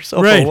find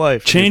yourself Right. a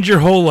wife. Change your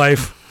whole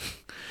life.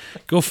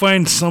 Go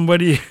find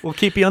somebody. We'll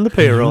keep you on the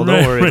payroll.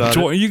 Don't worry about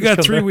it. You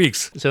got 3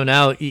 weeks. So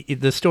now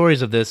the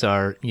stories of this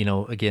are,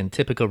 again,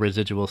 typical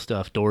residual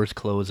stuff, doors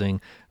closing,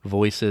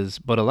 voices,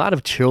 but a lot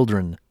of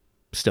children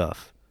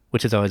stuff,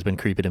 which has always been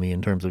creepy to me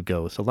in terms of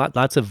ghosts.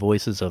 Lots of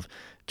voices of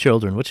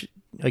children, which,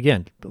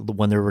 again,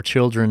 when there were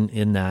children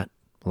in that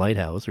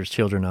lighthouse, there's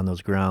children on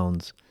those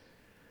grounds.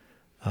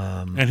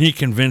 And he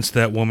convinced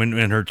that woman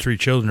and her 3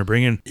 children to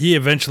bring in. He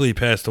eventually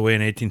passed away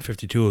in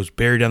 1852. He was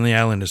buried on the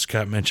island, as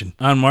Scott mentioned.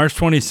 On March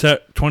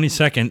 22nd,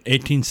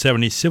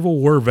 1870, Civil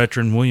War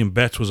veteran William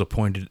Betts was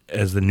appointed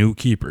as the new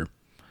keeper.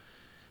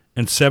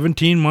 And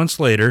 17 months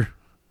later,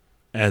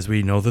 as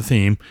we know the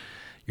theme,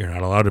 you're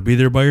not allowed to be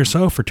there by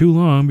yourself for too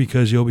long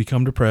because you'll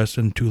become depressed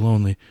and too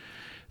lonely.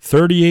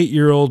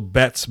 38-year-old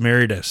Betts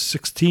married a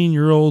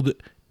 16-year-old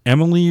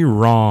Emily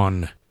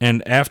Rawn.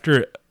 And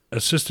after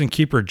assistant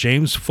keeper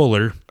James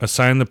Fuller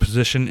assigned the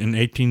position in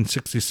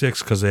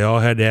 1866 because they all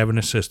had to have an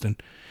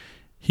assistant,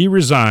 he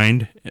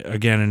resigned,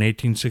 again in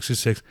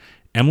 1866.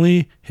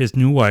 Emily, his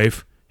new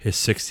wife, his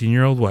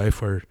 16-year-old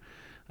wife, or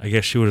I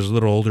guess she was a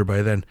little older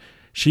by then,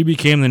 she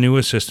became the new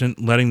assistant,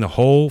 letting the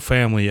whole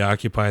family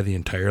occupy the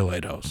entire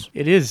lighthouse.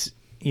 It is,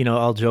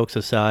 all jokes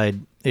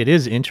aside, it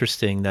is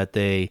interesting that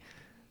they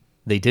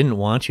didn't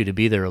want you to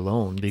be there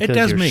alone because it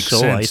does you're make so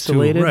sense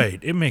isolated. Too. Right,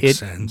 it makes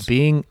sense.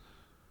 Being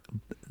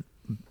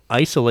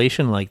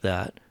isolation like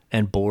that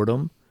and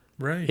boredom,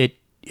 right?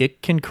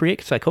 It can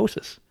create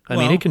psychosis. I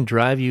mean, Well, it can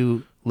drive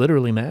you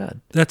literally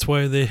mad. That's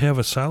why they have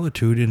a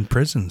solitude in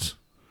prisons.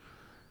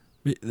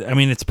 I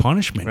mean, it's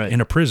punishment Right. in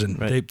a prison.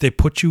 Right. They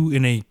put you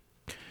in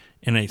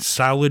a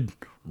solid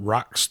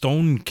rock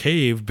stone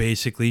cave,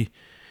 basically,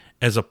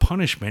 as a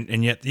punishment,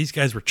 and yet these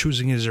guys were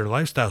choosing it as their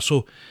lifestyle.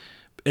 So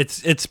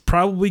it's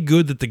probably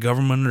good that the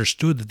government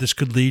understood that this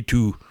could lead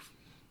to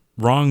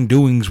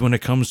wrongdoings when it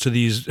comes to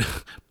these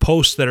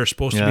posts that are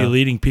supposed to be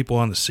leading people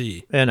on the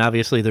sea. And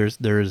obviously,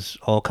 there's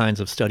all kinds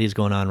of studies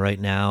going on right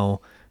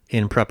now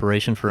in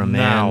preparation for a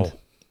manned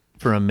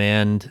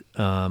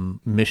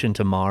mission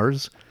to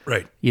Mars.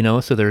 Right.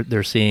 So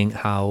they're seeing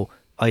how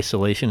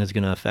isolation is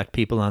going to affect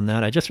people on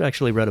that. I just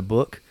actually read a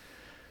book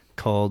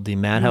called The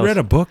Madhouse. You read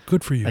a book?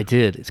 Good for you. I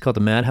did. It's called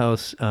The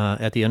Madhouse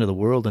at the End of the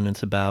World, and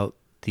it's about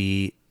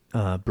the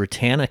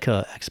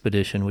Britannica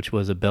expedition, which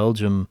was a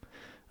Belgian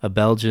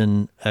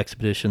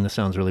expedition. This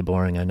sounds really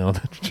boring, I know.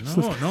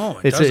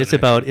 No,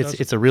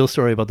 it's a real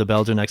story about the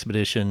Belgian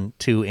expedition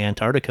to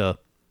Antarctica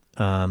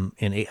I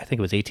think it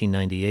was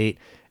 1898,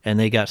 and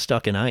they got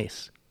stuck in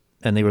ice.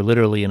 And they were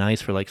literally in ice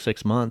for like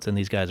 6 months, and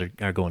these guys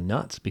are going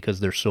nuts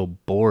because they're so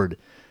bored.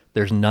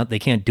 They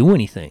can't do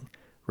anything,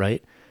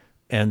 right?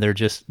 And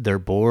they're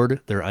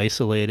bored, they're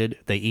isolated,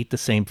 they eat the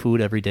same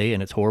food every day,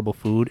 and it's horrible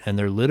food, and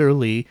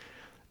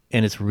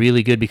and it's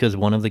really good because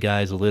one of the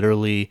guys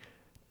literally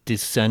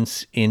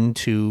descends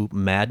into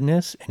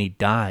madness, and he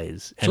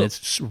dies. And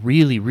it's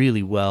really,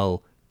 really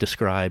well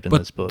described in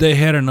this book. But they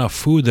had enough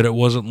food that it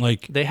wasn't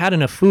like... They had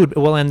enough food.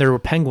 Well, and there were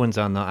penguins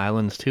on the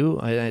islands too.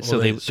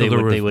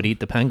 They would eat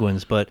the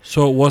penguins, but...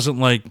 So it wasn't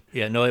like...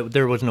 Yeah, no,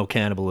 there was no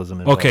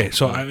cannibalism involved. Okay,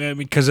 so I mean,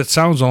 because it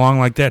sounds along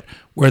like that,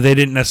 where they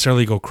didn't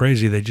necessarily go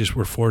crazy. They just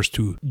were forced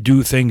to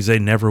do things they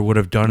never would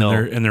have done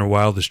in their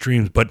wildest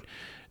dreams. But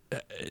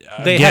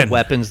they had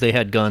weapons, they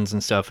had guns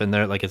and stuff, and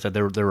like I said,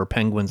 there were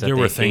penguins that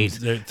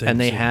ate, and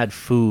they had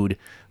food.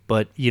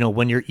 But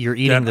when you're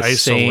eating the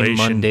same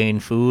mundane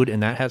food,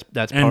 and that's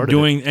part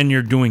of it. And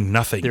you're doing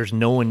nothing. There's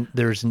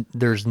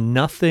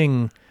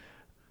nothing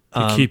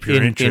to keep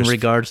your interest in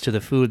regards to the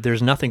food.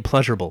 There's nothing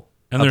pleasurable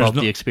about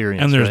the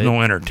experience, and there's right?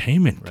 no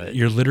entertainment. Right.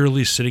 You're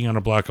literally sitting on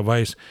a block of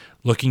ice,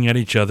 looking at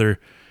each other,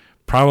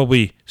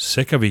 probably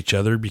sick of each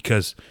other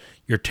because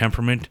your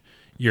temperament,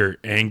 your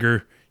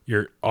anger,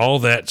 all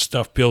that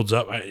stuff builds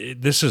up.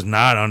 This is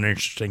not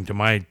uninteresting to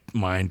my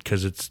mind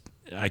because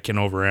I can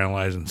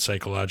overanalyze and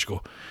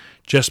psychological.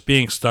 Just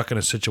being stuck in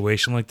a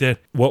situation like that,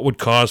 what would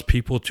cause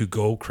people to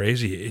go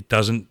crazy? It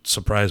doesn't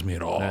surprise me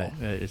at all. Right.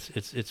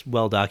 It's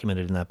well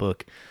documented in that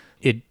book.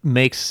 It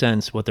makes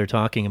sense what they're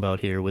talking about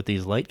here with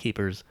these lighthouse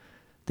keepers,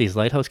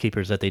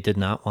 that they did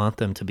not want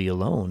them to be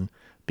alone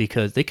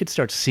because they could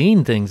start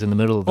seeing things in the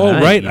middle of the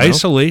night. Oh, right.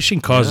 Isolation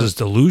causes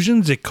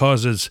delusions. It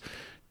causes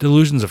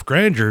delusions of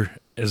grandeur,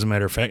 as a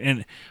matter of fact.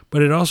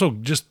 But it also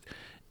just...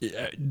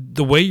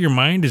 the way your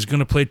mind is going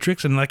to play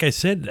tricks. And like I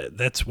said,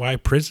 that's why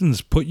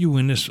prisons put you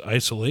in this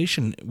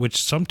isolation,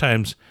 which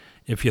sometimes,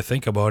 if you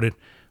think about it,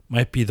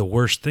 might be the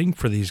worst thing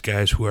for these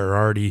guys who are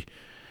already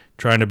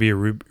trying to be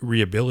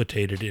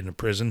rehabilitated in a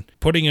prison.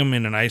 Putting them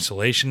in an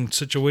isolation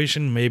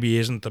situation maybe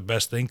isn't the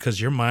best thing,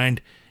 because your mind,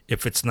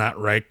 if it's not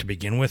right to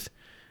begin with,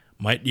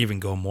 might even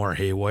go more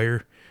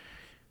haywire,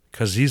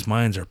 because these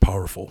minds are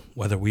powerful,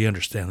 whether we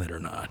understand it or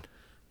not.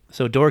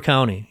 So Door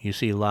County, you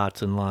see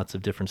lots and lots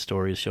of different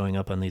stories showing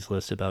up on these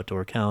lists about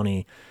Door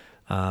County,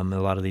 a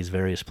lot of these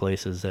various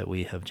places that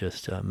we have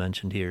just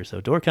mentioned here.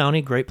 So Door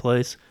County, great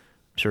place.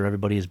 I'm sure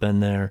everybody has been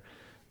there.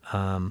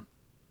 A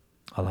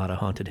lot of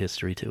haunted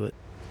history to it.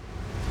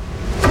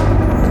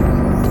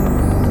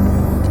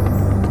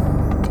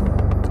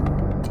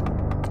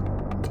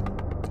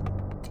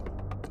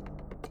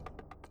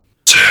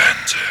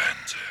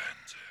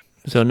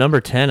 So number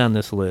 10 on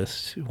this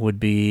list would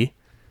be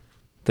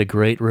the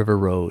Great River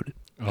Road.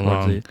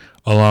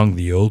 Along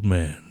the old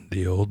man,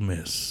 the old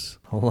miss.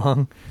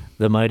 Along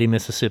the mighty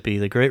Mississippi,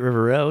 the Great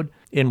River Road.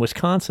 In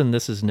Wisconsin,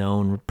 this is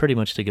known pretty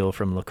much to go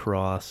from La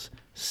Crosse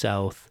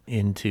south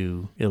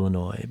into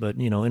Illinois. But,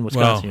 you know, in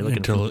Wisconsin, you're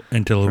looking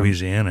into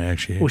Louisiana,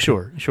 actually. Well,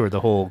 sure. The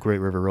whole Great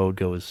River Road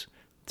goes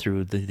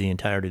through the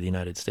entirety of the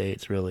United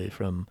States, really.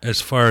 From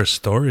as far as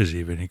stories,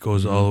 even it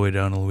goes all the way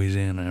down to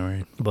Louisiana,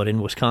 right? But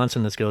in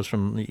Wisconsin, this goes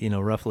from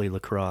roughly La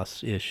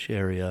Crosse-ish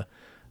area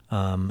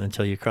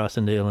until you cross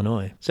into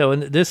Illinois. So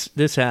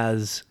this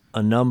has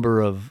a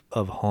number of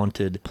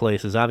haunted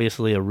places.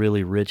 Obviously, a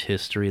really rich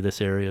history. This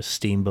area,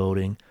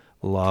 steamboating,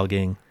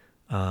 logging,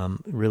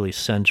 really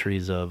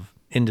centuries of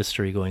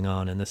industry going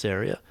on in this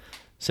area.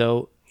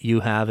 So you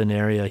have an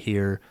area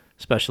here,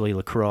 especially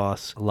La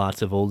Crosse,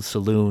 lots of old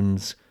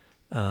saloons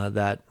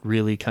that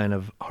really kind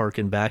of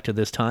harken back to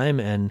this time.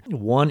 And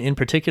one in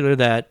particular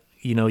that,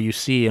 you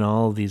see in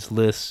all of these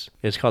lists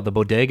is called the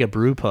Bodega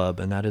Brew Pub,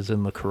 and that is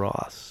in La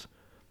Crosse.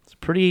 It's a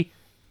pretty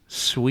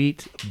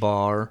sweet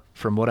bar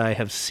from what I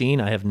have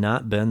seen. I have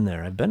not been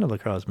there. I've been to La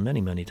Crosse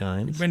many, many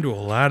times. You've been to a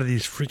lot of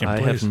these freaking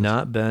places. I have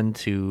not been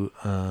to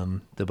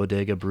the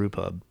Bodega Brew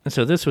Pub. And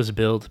so this was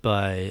built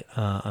by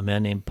a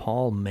man named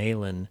Paul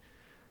Malin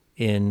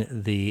in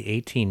the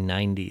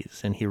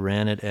 1890s, and he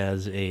ran it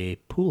as a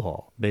pool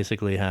hall.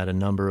 Basically had a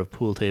number of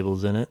pool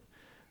tables in it.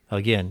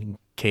 Again,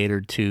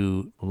 catered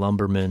to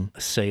lumbermen,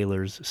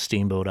 sailors,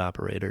 steamboat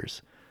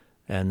operators.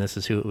 And this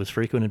is who it was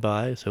frequented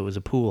by, so it was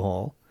a pool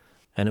hall.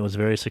 And it was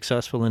very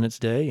successful in its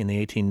day in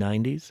the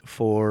 1890s.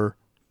 For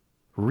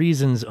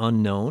reasons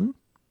unknown,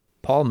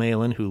 Paul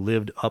Malin, who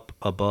lived up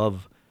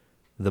above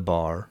the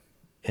bar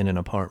in an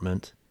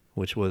apartment,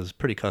 which was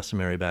pretty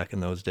customary back in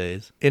those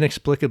days,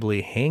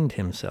 inexplicably hanged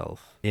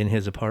himself in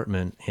his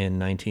apartment in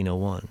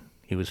 1901.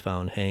 He was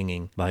found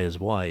hanging by his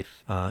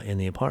wife in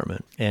the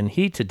apartment. And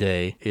he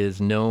today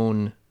is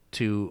known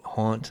to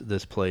haunt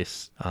this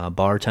place.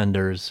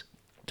 Bartenders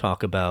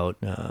talk about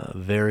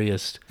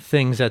various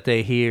things that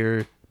they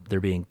hear.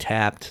 They're being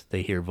tapped.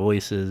 They hear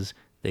voices.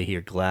 They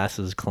hear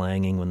glasses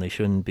clanging when they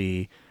shouldn't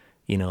be,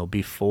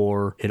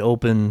 before it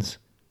opens.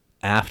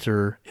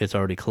 After it's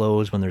already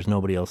closed, when there's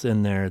nobody else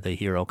in there, they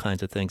hear all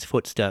kinds of things.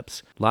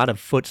 Footsteps, a lot of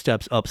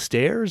footsteps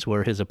upstairs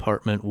where his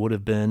apartment would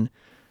have been.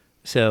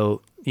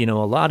 So, a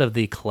lot of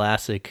the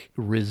classic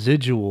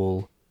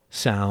residual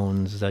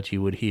sounds that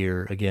you would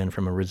hear, again,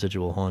 from a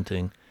residual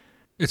haunting.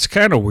 It's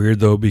kind of weird,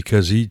 though,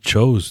 because he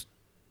chose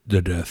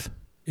the death.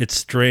 It's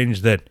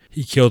strange that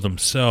he killed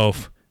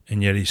himself,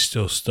 and yet he's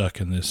still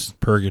stuck in this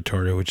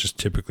purgatory, which is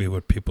typically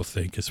what people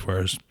think as far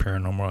as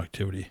paranormal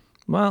activity.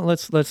 Well,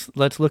 let's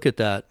look at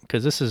that,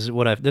 because this is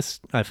what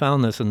I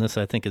found this, and this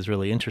I think is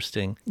really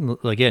interesting.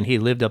 Again, he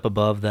lived up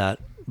above that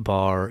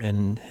bar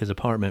in his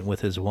apartment with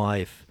his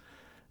wife,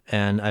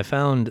 and I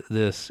found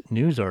this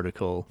news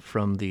article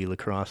from the La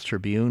Crosse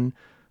Tribune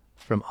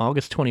from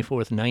August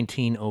 24th,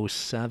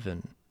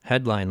 1907.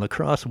 Headline: La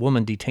Crosse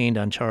woman detained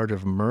on charge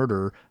of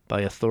murder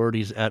by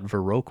authorities at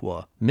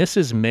Viroqua.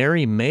 Mrs.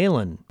 Mary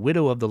Malin,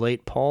 widow of the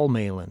late Paul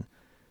Malin,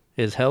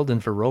 is held in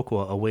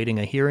Viroqua awaiting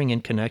a hearing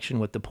in connection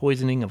with the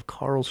poisoning of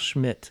Carl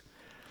Schmidt,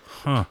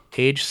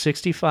 age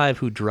 65,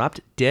 who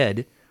dropped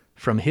dead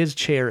from his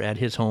chair at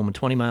his home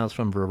 20 miles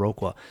from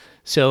Viroqua.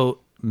 So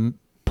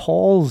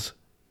Paul's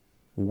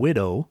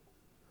widow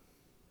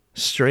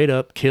straight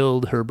up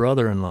killed her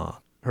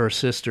brother-in-law, her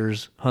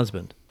sister's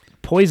husband,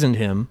 poisoned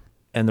him,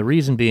 and the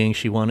reason being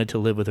she wanted to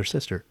live with her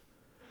sister.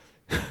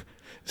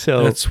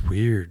 So that's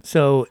weird.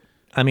 So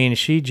I mean,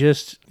 she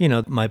just,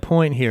 my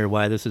point here,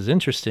 why this is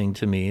interesting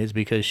to me, is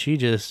because she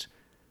just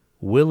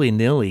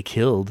willy-nilly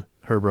killed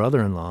her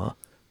brother-in-law,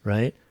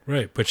 right?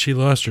 Right, but she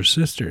lost her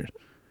sister.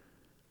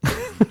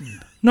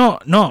 No,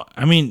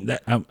 I mean,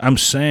 I'm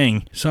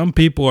saying some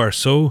people are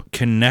so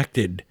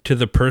connected to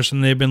the person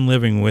they've been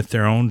living with,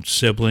 their own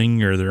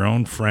sibling or their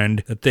own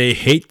friend, that they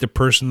hate the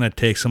person that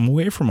takes them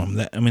away from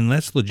them.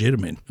 That's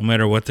legitimate, no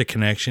matter what the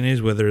connection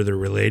is, whether they're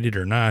related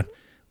or not.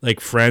 Like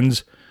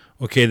friends,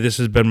 okay, this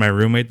has been my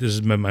roommate, this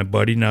has been my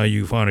buddy, now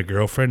you found a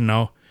girlfriend.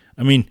 No,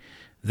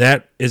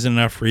 that is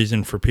enough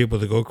reason for people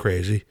to go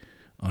crazy,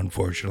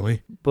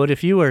 unfortunately. But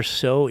if you are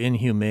so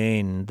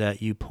inhumane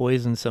that you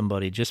poison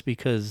somebody just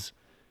because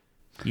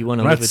You want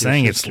to I'm live not with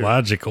saying your it's sister.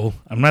 logical.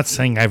 I'm not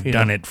saying I've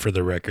done it for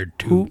the record,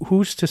 too.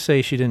 Who's to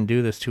say she didn't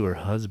do this to her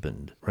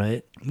husband,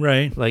 right?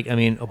 Right. Like, I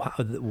mean,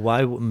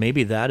 why?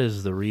 Maybe that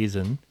is the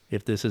reason,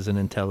 if this is an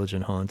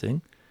intelligent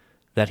haunting,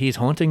 that he's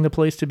haunting the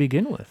place to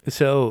begin with.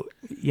 So,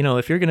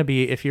 if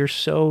you're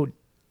so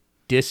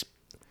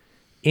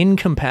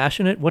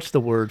incompassionate, what's the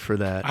word for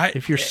that?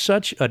 If you're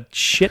such a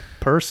shit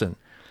person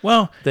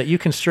Well, that you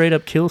can straight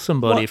up kill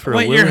somebody for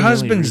a your willy-nilly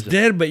husband's reason.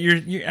 dead, but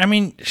I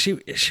mean,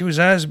 she was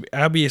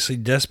obviously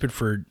desperate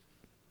for,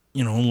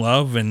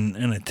 love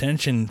and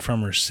attention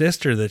from her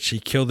sister, that she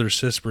killed her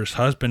sister's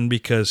husband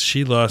because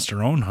she lost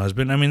her own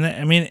husband. I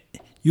mean,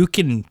 you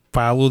can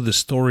follow the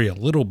story a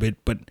little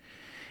bit, but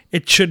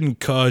it shouldn't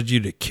cause you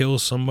to kill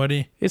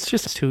somebody. It's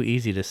just too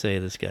easy to say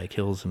this guy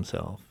kills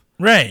himself.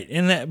 Right,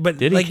 but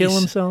Did he kill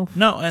himself?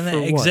 No, For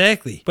what?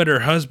 exactly. But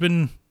her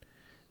husband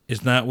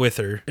is not with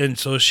her, and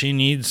so she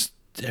needs.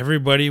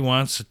 Everybody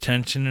wants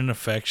attention and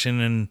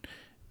affection,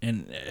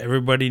 and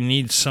everybody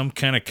needs some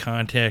kind of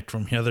contact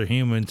from other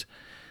humans.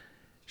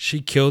 She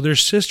killed her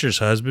sister's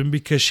husband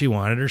because she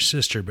wanted her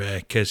sister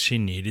back, because she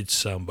needed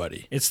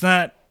somebody. It's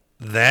not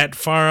that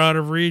far out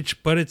of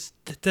reach, but it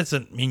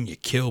doesn't mean you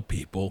kill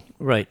people.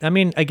 Right. I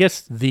mean, I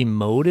guess the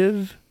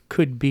motive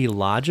could be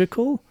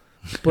logical,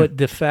 but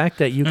the fact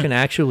that you can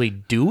actually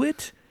do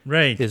it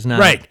Right. is not.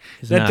 Right.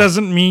 is That not-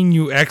 doesn't mean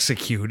you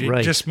execute. It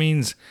Right. just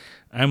means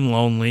I'm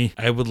lonely.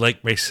 I would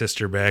like my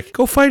sister back.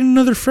 Go find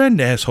another friend,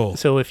 asshole.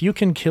 So if you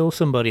can kill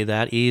somebody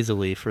that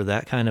easily for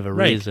that kind of a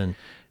Right. reason,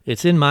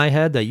 it's in my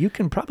head that you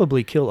can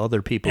probably kill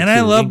other people And too,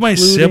 I love my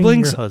including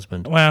siblings. your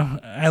husband. Well,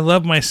 I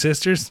love my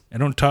sisters. I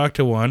don't talk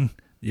to one.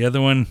 The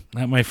other one,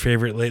 not my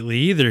favorite lately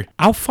either.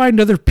 I'll find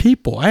other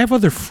people. I have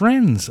other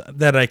friends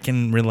that I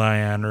can rely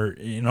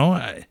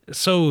on,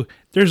 so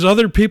there's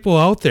other people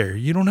out there.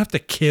 You don't have to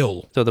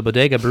kill. So the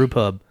Bodega Brew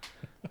Pub,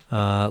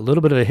 a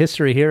little bit of a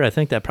history here. I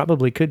think that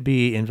probably could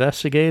be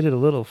investigated a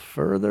little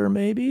further,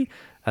 maybe.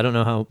 I don't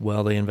know how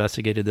well they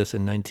investigated this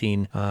in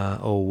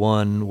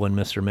 1901 when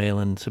Mr.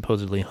 Malin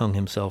supposedly hung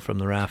himself from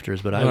the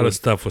rafters. But A lot of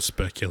stuff was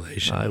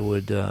speculation. I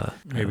would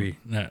Maybe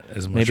not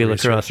as much. maybe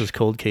research. Lacrosse's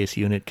cold case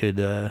unit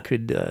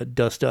could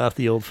dust off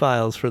the old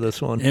files for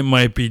this one. It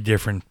might be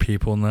different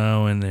people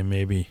now, and they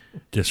maybe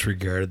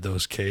disregarded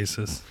those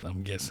cases.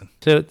 I'm guessing.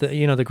 So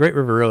the Great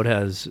River Road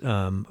has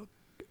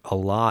a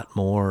lot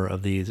more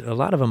of these. A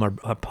lot of them are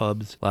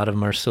pubs. A lot of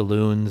them are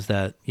saloons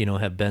that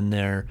have been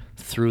there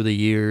through the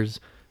years.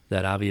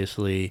 That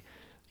obviously,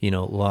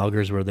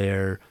 loggers were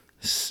there,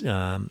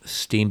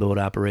 steamboat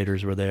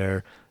operators were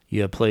there.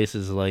 You have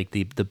places like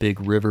the Big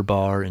River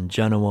Bar in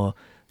Genoa.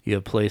 You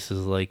have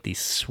places like the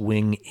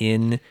Swing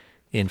Inn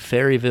in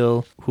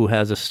Ferryville, who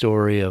has a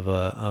story of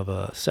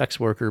a sex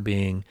worker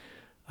being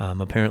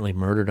apparently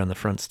murdered on the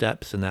front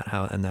steps, and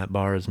that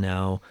bar is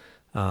now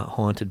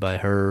haunted by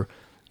her.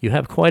 You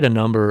have quite a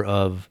number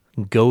of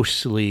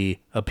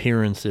ghostly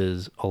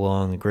appearances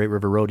along the Great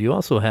River Road. You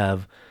also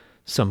have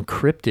some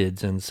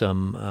cryptids and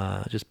some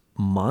just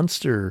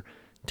monster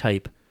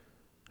type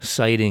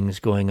sightings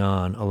going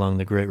on along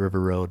the Great River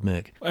Road,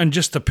 Mick. And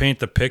just to paint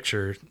the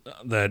picture,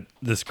 that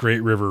this Great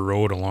River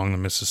Road along the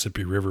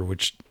Mississippi River,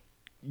 which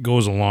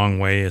goes a long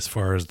way as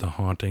far as the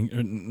haunting,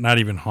 not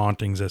even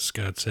hauntings, as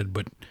Scott said,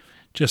 but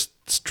just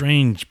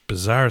strange,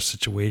 bizarre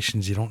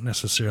situations you don't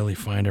necessarily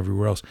find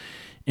everywhere else.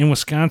 In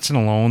Wisconsin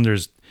alone,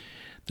 there's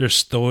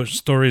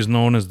stories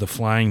known as the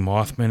Flying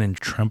Mothman in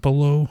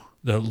Trempealeau,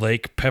 the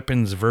Lake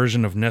Pepin's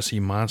version of Nessie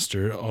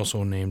Monster,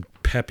 also named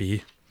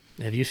Peppy.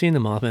 Have you seen the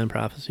Mothman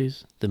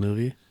Prophecies, the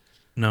movie?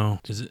 No,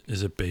 is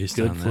it based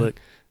Good on flick.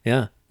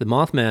 Yeah, the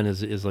Mothman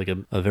is like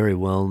a very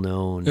well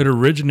known. that? It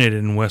originated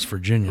in West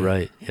Virginia,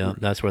 Right. Yeah,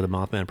 that's where the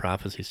Mothman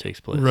Prophecies takes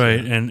place.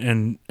 right? Yeah.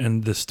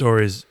 And the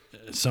stories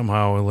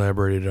somehow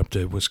elaborated up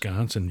to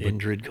Wisconsin. But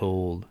Indrid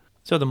Cold.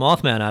 So the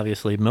Mothman,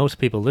 obviously, most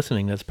people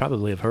listening that's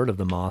probably have heard of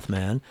the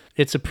Mothman.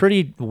 It's a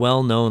pretty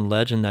well-known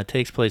legend that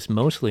takes place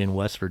mostly in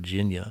West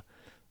Virginia.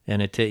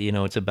 And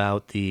it's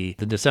about the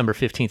December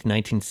 15th,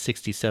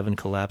 1967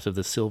 collapse of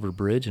the Silver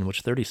Bridge, in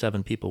which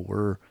 37 people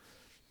were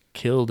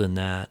killed in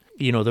that.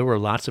 There were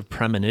lots of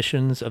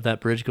premonitions of that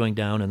bridge going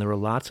down, and there were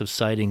lots of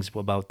sightings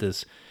about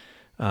this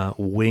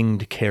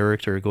winged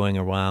character going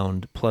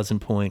around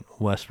Pleasant Point,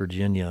 West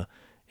Virginia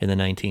in the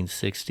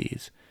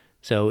 1960s.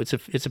 So it's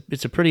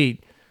a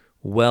pretty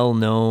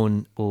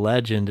well-known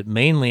legend,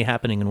 mainly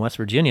happening in West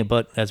Virginia,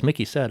 but as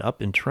Mickey said,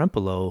 up in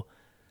Trempealeau,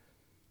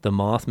 the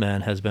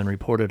Mothman has been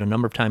reported a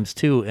number of times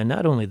too, and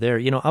not only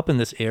there, up in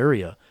this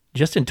area,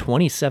 just in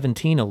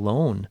 2017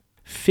 alone,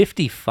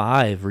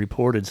 55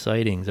 reported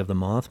sightings of the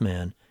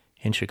Mothman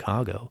in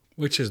Chicago.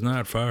 which is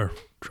not far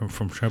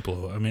from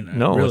Trempealeau. I mean,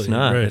 No, really, it's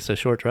not. right. It's a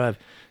short drive.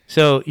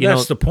 So,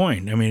 That's the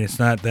point. I mean, it's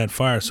not that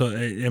far. So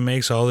it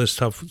makes all this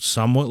stuff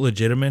somewhat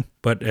legitimate.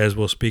 But as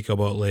we'll speak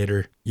about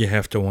later, you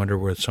have to wonder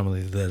where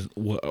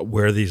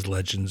where these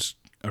legends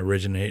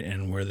originate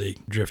and where they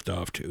drift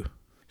off to.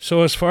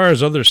 So as far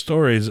as other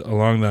stories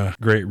along the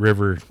Great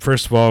River,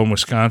 first of all, in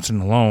Wisconsin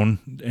alone,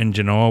 in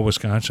Genoa,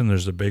 Wisconsin,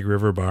 there's the Big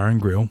River Bar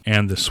and Grill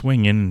and the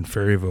Swing Inn in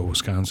Ferryville,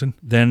 Wisconsin.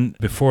 Then,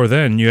 before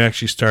then, you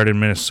actually start in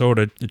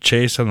Minnesota, the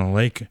Chase on the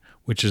Lake,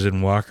 which is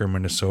in Walker,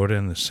 Minnesota,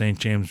 and the St.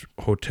 James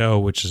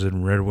Hotel, which is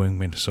in Red Wing,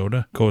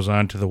 Minnesota, goes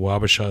on to the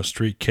Wabasha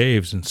Street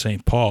Caves in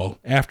St. Paul.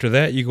 After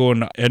that, you go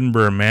into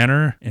Edinburgh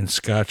Manor in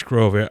Scotch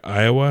Grove,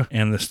 Iowa,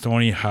 and the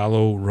Stony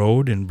Hollow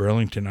Road in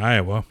Burlington,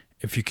 Iowa.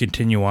 If you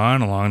continue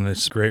on along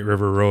this Great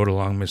River Road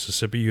along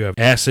Mississippi, you have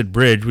Acid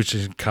Bridge, which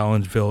is in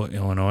Collinsville,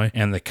 Illinois,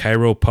 and the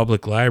Cairo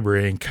Public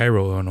Library in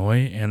Cairo,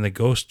 Illinois, and the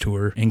Ghost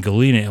Tour in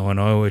Galena,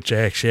 Illinois, which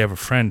I actually have a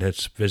friend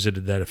that's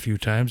visited that a few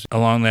times.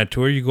 Along that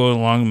tour, you go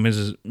along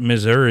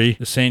Missouri,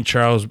 the St.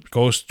 Charles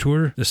Ghost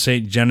Tour, the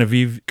St.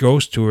 Genevieve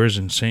Ghost Tours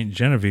in St.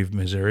 Genevieve,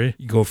 Missouri.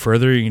 You go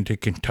further into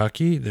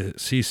Kentucky, the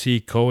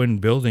C.C. Cohen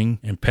Building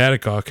in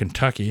Paducah,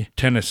 Kentucky.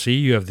 Tennessee,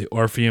 you have the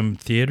Orpheum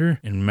Theater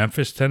in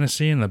Memphis,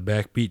 Tennessee, and the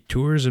Backbeat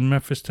Tours in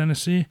Memphis,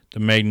 Tennessee, the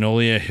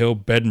Magnolia Hill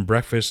Bed and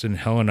Breakfast in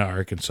Helena,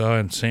 Arkansas,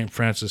 and St.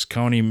 Francis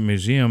County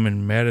Museum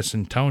in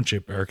Madison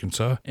Township,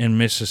 Arkansas. In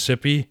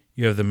Mississippi,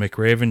 you have the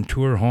McRaven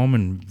Tour Home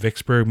in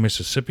Vicksburg,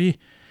 Mississippi,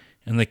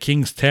 and the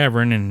King's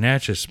Tavern in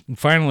Natchez. And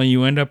finally,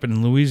 you end up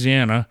in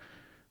Louisiana,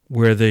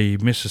 where the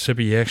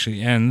Mississippi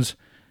actually ends,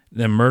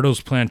 the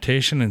Myrtle's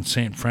Plantation in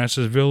St.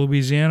 Francisville,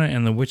 Louisiana,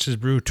 and the Witch's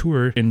Brew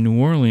Tour in New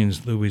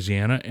Orleans,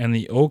 Louisiana, and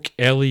the Oak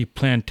Alley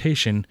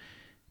Plantation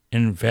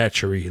in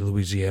Vacherie,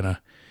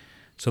 Louisiana.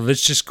 So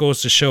this just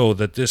goes to show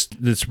that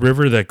this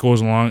river that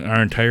goes along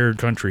our entire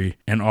country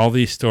and all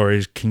these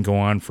stories can go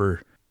on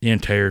for the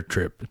entire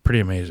trip. It's pretty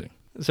amazing.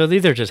 So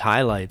these are just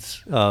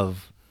highlights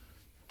of,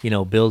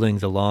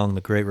 buildings along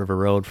the Great River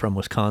Road from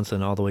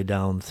Wisconsin all the way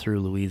down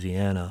through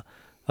Louisiana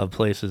of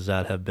places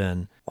that have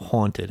been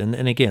haunted.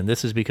 And again,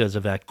 this is because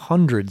of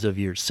hundreds of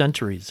years,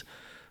 centuries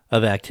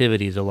of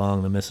activities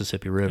along the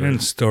Mississippi River.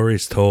 And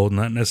stories told,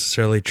 not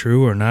necessarily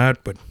true or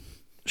not, but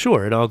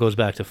sure, it all goes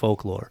back to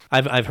folklore.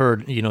 I've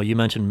heard, you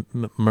mentioned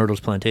Myrtle's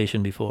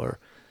Plantation before,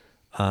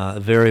 a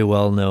very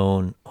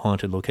well-known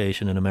haunted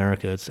location in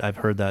America. I've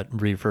heard that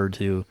referred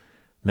to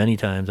many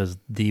times as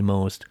the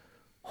most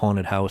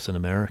haunted house in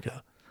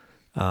America.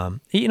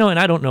 And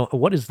I don't know,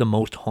 what is the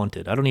most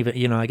haunted? I don't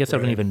even, I guess I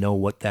don't even know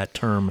what that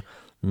term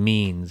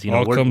means.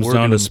 All comes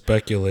down to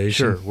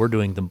speculation. Sure, we're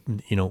doing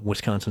the,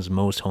 Wisconsin's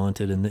most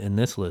haunted in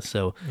this list.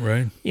 So,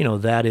 right.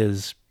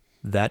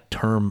 That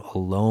term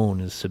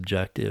alone is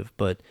subjective,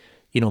 but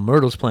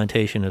Myrtle's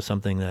Plantation is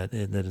something that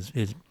is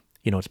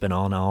it's been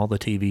on all the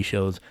TV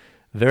shows.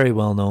 Very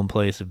well known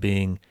place of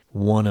being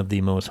one of the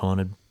most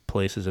haunted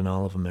places in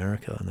all of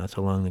America, and that's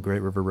along the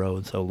Great River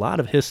Road. So a lot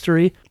of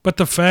history. But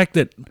the fact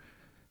that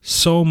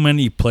so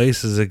many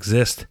places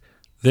exist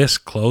this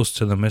close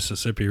to the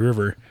Mississippi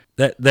River,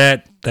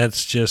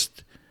 that's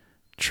just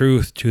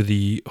truth to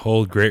the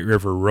whole Great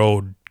River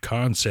Road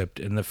concept,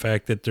 and the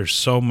fact that there's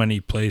so many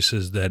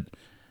places that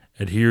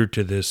adhere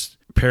to this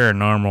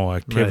paranormal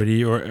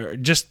activity, right, or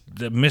just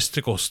the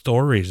mystical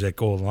stories that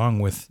go along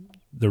with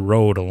the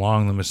road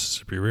along the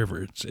Mississippi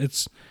River.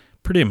 It's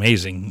pretty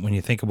amazing when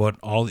you think about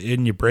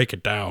and you break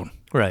it down.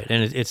 Right,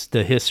 and it's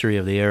the history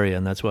of the area,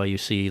 and that's why you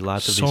see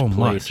lots of these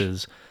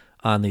places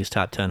on these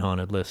top 10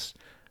 haunted lists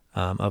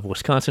of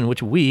Wisconsin,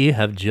 which we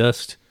have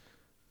just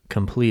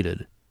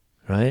completed,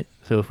 right?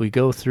 So if we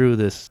go through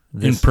this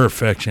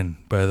imperfection,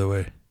 by the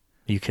way,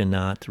 you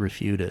cannot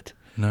refute it.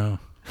 No.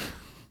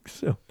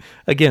 So,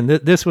 again,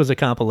 this was a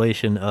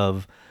compilation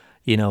of,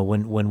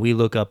 when we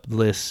look up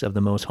lists of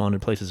the most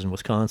haunted places in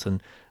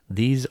Wisconsin,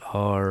 these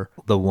are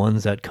the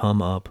ones that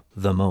come up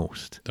the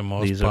most. The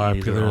most these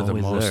popular, are the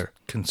most there.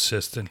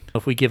 Consistent.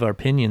 If we give our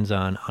opinions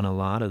on a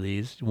lot of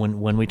these, when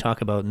we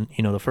talk about,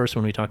 the first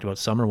one we talked about,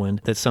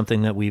 Summerwind, that's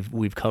something that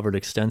we've covered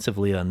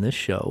extensively on this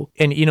show.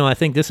 And, I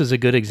think this is a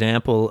good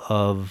example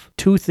of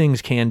two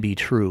things can be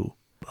true.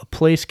 A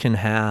place can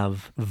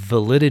have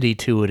validity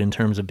to it in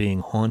terms of being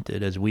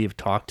haunted, as we have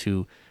talked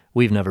to.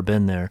 We've never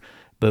been there,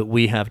 but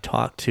we have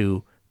talked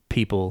to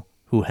people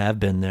who have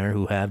been there,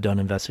 who have done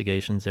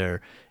investigations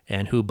there,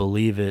 and who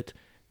believe it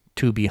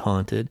to be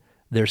haunted.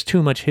 There's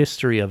too much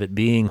history of it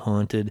being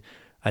haunted,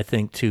 I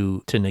think,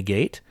 to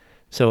negate.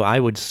 So I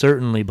would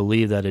certainly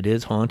believe that it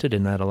is haunted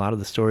and that a lot of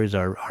the stories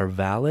are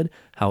valid.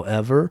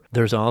 However,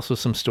 there's also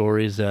some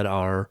stories that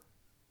are,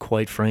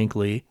 quite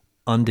frankly,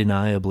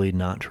 undeniably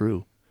not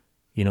true.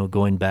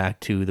 Going back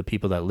to the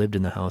people that lived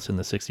in the house in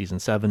the 60s and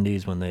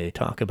 70s when they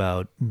talk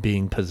about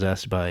being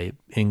possessed by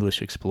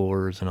English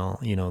explorers and all,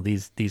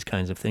 these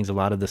kinds of things. A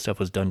lot of this stuff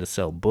was done to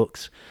sell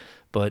books.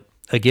 But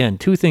again,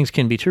 two things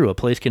can be true. A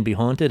place can be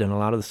haunted, and a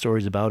lot of the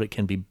stories about it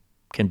can be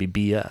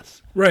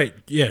BS. Right.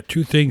 Yeah,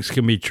 two things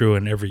can be true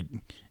in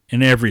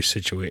every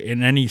situation,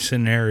 in any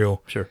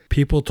scenario. Sure.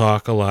 People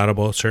talk a lot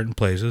about certain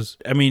places.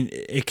 I mean,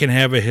 it can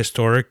have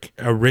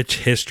a rich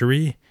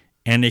history,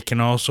 and it can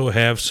also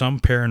have some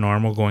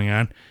paranormal going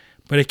on,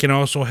 but it can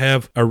also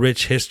have a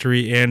rich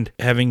history and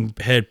having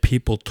had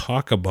people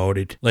talk about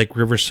it, like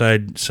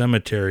Riverside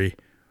Cemetery,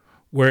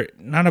 where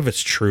none of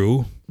it's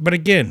true. But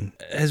again,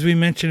 as we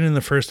mentioned in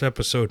the first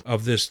episode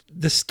of this,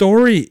 the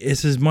story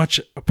is as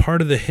much a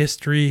part of the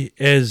history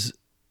as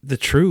the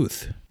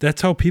truth.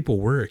 That's how people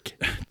work.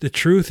 The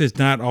truth is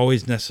not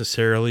always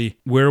necessarily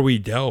where we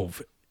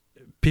delve.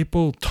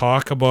 People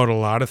talk about a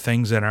lot of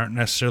things that aren't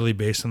necessarily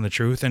based on the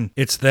truth, and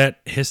it's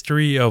that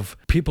history of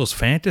people's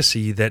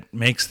fantasy that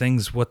makes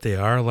things what they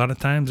are a lot of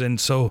times. And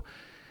so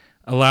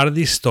a lot of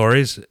these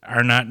stories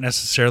are not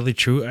necessarily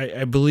true.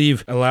 I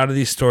believe a lot of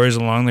these stories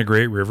along the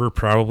Great River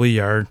probably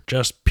are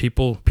just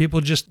people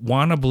just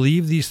want to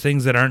believe these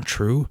things that aren't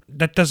true.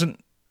 That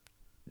doesn't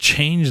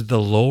change the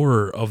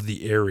lore of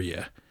the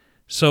area.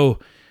 So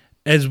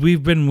as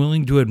we've been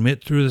willing to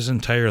admit through this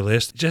entire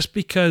list, just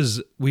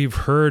because we've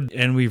heard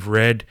and we've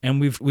read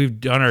and we've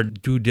done our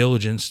due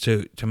diligence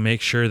to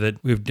make sure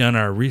that we've done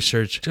our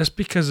research, just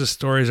because the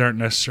stories aren't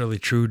necessarily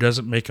true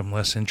doesn't make them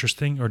less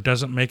interesting or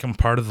doesn't make them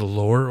part of the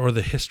lore or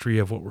the history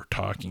of what we're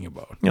talking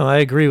about. No, I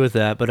agree with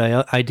that, but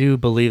I do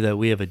believe that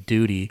we have a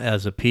duty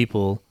as a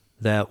people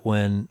that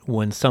when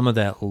some of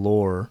that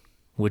lore,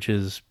 which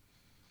is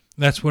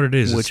that's what it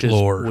is. It's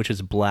lore. Which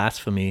is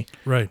blasphemy.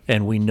 Right.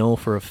 And we know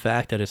for a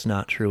fact that it's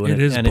not true. And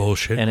it is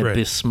bullshit. And it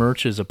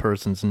besmirches a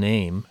person's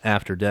name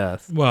after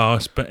death. Well,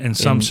 in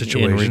some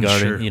situations,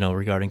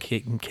 regarding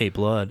Kate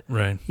Blood.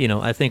 Right.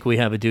 I think we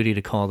have a duty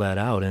to call that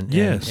out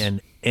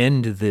and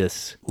end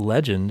this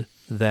legend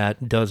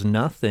that does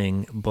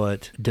nothing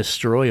but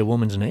destroy a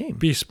woman's name.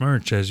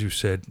 Besmirch, as you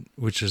said,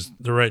 which is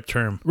the right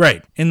term.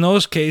 Right. In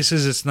those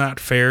cases, it's not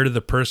fair to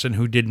the person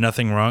who did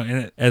nothing wrong.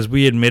 And as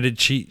we admitted,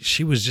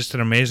 she was just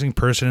an amazing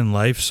person in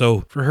life.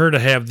 So for her to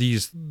have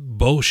these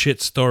bullshit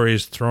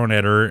stories thrown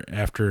at her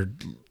after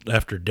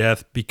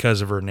death because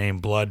of her name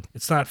Blood,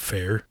 it's not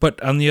fair.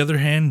 But on the other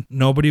hand,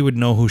 nobody would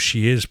know who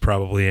she is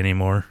probably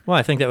anymore. Well,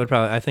 I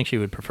think she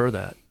would prefer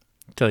that,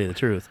 to tell you the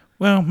truth.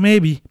 Well,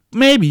 maybe,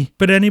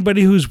 but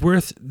anybody who's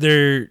worth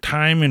their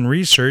time and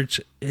research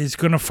is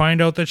going to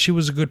find out that she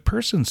was a good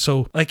person.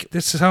 So,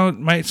 this is how it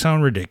might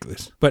sound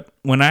ridiculous. But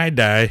when I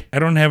die, I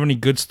don't have any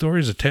good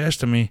stories attached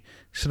to me,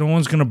 so no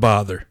one's going to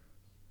bother.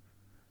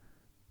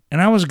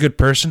 And I was a good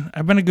person.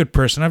 I've been a good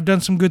person. I've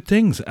done some good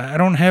things. I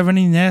don't have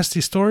any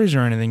nasty stories or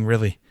anything,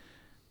 really.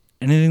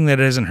 Anything that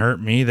hasn't hurt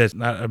me, that's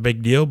not a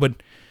big deal,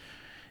 but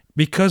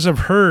because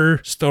of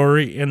her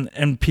story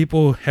and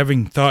people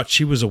having thought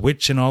she was a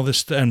witch and all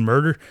this and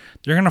murder,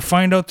 they're going to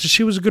find out that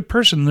she was a good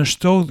person. They're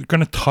still going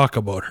to talk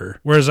about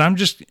her. Whereas I'm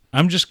just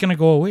going to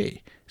go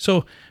away.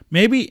 So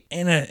maybe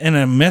in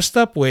a messed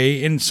up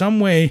way, in some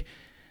way,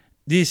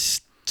 these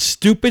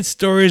stupid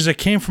stories that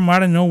came from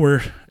out of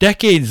nowhere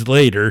decades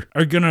later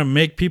are going to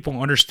make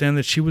people understand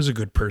that she was a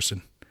good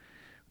person.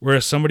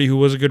 Whereas somebody who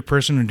was a good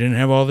person who didn't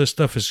have all this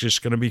stuff is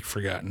just going to be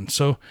forgotten.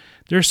 So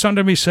there's something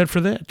to be said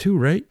for that too,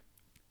 right?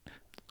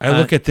 I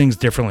look at things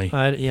differently.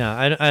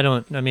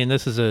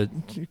 This is a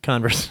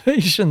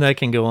conversation that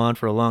can go on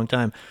for a long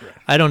time. Right.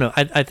 I don't know.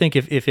 I think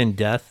if in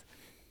death,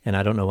 and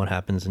I don't know what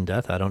happens in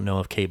death. I don't know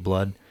if Kate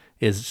Blood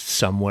is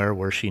somewhere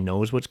where she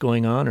knows what's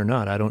going on or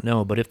not. I don't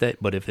know. But if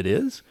it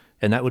is,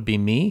 and that would be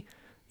me,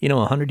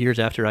 100 years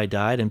after I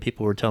died and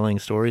people were telling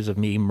stories of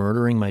me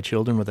murdering my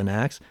children with an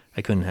axe,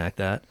 I couldn't hack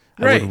that.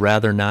 Right. I would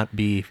rather not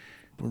be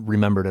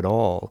remembered at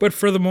all. But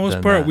for the most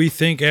part, we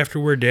think after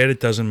we're dead, it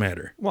doesn't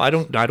matter. Well, I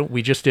don't.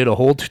 We just did a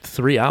whole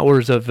 3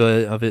 hours of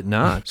it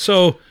not.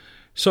 So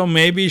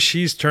maybe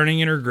she's turning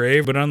in her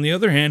grave. But on the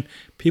other hand,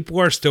 people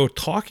are still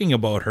talking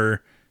about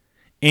her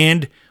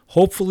and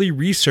hopefully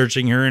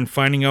researching her and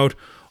finding out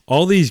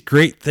all these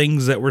great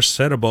things that were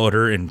said about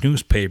her in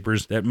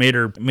newspapers that made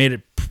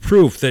it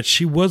proof that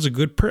she was a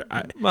good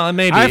person. Well,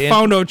 maybe I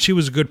found out she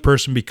was a good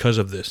person because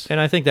of this,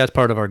 and I think that's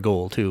part of our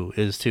goal too,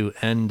 is to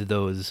end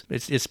those.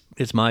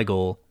 It's my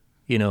goal,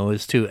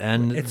 is to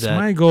end. It's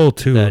my goal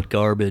too. That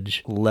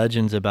garbage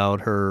legends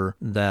about her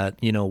that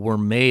were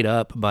made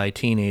up by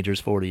teenagers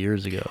 40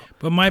 years ago.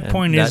 But my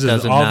point is, that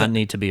does not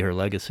need to be her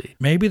legacy.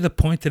 Maybe the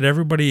point that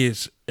everybody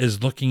is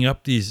looking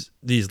up these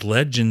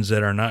legends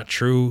that are not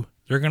true.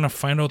 They're gonna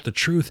find out the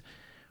truth.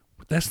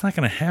 That's not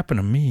going to happen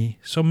to me.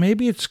 So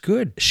maybe it's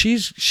good.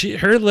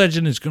 Her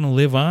legend is going to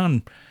live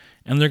on,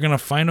 and they're going to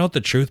find out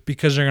the truth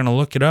because they're going to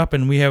look it up.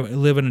 And we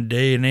live in a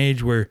day and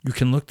age where you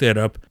can look that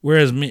up.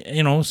 Whereas me,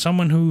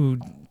 someone who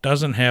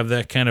doesn't have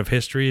that kind of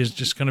history is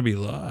just going to be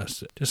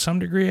lost. To some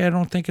degree, I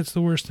don't think it's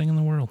the worst thing in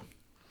the world.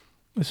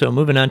 So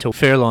moving on to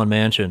Fairlawn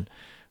Mansion,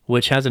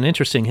 which has an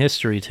interesting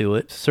history to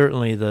it.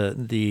 Certainly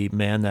the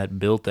man that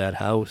built that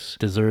house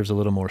deserves a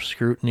little more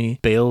scrutiny.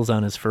 Bails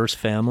on his first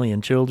family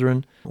and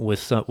children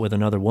with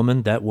another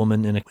woman. That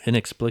woman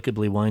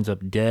inexplicably winds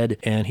up dead,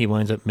 and he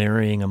winds up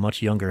marrying a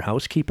much younger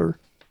housekeeper.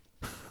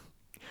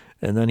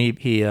 And then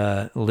he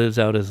lives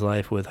out his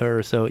life with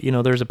her. So,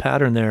 there's a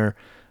pattern there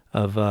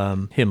of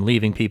him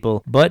leaving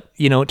people. But,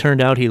 it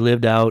turned out he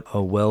lived out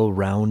a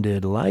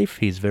well-rounded life.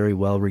 He's very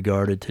well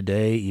regarded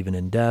today, even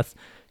in death.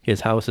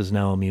 His house is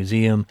now a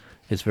museum.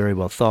 It's very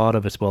well thought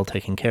of. It's well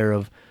taken care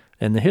of.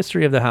 And the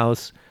history of the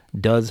house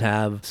does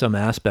have some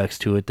aspects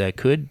to it that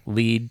could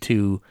lead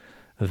to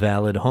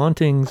valid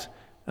hauntings.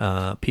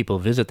 People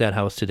visit that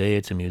house today.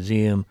 It's a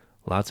museum.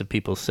 Lots of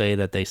people say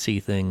that they see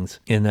things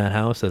in that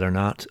house that are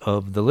not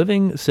of the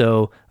living.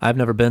 So I've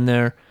never been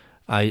there.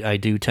 I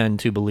do tend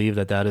to believe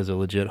that that is a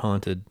legit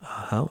haunted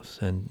house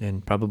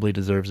and probably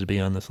deserves to be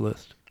on this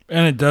list.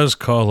 And it does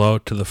call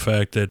out to the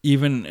fact that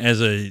even as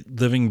a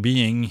living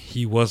being,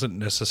 he wasn't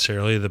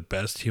necessarily the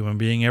best human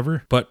being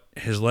ever, but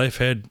his life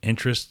had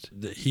interest.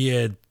 He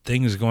had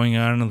things going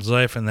on in his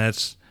life, and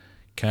that's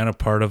kind of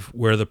part of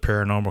where the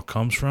paranormal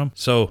comes from.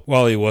 So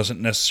while he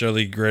wasn't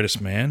necessarily the greatest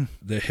man,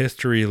 the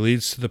history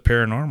leads to the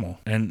paranormal.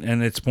 And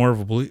it's more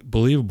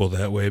believable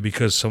that way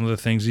because some of the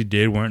things he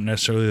did weren't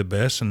necessarily the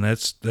best, and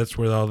that's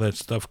where all that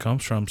stuff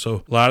comes from.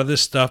 So a lot of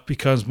this stuff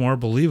becomes more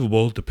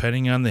believable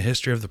depending on the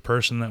history of the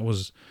person that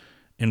was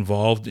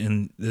involved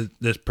in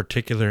this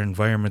particular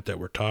environment that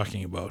we're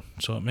talking about.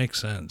 So it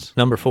makes sense.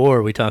 Number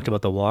 4, we talked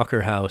about the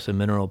Walker House in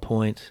Mineral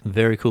Point.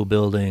 Very cool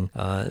building.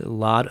 A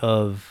lot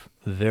of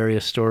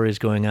various stories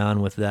going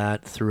on with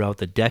that throughout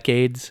the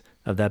decades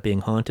of that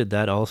being haunted.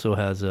 That also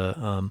has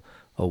a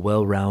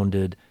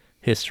well-rounded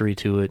history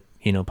to it.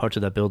 You know, parts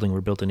of that building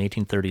were built in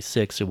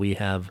 1836, so we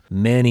have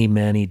many,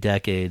 many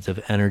decades of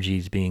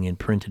energies being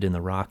imprinted in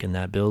the rock in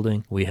that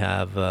building. We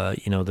have,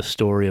 the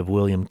story of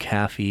William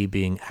Caffey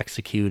being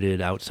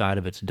executed outside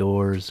of its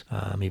doors,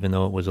 even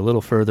though it was a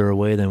little further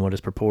away than what is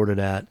purported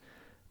at.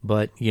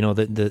 But,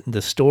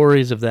 the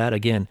stories of that,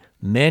 again,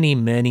 many,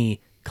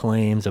 many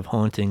claims of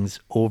hauntings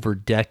over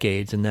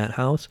decades in that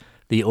house.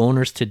 The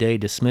owners today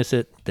dismiss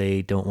it.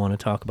 They don't want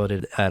to talk about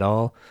it at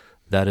all.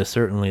 That is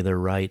certainly their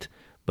right.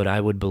 But I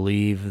would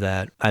believe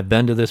that I've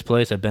been to this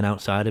place. I've been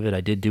outside of it.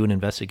 I did do an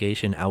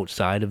investigation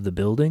outside of the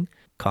building,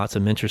 caught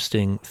some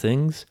interesting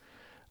things.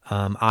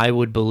 I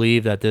would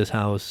believe that this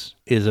house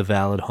is a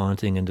valid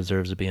haunting and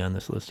deserves to be on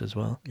this list as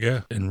well.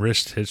 Yeah, and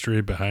risk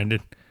history behind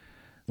it.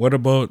 What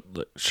about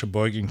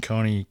Sheboygan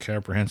County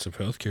Comprehensive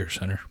Healthcare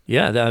Center?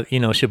 Yeah,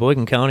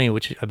 Sheboygan County,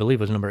 which I believe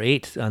was number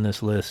 8 on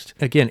this list.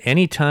 Again,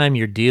 anytime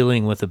you're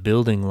dealing with a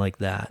building like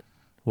that,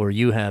 where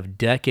you have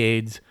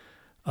decades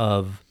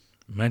of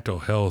mental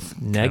health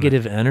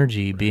negative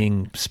energy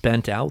being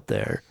spent out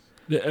there.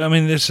 I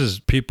mean, this is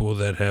people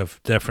that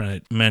have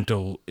definite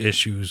mental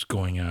issues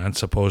going on,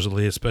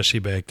 supposedly, especially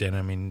back then.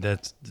 I mean,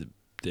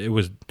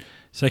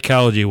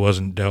 psychology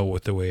wasn't dealt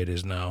with the way it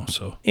is now.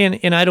 So,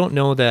 and I don't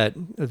know that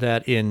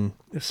in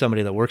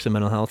somebody that works in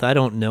mental health, I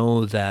don't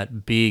know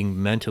that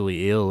being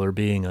mentally ill or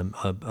being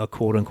a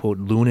quote unquote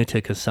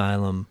lunatic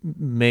asylum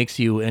makes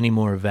you any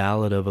more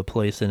valid of a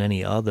place than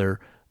any other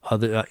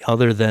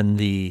than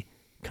the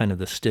kind of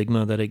the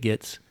stigma that it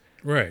gets.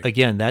 Right.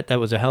 Again, that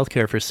was a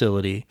healthcare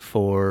facility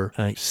for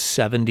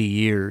 70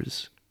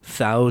 years.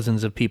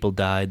 Thousands of people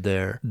died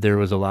there. There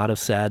was a lot of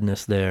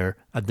sadness there.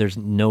 There's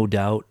no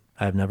doubt,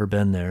 I've never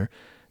been there,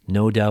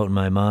 no doubt in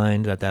my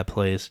mind that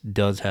place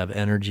does have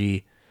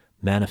energy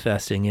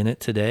manifesting in it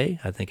today.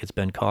 I think it's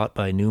been caught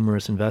by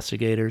numerous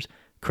investigators.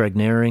 Craig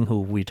Naring, who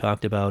we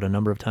talked about a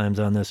number of times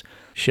on this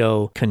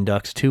show,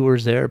 conducts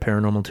tours there,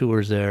 paranormal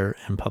tours there,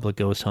 and public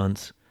ghost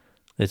hunts.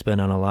 It's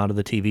been on a lot of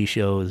the TV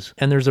shows,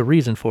 and there's a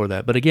reason for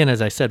that. But again,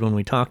 as I said when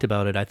we talked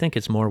about it, I think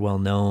it's more well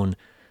known,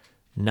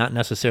 not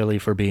necessarily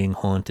for being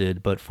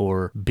haunted, but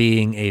for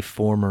being a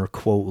former,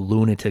 quote,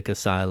 lunatic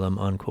asylum,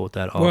 unquote,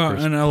 that offers.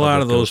 Well, and a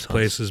lot of those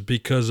places,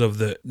 because of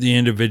the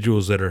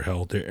individuals that are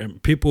held there,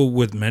 and people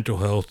with mental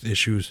health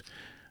issues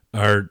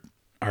are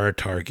a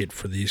target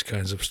for these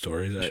kinds of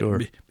stories.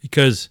 Sure.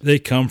 Because they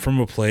come from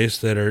a place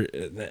they're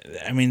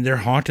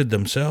haunted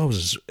themselves,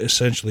 is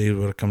essentially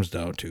what it comes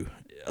down to.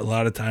 A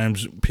lot of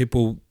times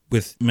people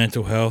with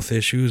mental health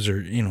issues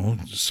or,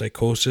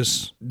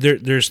 psychosis,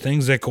 there's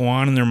things that go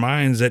on in their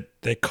minds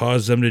that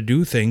cause them to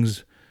do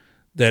things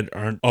that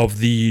aren't of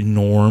the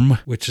norm,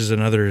 which is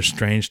another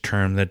strange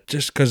term that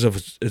just because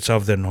it's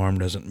of the norm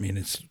doesn't mean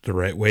it's the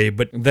right way.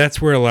 But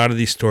that's where a lot of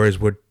these stories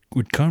would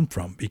come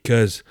from,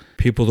 because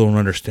people don't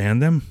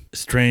understand them.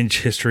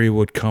 Strange history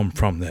would come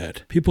from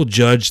that. People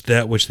judge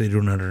that which they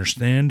don't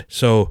understand.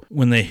 So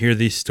when they hear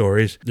these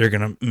stories, they're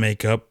going to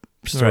make up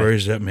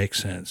stories that make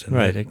sense. And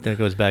right. That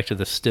goes back to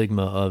the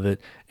stigma of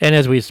it. And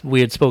as we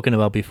had spoken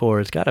about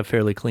before, it's got a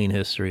fairly clean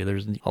history.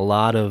 There's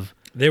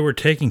they were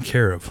taken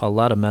care of. A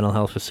lot of mental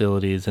health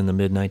facilities in the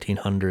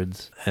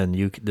mid-1900s, and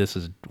this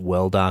is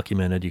well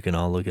documented, you can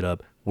all look it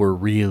up, were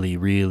really,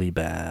 really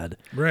bad.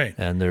 Right.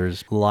 And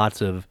there's lots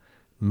of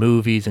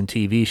movies and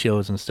TV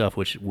shows and stuff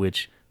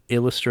which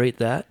illustrate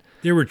that.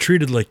 They were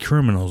treated like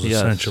criminals,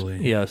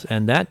 essentially. Yes,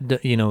 and that,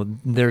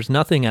 there's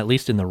nothing, at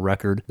least in the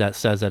record, that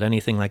says that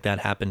anything like that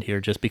happened here.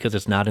 Just because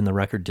it's not in the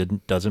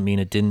record doesn't mean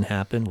it didn't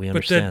happen. We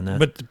understand that.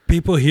 But the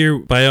people here,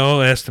 by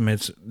all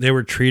estimates, they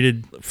were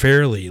treated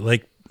fairly,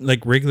 like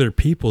regular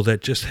people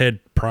that just had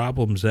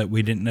problems that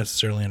we didn't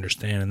necessarily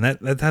understand, and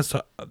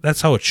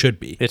that's how it should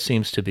be. It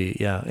seems to be,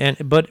 yeah.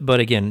 But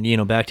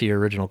again, back to your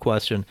original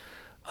question.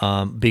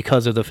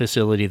 Because of the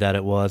facility that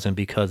it was and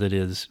because it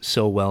is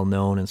so well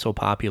known and so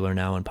popular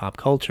now in pop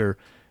culture,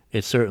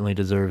 it certainly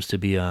deserves to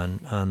be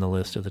on the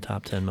list of the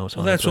top 10 most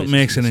haunted places. That's what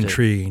makes it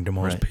intriguing to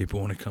most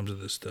people when it comes to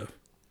this stuff.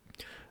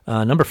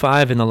 Number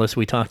 5 in the list,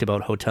 we talked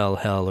about Hotel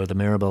Hell, or the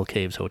Maribel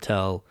Caves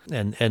Hotel,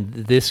 and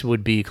this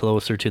would be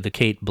closer to the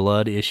Kate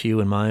Blood issue,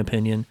 in my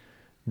opinion.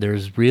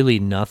 There's really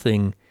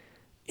nothing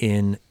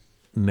in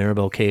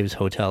Maribel Caves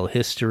Hotel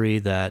history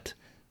that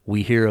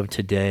we hear of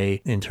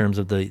today in terms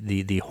of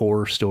the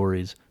horror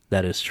stories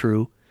that is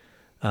true.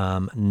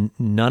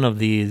 None of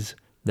these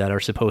that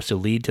are supposed to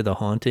lead to the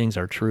hauntings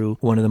are true.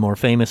 One of the more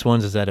famous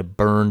ones is that it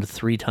burned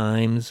 3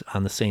 times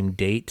on the same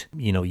date,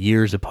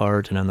 years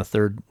apart, and on the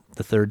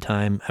third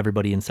time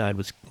everybody inside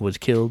was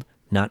killed.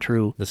 Not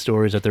true. The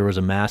stories that there was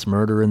a mass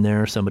murder in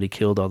there, somebody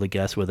killed all the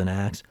guests with an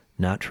axe.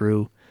 Not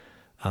true.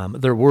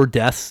 There were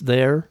deaths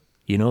there.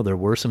 There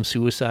were some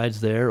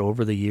suicides there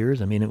over the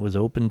years. I mean, it was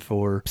open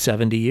for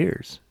 70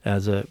 years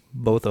as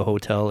both a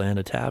hotel and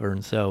a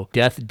tavern. So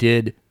death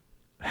did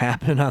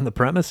happen on the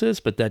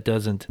premises, but that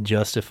doesn't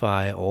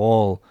justify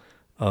all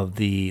of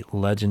the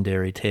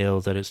legendary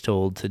tales that is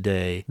told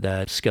today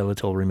that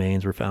skeletal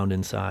remains were found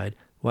inside.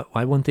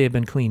 Why wouldn't they have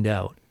been cleaned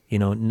out?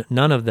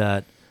 None of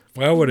that.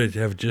 Why would it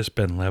have just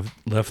been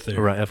left there?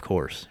 Right, of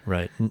course,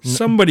 right.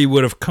 Somebody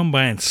would have come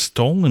by and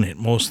stolen it,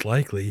 most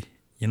likely.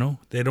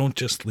 They don't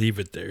just leave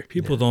it there.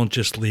 People don't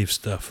just leave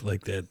stuff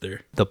like that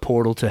there. The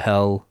portal to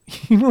hell,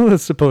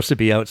 it's supposed to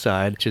be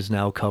outside, which is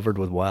now covered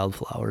with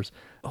wildflowers.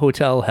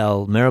 Hotel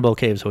Hell, Maribel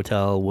Caves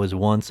Hotel, was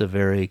once a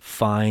very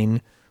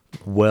fine,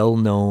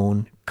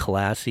 well-known,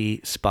 classy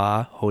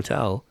spa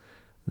hotel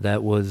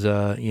that was,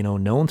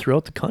 known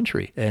throughout the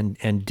country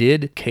and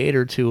did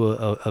cater to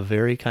a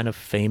very kind of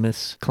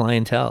famous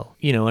clientele.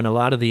 And a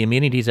lot of the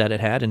amenities that it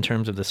had in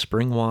terms of the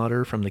spring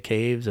water from the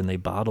caves, and they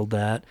bottled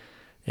that.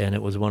 And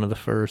it was one of the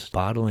first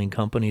bottling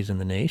companies in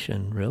the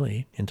nation,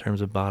 really, in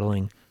terms of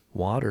bottling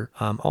water.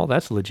 All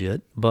that's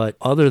legit. But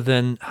other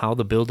than how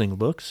the building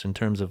looks, in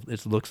terms of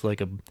it looks like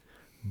a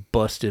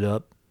busted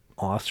up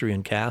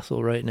Austrian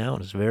castle right now,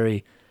 and it's a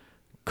very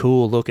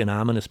cool looking,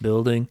 ominous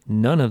building.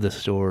 None of the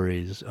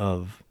stories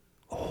of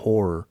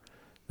horror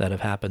that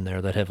have happened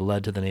there that have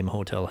led to the name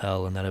Hotel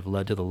Hell and that have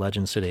led to the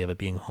legends today of it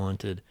being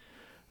haunted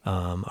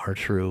are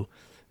true.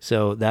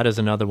 So that is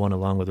another one,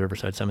 along with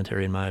Riverside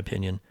Cemetery, in my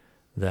opinion,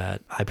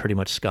 that I pretty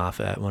much scoff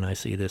at when I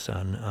see this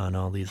on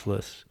all these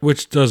lists.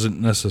 Which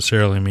doesn't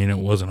necessarily mean it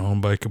wasn't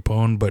owned by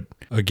Capone, but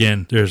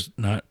again, there's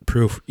not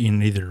proof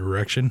in either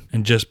direction.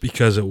 And just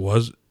because it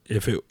was,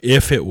 if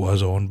it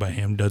was owned by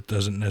him, that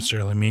doesn't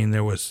necessarily mean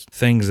there was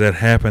things that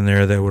happened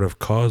there that would have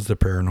caused the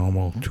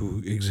paranormal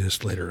to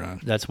exist later on.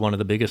 That's one of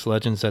the biggest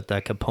legends, that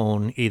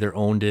Capone either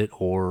owned it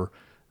or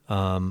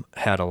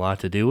had a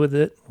lot to do with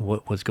it,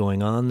 what was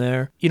going on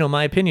there.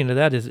 My opinion of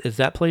that is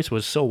that place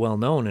was so well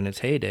known in its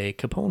heyday,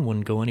 Capone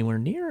wouldn't go anywhere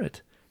near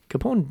it.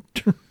 Capone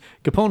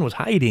was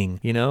hiding,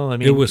 I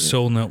mean, it was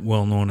so not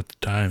well known at the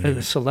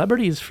time.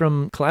 Celebrities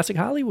from classic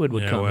Hollywood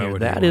would come here.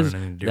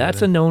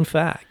 That's a known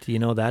fact.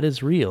 That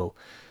is real.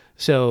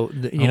 So,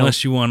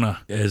 unless you want to,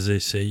 as they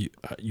say,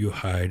 you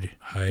hide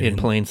in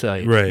plain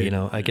sight, right?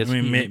 I guess.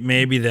 I mean,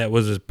 maybe that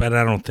was, but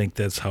I don't think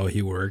that's how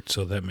he worked.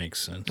 So that makes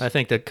sense. I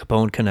think that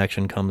Capone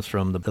connection comes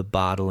from the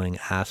bottling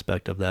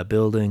aspect of that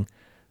building.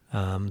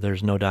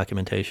 There's no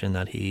documentation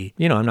that he,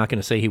 I'm not going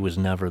to say he was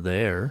never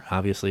there.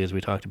 Obviously, as we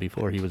talked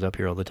before, he was up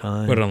here all the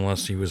time. But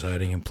unless he was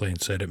hiding in plain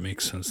sight, it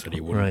makes sense that he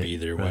wouldn't be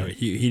there. Right.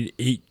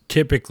 He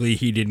typically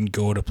didn't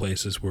go to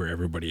places where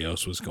everybody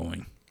else was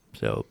going.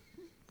 So,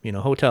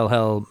 Hotel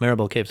Hell,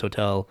 Maribel Caves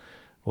Hotel,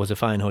 was a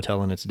fine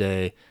hotel in its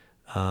day.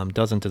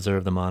 Doesn't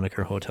deserve the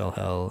moniker Hotel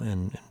Hell,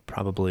 and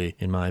probably,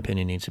 in my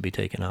opinion, needs to be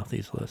taken off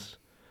these lists.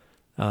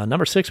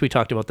 Number 6, we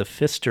talked about the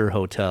Pfister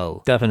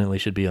Hotel. Definitely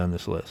should be on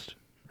this list,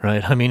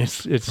 right? I mean,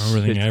 it's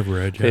I've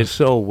read. Yeah. It's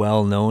so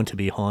well known to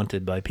be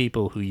haunted by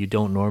people who you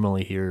don't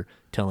normally hear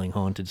telling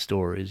haunted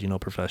stories.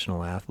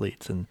 Professional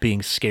athletes and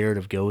being scared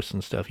of ghosts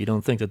and stuff. You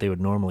don't think that they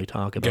would normally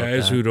talk about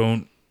guys that. who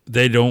don't.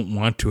 They don't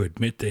want to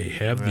admit they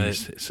have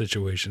these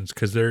situations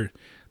because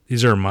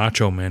these are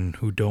macho men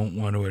who don't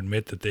want to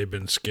admit that they've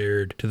been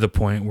scared to the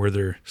point where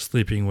they're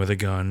sleeping with a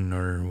gun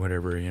or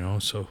whatever,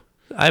 So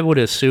I would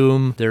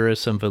assume there is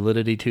some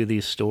validity to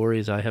these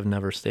stories. I have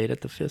never stayed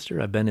at the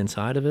Pfister. I've been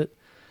inside of it.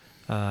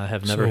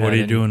 Have never. So what are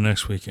you doing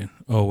next weekend?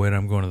 Oh wait,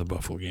 I'm going to the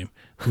Buffalo game.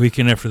 The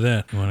weekend after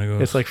that, you want to go?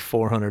 It's like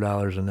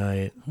 $400 a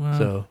night. Wow.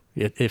 So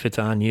if it's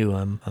on you,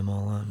 I'm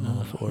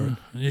all for it.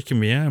 It can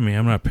be on me.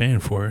 I'm not paying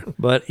for it.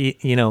 But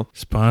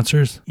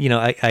sponsors.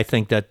 I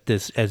think that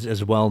this,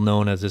 as well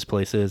known as this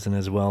place is, and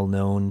as well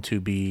known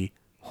to be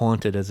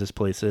haunted as this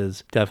place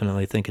is,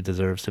 definitely think it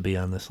deserves to be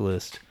on this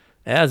list.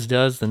 As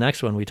does the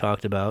next one we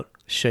talked about,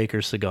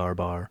 Shaker Cigar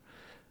Bar,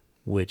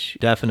 which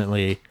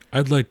definitely.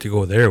 I'd like to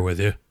go there with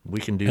you. We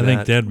can do that. I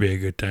think that'd be a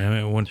good time.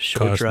 It wouldn't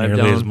cost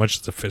nearly as much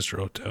as the Pfister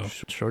Hotel.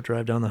 Short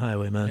drive down the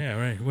highway, man. Yeah,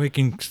 right. We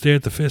can stay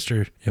at the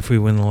Pfister if we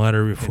win the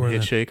lottery before that.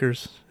 Hit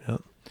Shakers.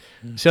 Yep.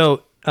 Yeah.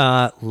 So,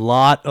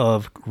 lot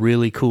of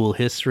really cool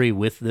history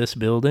with this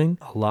building.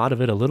 A lot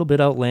of it a little bit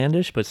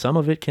outlandish, but some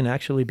of it can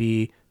actually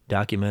be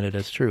documented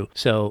as true.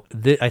 So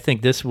I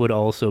think this would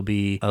also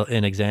be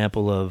an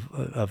example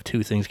of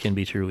two things can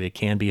be true. It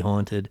can be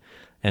haunted,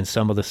 and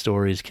some of the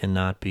stories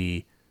cannot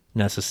be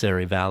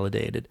necessarily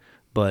validated.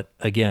 But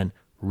again,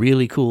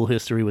 really cool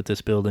history with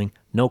this building.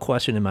 No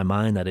question in my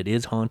mind that it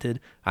is haunted.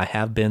 I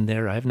have been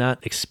there. I have not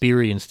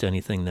experienced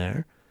anything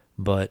there,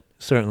 but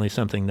certainly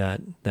something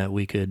that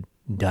we could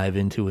dive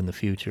into in the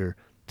future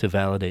to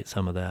validate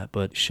some of that.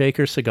 But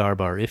Shaker Cigar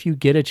Bar, if you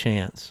get a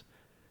chance,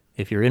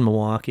 if you're in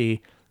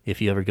Milwaukee, if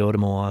you ever go to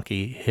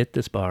Milwaukee, hit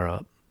this bar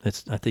up.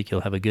 I think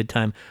you'll have a good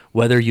time,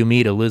 whether you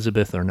meet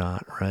Elizabeth or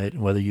not, right?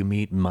 Whether you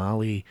meet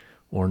Molly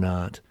or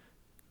not,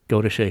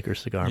 go to Shaker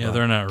Cigar Bar. Yeah,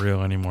 they're not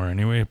real anymore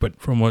anyway.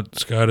 But from what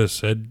Scott has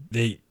said,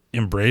 they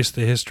embrace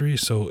the history,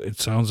 so it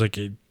sounds like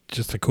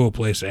just a cool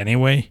place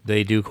anyway.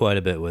 They do quite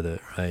a bit with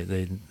it, right?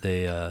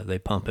 They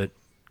pump it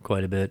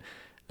quite a bit.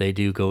 They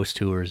do ghost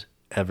tours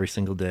every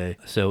single day.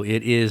 So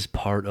it is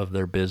part of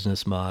their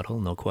business model,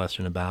 no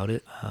question about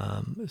it.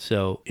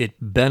 So it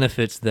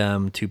benefits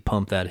them to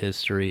pump that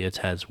history. It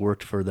has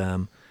worked for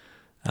them.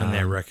 And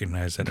they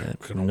recognize that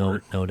it's going to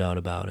work. No doubt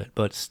about it.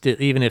 But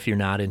even if you're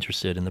not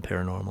interested in the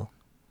paranormal,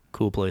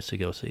 cool place to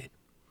go see.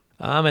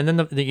 And then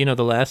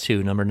the last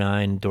two, number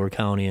 9, Door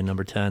County, and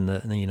number 10,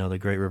 the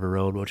Great River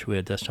Road, which we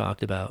had just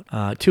talked about.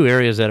 Two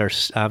areas that are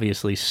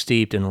obviously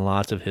steeped in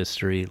lots of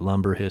history: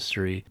 lumber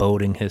history,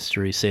 boating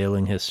history,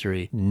 sailing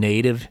history,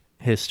 native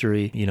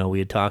history. We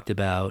had talked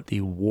about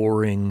the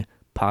warring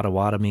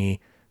Potawatomi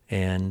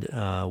and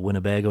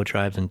Winnebago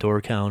tribes in Door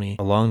County.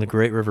 Along the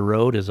Great River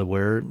Road is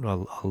where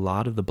a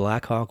lot of the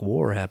Black Hawk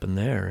War happened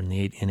there in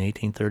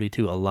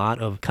 1832. A lot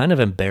of kind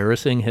of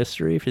embarrassing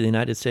history for the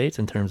United States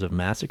in terms of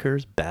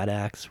massacres. Bad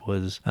Axe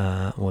was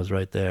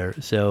right there.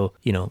 So,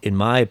 in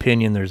my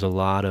opinion, there's a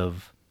lot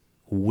of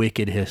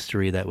wicked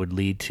history that would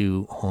lead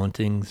to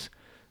hauntings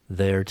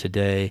there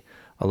today.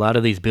 A lot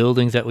of these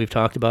buildings that we've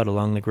talked about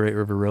along the Great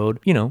River Road,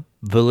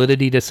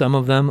 validity to some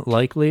of them,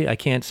 likely. I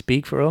can't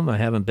speak for them. I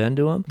haven't been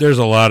to them. There's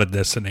a lot of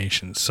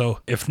destinations. So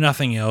if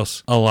nothing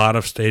else, a lot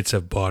of states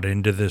have bought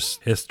into this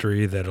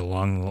history that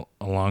along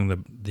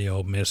the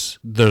Old Miss,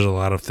 there's a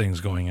lot of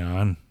things going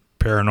on,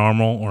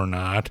 paranormal or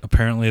not.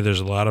 Apparently, there's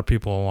a lot of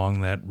people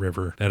along that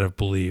river that have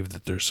believed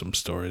that there's some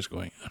stories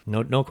going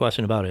on. No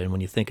question about it. And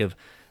when you think of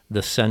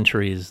the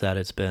centuries that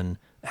it's been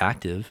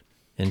active,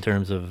 in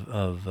terms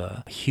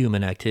of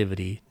human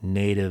activity,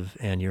 native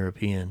and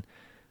European,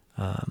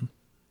 I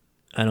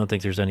don't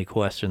think there's any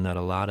question that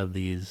a lot of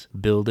these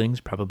buildings,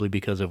 probably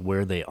because of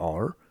where they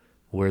are,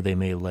 where they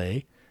may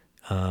lay,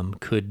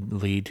 could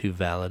lead to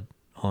valid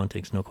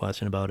hauntings, no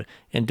question about it.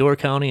 And Door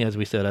County, as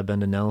we said, I've been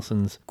to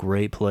Nelson's,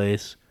 great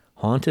place.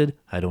 Haunted?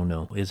 I don't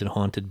know. Is it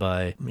haunted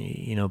by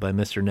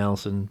Mr.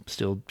 Nelson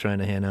still trying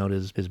to hand out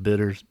his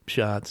bitter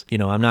shots?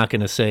 I'm not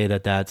going to say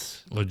that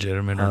that's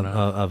legitimate or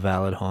not. A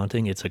valid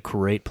haunting. It's a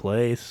great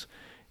place,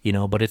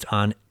 but it's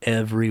on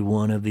every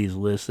one of these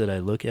lists that I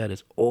look at.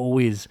 It's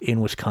always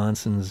in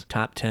Wisconsin's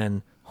top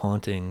 10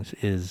 hauntings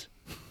is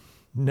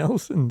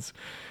Nelson's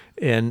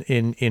and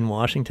in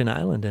Washington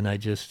Island.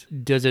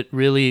 And does it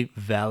really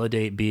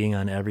validate being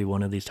on every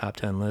one of these top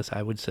 10 lists?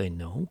 I would say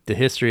no. The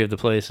history of the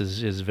place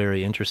is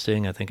very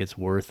interesting. I think it's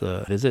worth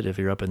a visit if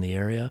you're up in the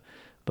area.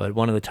 But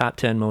one of the top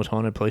 10 most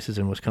haunted places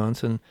in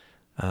Wisconsin,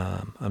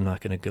 I'm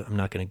not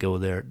gonna go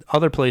there.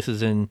 Other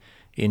places in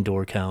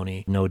Door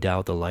County, no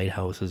doubt the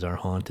lighthouses are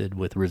haunted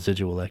with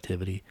residual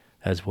activity,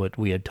 as what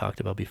we had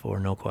talked about before,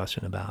 no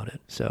question about it.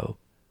 So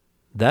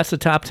that's the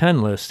top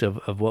 10 list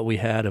of what we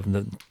had of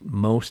the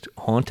most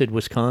haunted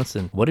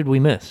Wisconsin. What did we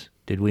miss?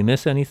 Did we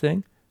miss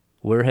anything?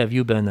 Where have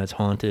you been that's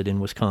haunted in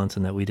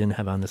Wisconsin that we didn't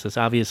have on this list?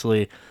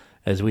 Obviously,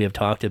 as we have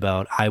talked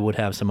about, I would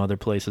have some other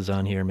places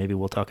on here. Maybe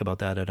we'll talk about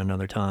that at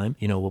another time.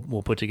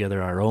 We'll put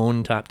together our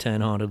own top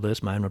 10 haunted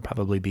list. Mine would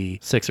probably be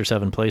 6 or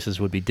 7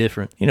 places would be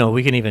different.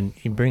 We can even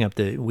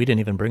we didn't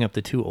even bring up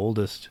the 2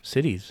 oldest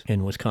cities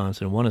in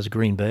Wisconsin. One is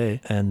Green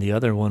Bay, and the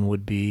other one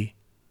would be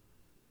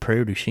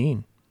Prairie du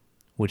Chien,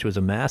 which was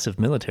a massive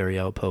military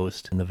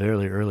outpost in the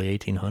very early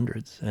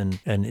 1800s.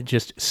 And it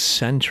just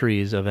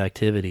centuries of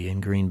activity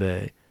in Green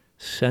Bay,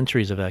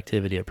 centuries of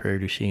activity at Prairie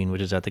du Chien,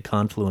 which is at the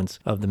confluence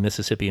of the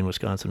Mississippi and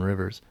Wisconsin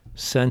rivers,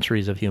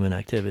 centuries of human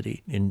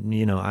activity.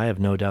 And, I have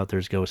no doubt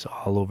there's ghosts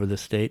all over the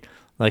state.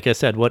 Like I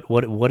said,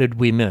 what did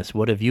we miss?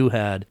 What have you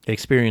had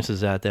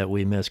experiences that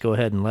we missed? Go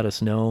ahead and let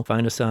us know.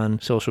 Find us on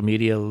social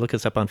media. Look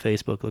us up on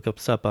Facebook. Look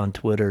us up on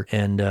Twitter,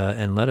 and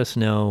let us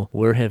know,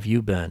 where have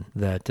you been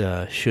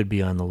that should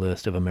be on the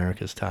list of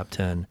America's top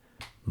 10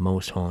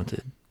 most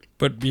haunted.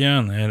 But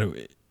beyond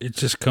that, it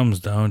just comes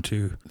down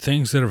to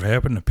things that have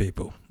happened to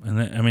people.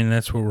 And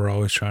that's what we're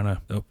always trying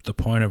to, the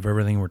point of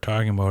everything we're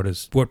talking about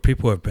is what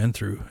people have been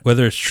through.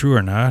 Whether it's true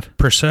or not,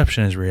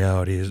 perception is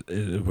reality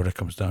is what it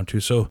comes down to.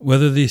 So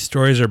whether these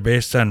stories are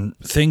based on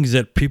things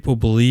that people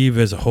believe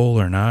as a whole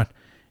or not,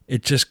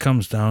 it just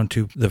comes down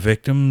to the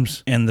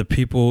victims and the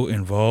people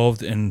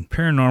involved. And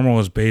paranormal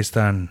is based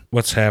on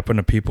what's happened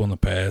to people in the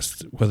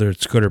past, whether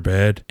it's good or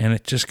bad. And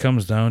it just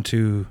comes down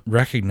to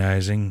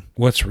recognizing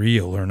what's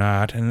real or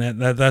not. And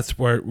that's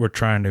what we're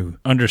trying to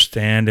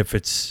understand, if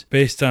it's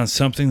based on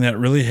something that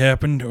really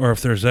happened or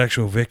if there's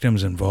actual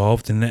victims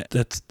involved. And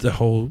that's the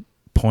whole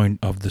point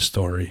of the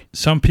story.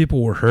 Some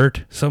people were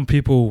hurt. Some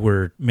people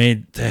were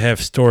made to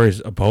have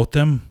stories about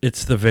them.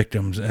 It's the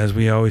victims, as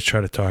we always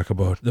try to talk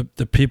about.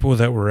 The people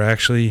that were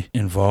actually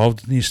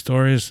involved in these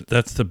stories,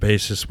 that's the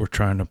basis we're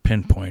trying to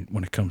pinpoint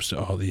when it comes to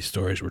all these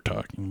stories we're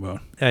talking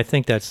about. I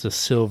think that's the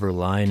silver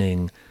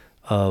lining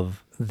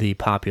of the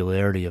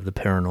popularity of the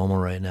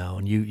paranormal right now.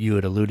 And you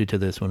had alluded to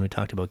this when we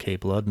talked about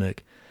Kate Bloodmick,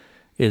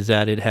 is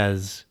that it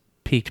has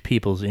piqued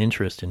people's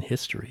interest in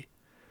history.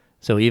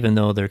 So even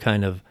though they're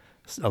kind of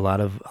a lot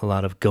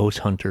of ghost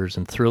hunters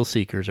and thrill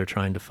seekers are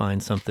trying to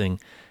find something,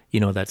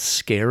 that's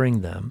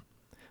scaring them,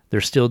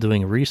 they're still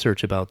doing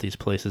research about these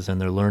places and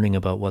they're learning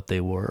about what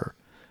they were,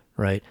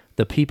 right?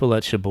 The people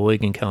at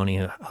Sheboygan County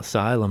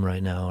Asylum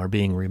right now are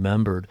being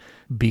remembered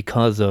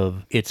because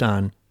of it's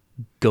on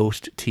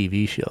ghost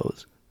TV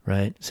shows,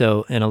 right?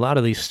 So, and a lot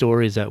of these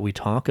stories that we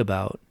talk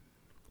about,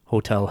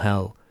 Hotel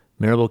Hell,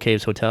 Marable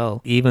Caves Hotel,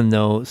 even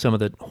though some of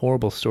the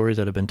horrible stories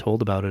that have been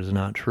told about it is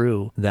not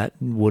true, that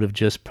would have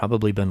just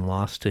probably been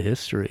lost to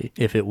history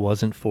if it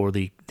wasn't for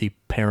the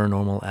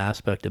paranormal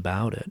aspect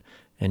about it.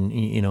 And,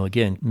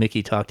 again,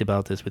 Mickey talked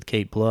about this with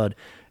Kate Blood,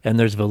 and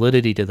there's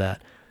validity to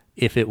that.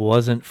 If it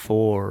wasn't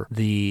for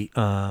the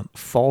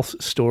false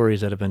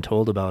stories that have been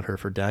told about her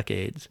for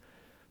decades,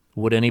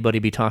 would anybody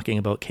be talking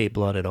about Kate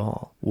Blood at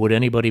all? Would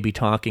anybody be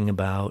talking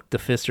about the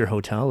Pfister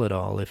Hotel at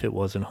all if it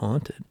wasn't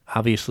haunted?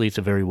 Obviously, it's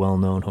a very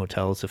well-known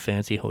hotel. It's a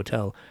fancy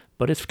hotel,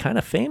 but it's kind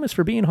of famous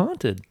for being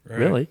haunted, Right.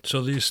 really.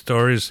 So these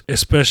stories,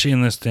 especially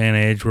in this day and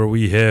age where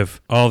we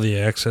have all the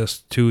access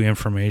to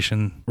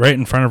information right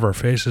in front of our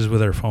faces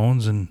with our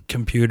phones and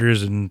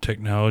computers and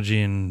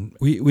technology, and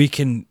we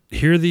can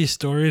hear these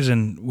stories,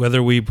 and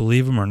whether we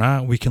believe them or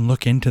not, we can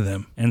look into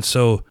them. And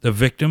so the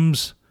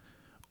victims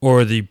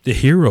or the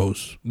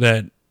heroes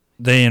that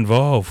they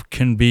involve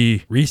can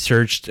be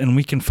researched, and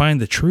we can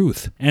find the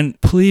truth. And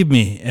believe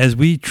me, as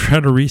we try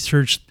to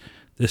research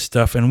this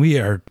stuff, and we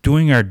are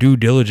doing our due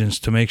diligence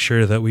to make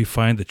sure that we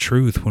find the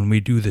truth when we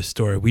do this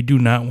story. We do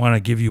not want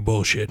to give you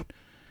bullshit.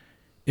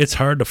 It's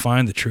hard to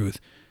find the truth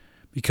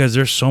because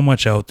there's so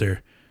much out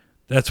there.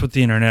 That's what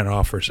the internet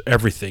offers,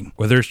 everything,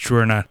 whether it's true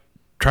or not.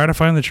 Try to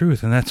find the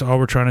truth, and that's all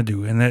we're trying to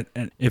do. And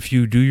if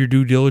you do your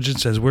due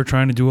diligence, as we're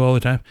trying to do all the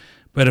time,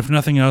 but if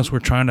nothing else, we're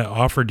trying to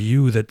offer to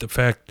you that the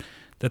fact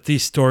that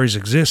these stories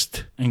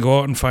exist, and go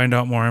out and find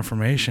out more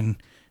information,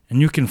 and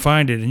you can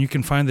find it, and you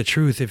can find the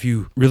truth if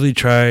you really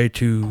try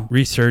to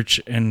research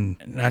and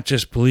not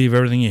just believe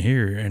everything you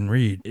hear and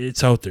read.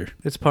 It's out there.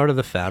 It's part of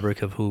the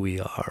fabric of who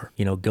we are.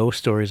 Ghost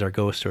stories are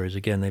ghost stories.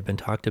 Again, they've been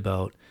talked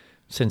about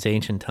since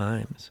ancient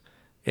times.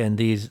 And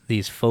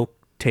these folk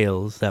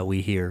tales that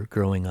we hear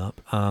growing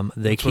up,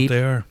 That's what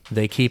they are.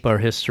 They keep our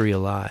history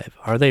alive.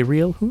 Are they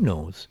real? Who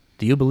knows?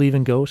 Do you believe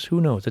in ghosts? Who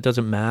knows? It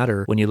doesn't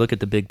matter when you look at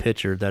the big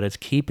picture that it's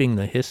keeping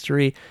the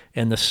history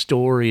and the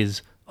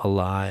stories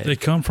alive. They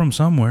come from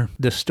somewhere.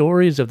 The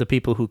stories of the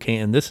people who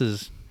came, and this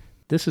is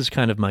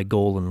kind of my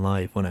goal in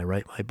life when I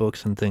write my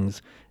books and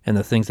things, and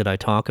the things that I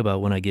talk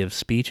about when I give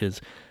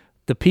speeches.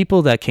 The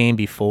people that came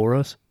before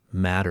us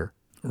matter.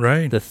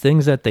 Right. The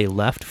things that they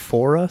left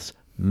for us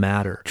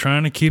matter.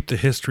 Trying to keep the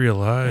history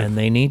alive. And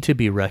they need to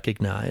be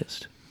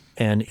recognized.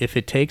 And if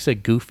it takes a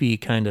goofy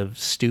kind of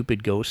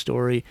stupid ghost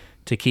story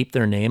to keep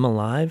their name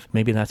alive,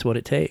 maybe that's what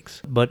it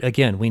takes. But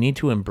again, we need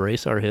to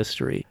embrace our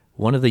history.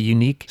 One of the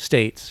unique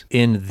states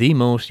in the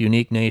most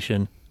unique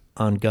nation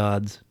on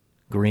God's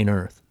green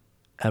earth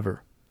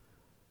ever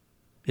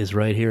is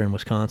right here in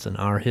Wisconsin.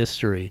 Our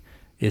history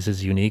is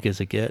as unique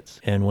as it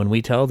gets. And when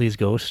we tell these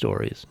ghost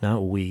stories,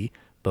 not we,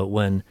 but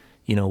when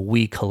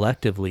we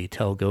collectively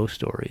tell ghost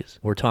stories,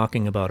 we're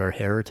talking about our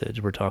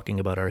heritage. We're talking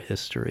about our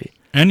history.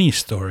 Any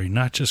story,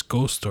 not just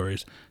ghost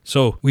stories.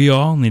 So we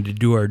all need to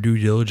do our due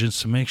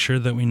diligence to make sure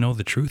that we know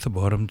the truth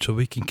about them so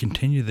we can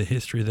continue the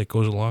history that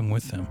goes along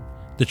with them.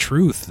 The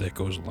truth that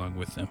goes along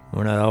with them.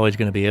 We're not always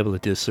going to be able to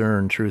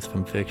discern truth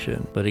from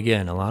fiction. But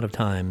again, a lot of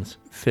times,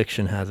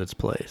 fiction has its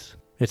place.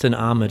 It's an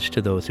homage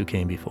to those who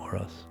came before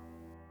us.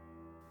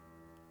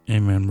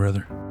 Amen,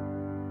 brother.